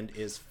weekend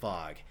is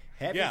Fog.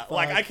 Fog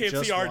I can't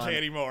see RJ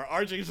anymore.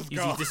 RJ's just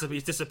gone.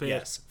 He's disappeared.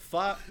 Yes,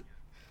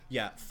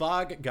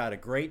 Fog got a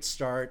great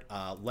start,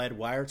 led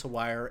wire to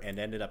wire, and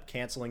ended up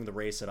canceling the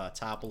race at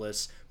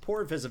Autopolis.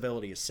 Poor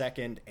visibility is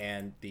second,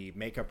 and the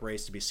makeup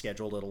race to be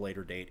scheduled at a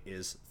later date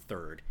is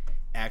third.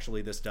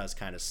 Actually, this does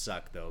kind of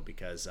suck, though,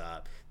 because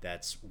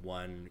that's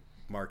one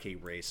marquee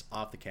race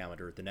off the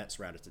calendar. The next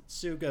round is at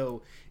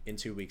Tsugo in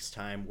 2 weeks'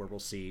 time, where we'll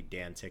see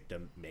Dan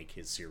Ticktum make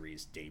his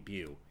series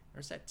debut.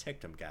 There's that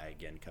Ticktum guy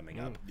again coming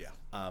up.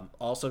 Yeah.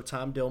 Also,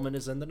 Tom Dillman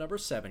is in the number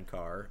 7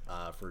 car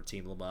for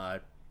Team Le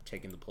Mans,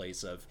 taking the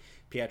place of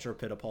Pietro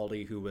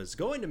Fittipaldi, who was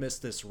going to miss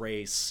this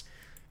race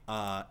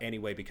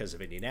anyway because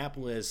of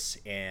Indianapolis,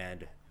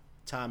 and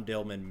Tom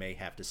Dillman may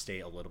have to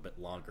stay a little bit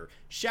longer.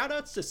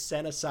 Shoutouts to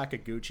Senna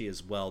Sakaguchi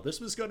as well. This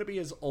was going to be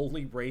his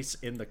only race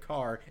in the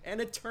car,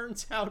 and it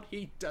turns out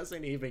he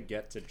doesn't even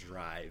get to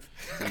drive.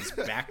 He's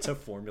back to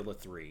Formula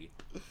 3.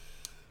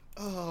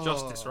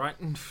 Justice, right?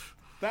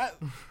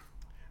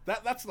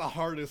 That's the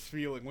hardest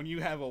feeling, when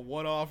you have a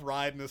one-off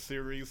ride in a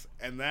series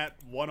and that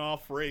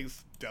one-off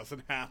race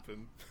doesn't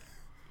happen.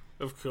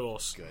 Of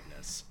course.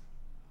 Goodness.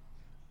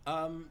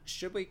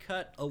 Should we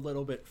cut a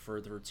little bit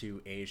further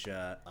to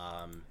Asia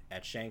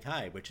at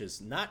Shanghai, which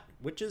is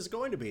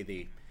going to be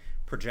the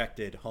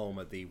projected home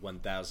of the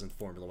 1000th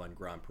Formula One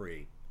Grand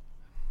Prix?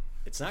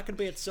 It's not going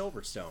to be at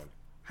Silverstone.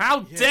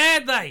 How dare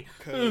they?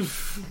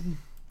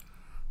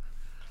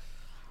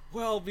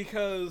 Well,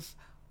 because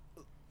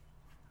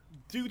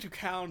due to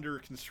calendar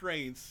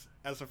constraints,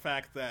 as the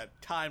fact that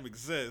time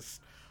exists,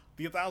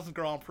 the 1000th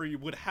Grand Prix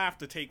would have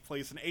to take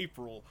place in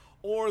April,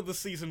 or the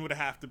season would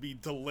have to be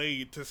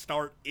delayed to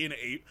start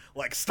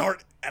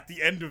start at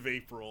the end of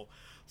April.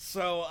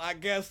 So I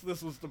guess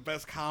this was the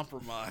best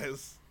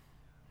compromise.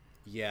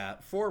 Yeah,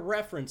 for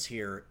reference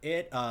here,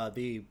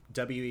 the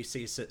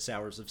WEC 6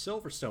 Hours of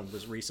Silverstone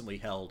was recently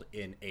held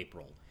in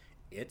April.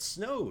 It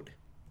snowed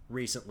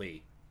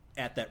recently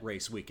at that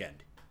race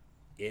weekend.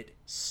 It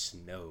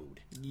snowed.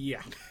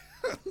 Yeah.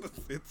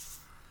 It's...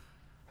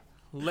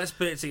 Let's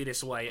put it to you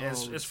this way.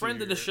 As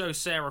friend of the show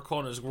Sarah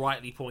Connors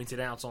rightly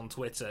pointed out on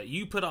Twitter,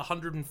 you put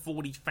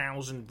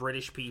 140,000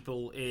 British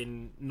people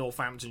in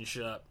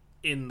Northamptonshire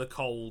in the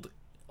cold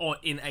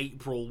in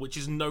April, which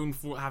is known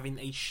for having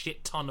a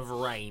shit ton of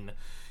rain,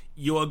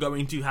 you are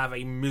going to have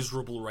a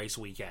miserable race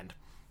weekend.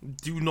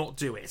 Do not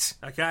do it,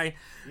 okay?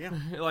 Yeah.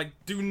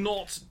 Do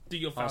not do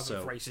your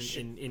 1000th race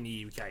in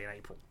the UK in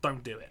April.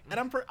 Don't do it. And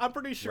I'm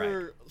pretty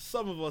sure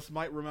some of us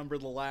might remember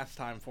the last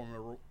time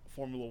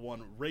Formula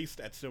One raced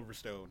at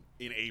Silverstone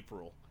in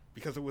April,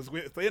 because it was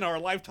within our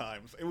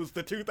lifetimes. It was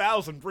the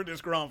 2000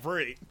 British Grand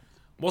Prix.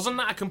 Wasn't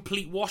that a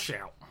complete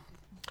washout?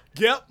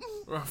 Yep.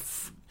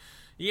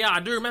 Yeah,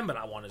 I do remember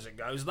that one as it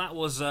goes. That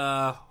was,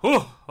 oh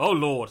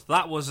lord,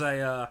 that was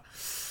a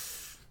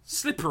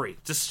slippery,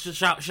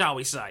 shall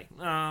we say.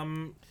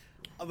 The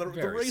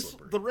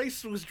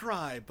race was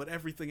dry, but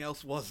everything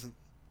else wasn't.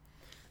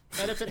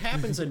 And if it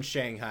happens in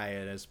Shanghai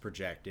as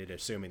projected,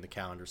 assuming the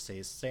calendar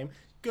stays the same,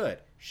 good.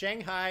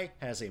 Shanghai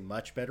has a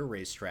much better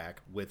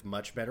racetrack with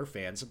much better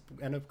fans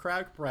and a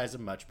crowd comprised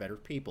of much better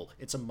people.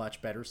 It's a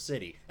much better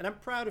city. And I'm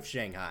proud of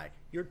Shanghai.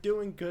 You're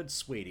doing good,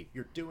 sweetie.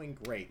 You're doing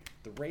great.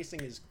 The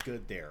racing is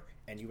good there.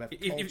 And you have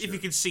culture. If you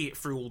can see it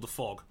through all the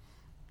fog.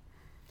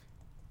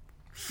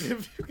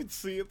 If you can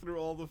see it through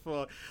all the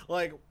fun.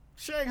 Like,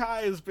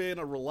 Shanghai has been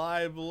a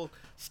reliable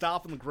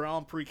stop in the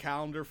Grand Prix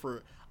calendar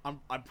for, I'm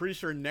pretty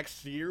sure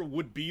next year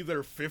would be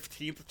their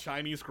 15th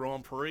Chinese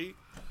Grand Prix.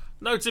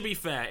 No, to be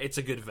fair, it's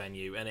a good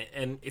venue,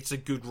 and it's a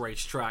good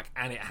racetrack,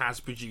 and it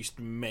has produced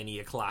many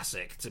a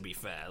classic, to be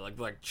fair.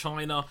 Like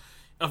China,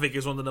 I think,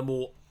 is one of the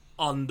more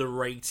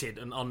underrated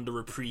and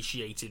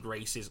underappreciated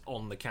races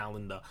on the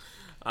calendar.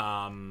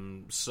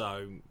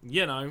 So,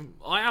 you know,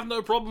 I have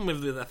no problem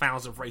with the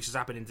 1,000th races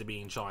happening to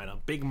be in China.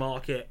 Big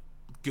market,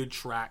 good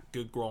track,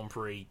 good Grand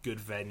Prix,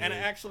 good venue. And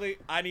actually,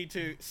 I need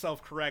to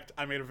self-correct.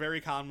 I made a very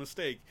common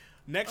mistake.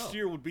 Next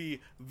year would be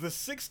the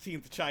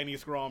 16th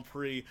Chinese Grand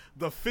Prix,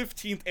 the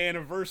 15th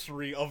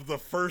anniversary of the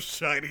first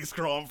Chinese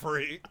Grand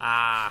Prix.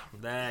 Ah,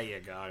 there you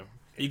go.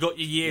 You got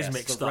your years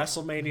mixed the up.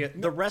 WrestleMania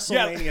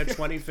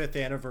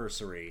 25th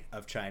anniversary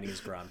of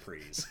Chinese Grand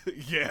Prix.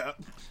 Yeah.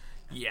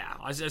 Yeah,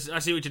 I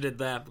see what you did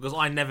there, because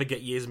I never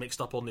get years mixed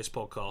up on this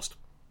podcast.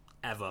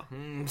 Ever.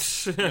 No,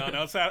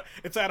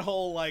 it's that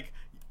whole, like,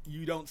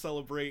 you don't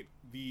celebrate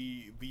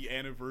the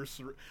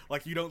anniversary,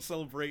 like, you don't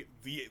celebrate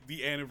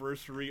the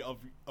anniversary of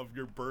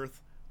your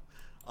birth,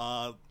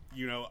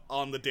 you know,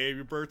 on the day of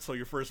your birth, so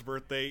your first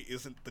birthday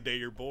isn't the day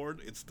you're born,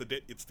 it's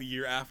the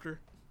year after.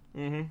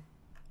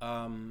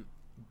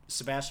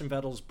 Sebastian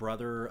Vettel's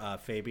brother,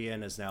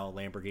 Fabian, is now a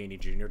Lamborghini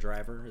Junior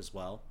driver as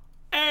well.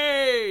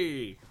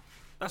 Hey!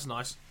 That's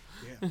nice.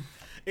 Yeah.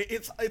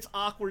 It's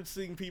awkward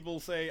seeing people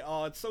say,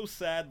 oh, it's so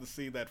sad to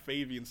see that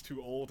Fabian's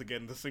too old to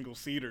get into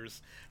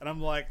single-seaters. And I'm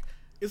like,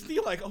 isn't he,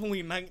 like,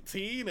 only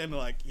 19? And,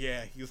 like,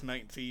 yeah, he's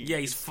 19. Yeah,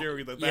 he's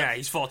scary.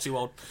 He's far too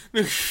old.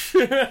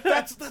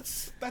 That's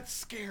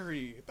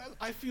scary.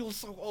 I feel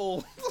so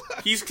old.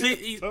 He's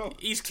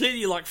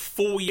clearly, like,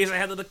 4 years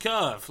ahead of the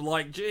curve.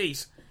 Like,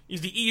 jeez.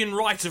 He's the Ian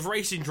Wright of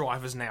racing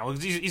drivers now.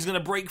 He's going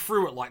to break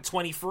through at, like,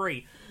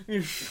 23.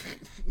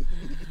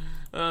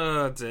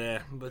 Oh,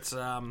 dear. But,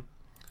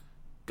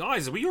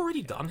 guys, are we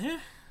already done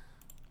here?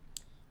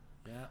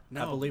 Yeah,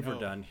 I believe we're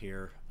done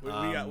here. We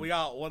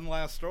got one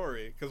last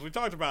story, because we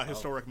talked about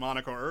historic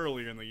Monaco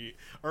earlier in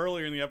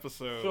the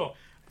episode. Sure.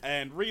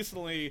 And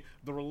recently,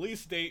 the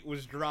release date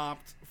was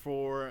dropped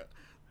for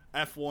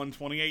F1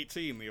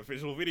 2018, the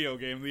official video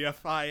game, the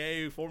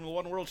FIA Formula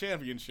 1 World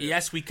Championship.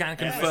 Yes, we can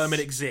confirm it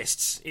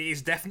exists. It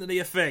is definitely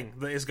a thing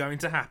that is going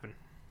to happen.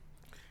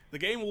 The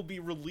game will be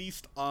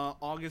released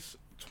August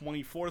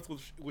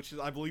 24th, which is,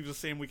 I believe, the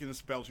same weekend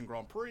as the Belgian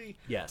Grand Prix.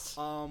 Yes.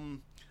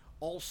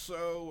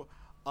 Also,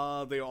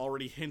 they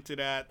already hinted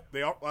at,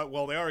 they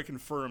already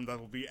confirmed that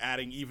we'll be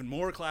adding even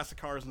more classic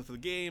cars into the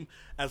game,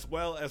 as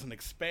well as an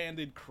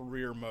expanded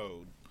career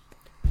mode.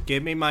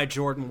 Give me my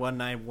Jordan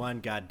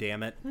 191,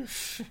 goddammit.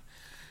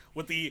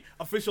 With the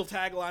official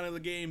tagline of the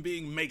game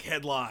being "Make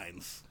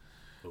headlines."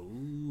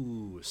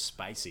 Ooh,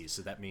 spicy.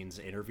 So that means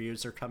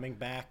interviews are coming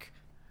back?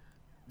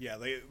 Yeah,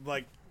 they,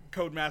 like,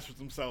 Codemasters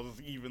themselves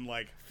even,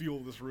 like, fuel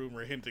this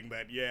rumor, hinting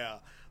that, yeah,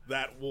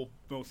 that will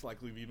most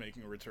likely be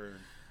making a return.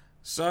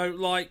 So,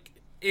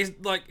 is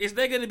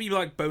there going to be,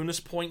 like,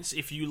 bonus points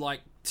if you, like,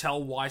 tell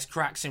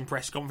wisecracks in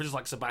press conferences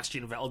like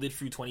Sebastian Vettel did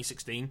through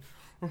 2016?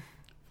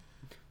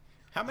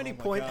 How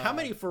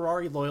many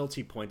Ferrari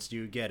loyalty points do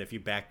you get if you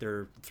back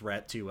their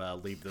threat to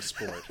leave the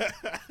sport?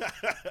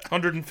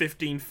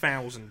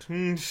 115,000.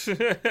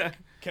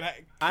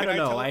 I don't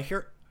know.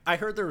 I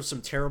heard there was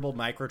some terrible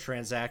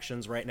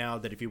microtransactions right now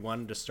that if you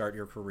wanted to start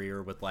your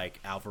career with, like,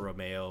 Alfa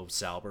Romeo,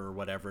 Sauber, or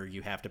whatever,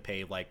 you have to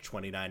pay, like,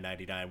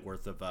 $29.99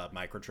 worth of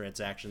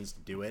microtransactions to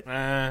do it.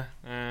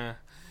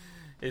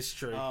 It's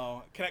true.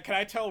 Oh, can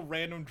I tell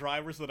random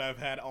drivers that I've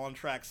had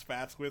on-track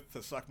spats with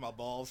to suck my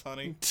balls,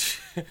 honey?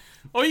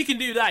 Or you can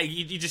do that.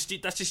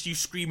 That's just you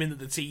screaming at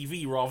the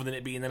TV rather than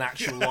it being an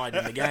actual ride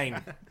in the game.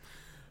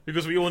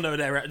 Because we all know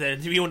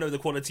the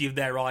quality of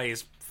their eye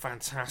is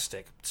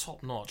fantastic,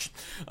 top notch.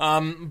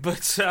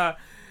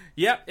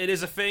 Yeah, it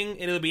is a thing.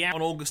 It'll be out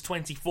on August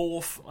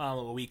 24th,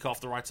 a week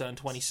after I turn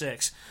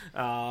 26.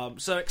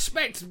 So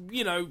expect,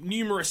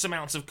 numerous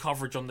amounts of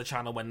coverage on the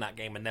channel when that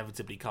game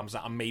inevitably comes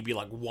out, and maybe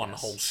like one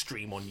whole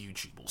stream on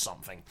YouTube or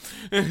something.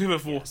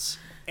 Before. Yes.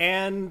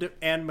 And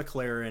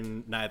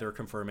McLaren neither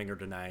confirming or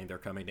denying they're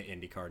coming to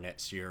IndyCar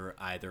next year,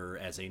 either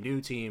as a new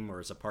team or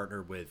as a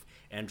partner with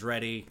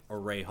Andretti or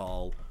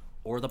Rahal,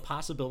 or the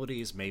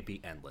possibilities may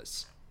be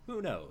endless.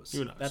 Who knows?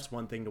 That's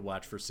one thing to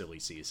watch for silly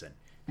season.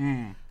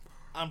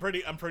 I'm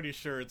pretty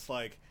sure it's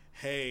like,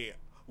 hey,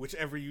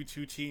 whichever you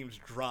two teams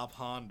drop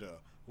Honda,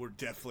 we're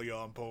definitely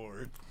on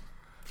board.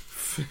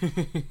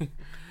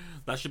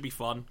 That should be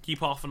fun.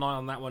 Keep half an eye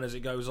on that one as it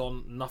goes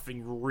on.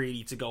 Nothing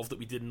really to golf that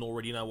we didn't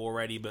already know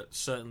already, but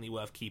certainly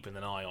worth keeping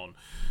an eye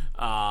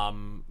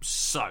on.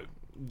 So,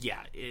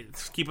 yeah,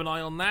 keep an eye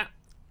on that.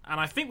 And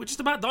I think we're just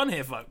about done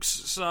here, folks.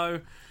 So,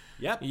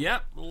 Yep.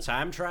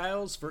 Time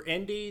trials for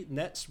Indy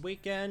next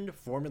weekend.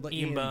 Formula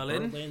E in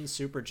Berlin.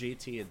 Super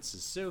GT in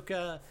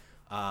Suzuka.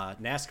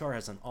 NASCAR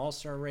has an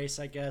all-star race,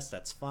 I guess.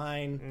 That's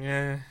fine.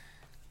 Yeah.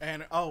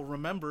 And,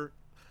 remember,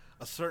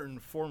 a certain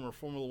former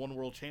Formula One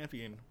world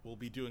champion will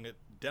be doing a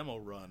demo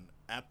run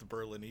at the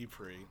Berlin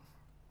E-Prix.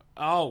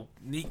 Oh,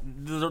 the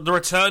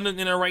return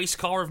in a race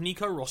car of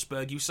Nico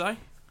Rosberg, you say?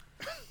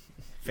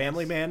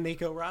 Family man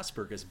Nico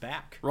Rosberg is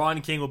back.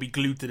 Ryan King will be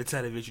glued to the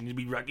television. He'll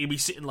be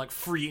sitting like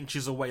 3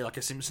 inches away like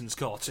a Simpsons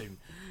cartoon.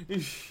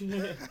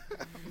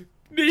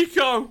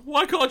 Nico,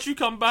 why can't you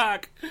come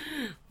back?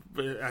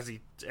 But as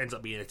he ends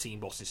up being a team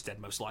boss instead,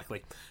 most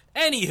likely.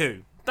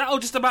 Anywho, that'll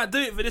just about do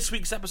it for this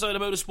week's episode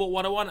of Motorsport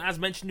 101. As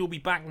mentioned, we'll be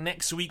back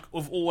next week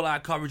with all our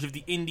coverage of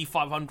the Indy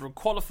 500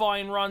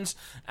 qualifying runs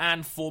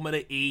and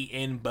Formula E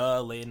in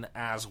Berlin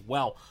as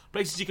well.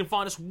 Places you can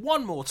find us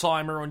one more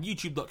time are on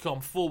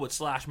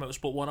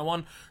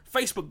youtube.com/motorsport101,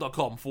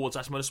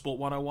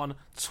 facebook.com/motorsport101,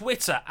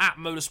 Twitter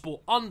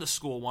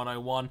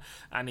 @motorsport_101,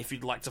 and if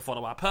you'd like to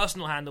follow our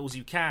personal handles,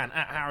 you can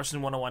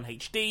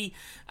 @Harrison101HD,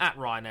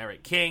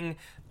 @RyanEricKing,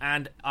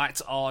 and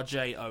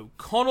 @RJ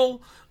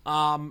O'Connell.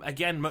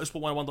 Again,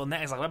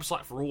 motorsport101.net is our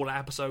website for all our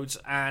episodes,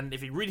 and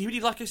if you really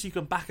like us, you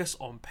can back us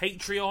on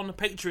Patreon,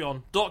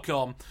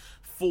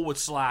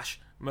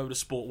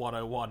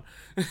 patreon.com/motorsport101.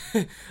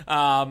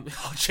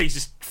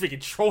 Jesus,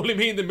 freaking trolling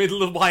me in the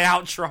middle of my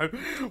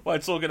outro by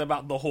talking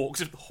about the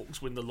Hawks. If the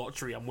Hawks win the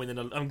lottery,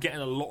 I'm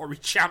getting a lottery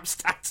champs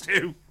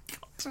tattoo.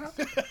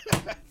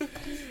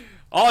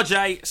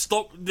 RJ,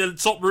 stop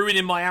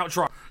ruining my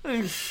outro.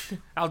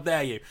 How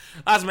dare you?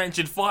 As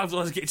mentioned,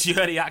 $5 gets you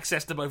early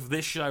access to both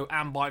this show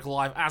and Bike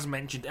Live. As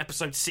mentioned,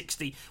 episode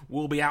 60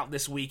 will be out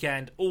this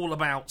weekend, all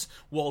about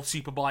World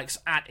Superbikes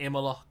at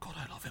Imola. God,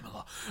 I love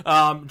Imola.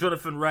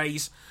 Jonathan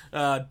Ray's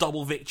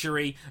double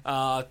victory,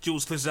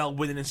 Jules Clozel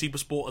winning in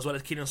Supersport, as well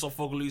as Kenan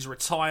Sofuoglu's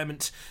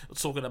retirement. We're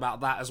talking about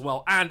that as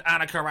well, and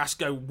Anna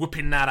Carrasco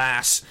whipping that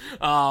ass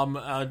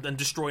and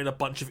destroying a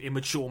bunch of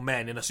immature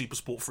men in a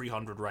Supersport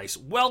 300 race.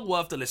 Well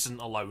worth the listen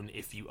alone,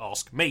 if you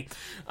ask me.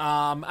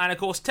 And of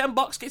course,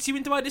 $10 gets you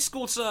into our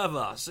Discord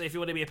server. So if you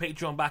want to be a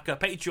Patreon backer,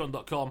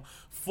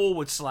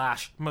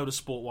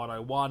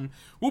 patreon.com/motorsport101.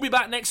 We'll be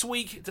back next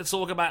week to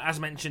talk about, as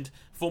mentioned,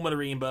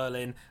 Formula E in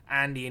Berlin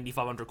and the Indy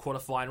 500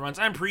 qualifying runs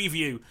and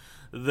preview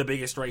the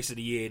biggest race of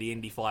the year, the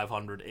Indy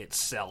 500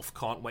 itself.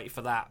 Can't wait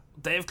for that.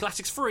 Day of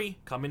Classics 3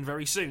 coming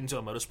very soon to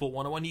a Motorsport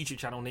 101 YouTube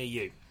channel near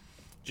you.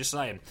 Just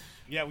saying.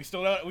 Yeah, we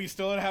still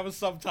don't have a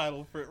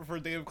subtitle for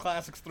Day of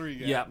Classics 3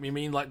 yet. Yeah, you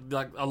mean like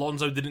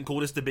Alonso didn't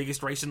call this the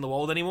biggest race in the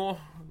world anymore?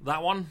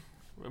 That one?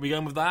 Are we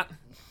going with that?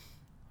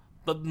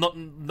 But no,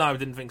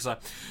 didn't think so.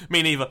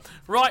 Me neither.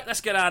 Right, let's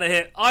get out of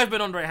here. I've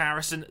been Andre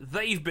Harrison.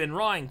 They've been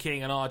Ryan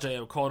King and RJ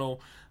O'Connell.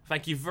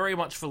 Thank you very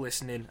much for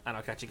listening, and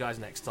I'll catch you guys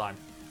next time.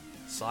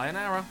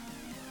 Sayonara.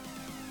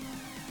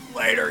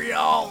 Later,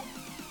 y'all.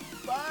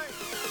 Bye.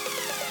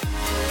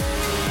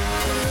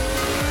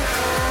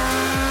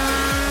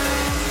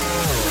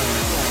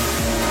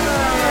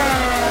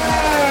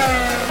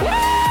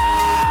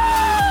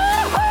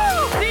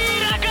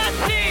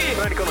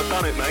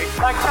 Done it, mate.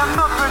 I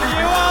cannot believe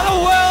You are the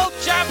world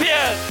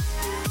champion!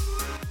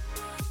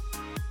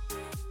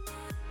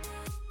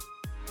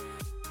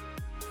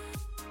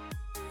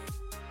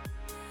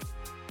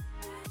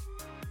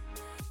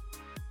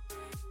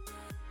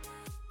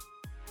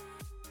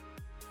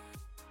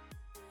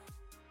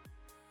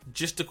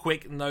 Just a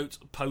quick note,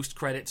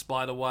 post-credits,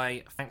 by the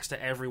way. Thanks to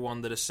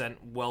everyone that has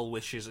sent well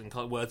wishes and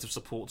words of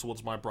support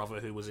towards my brother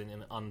who was in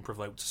an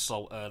unprovoked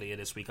assault earlier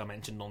this week. I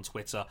mentioned on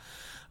Twitter.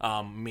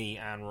 Me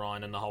and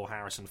Ryan and the whole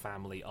Harrison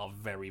family are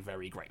very,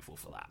 very grateful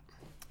for that.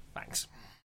 Thanks.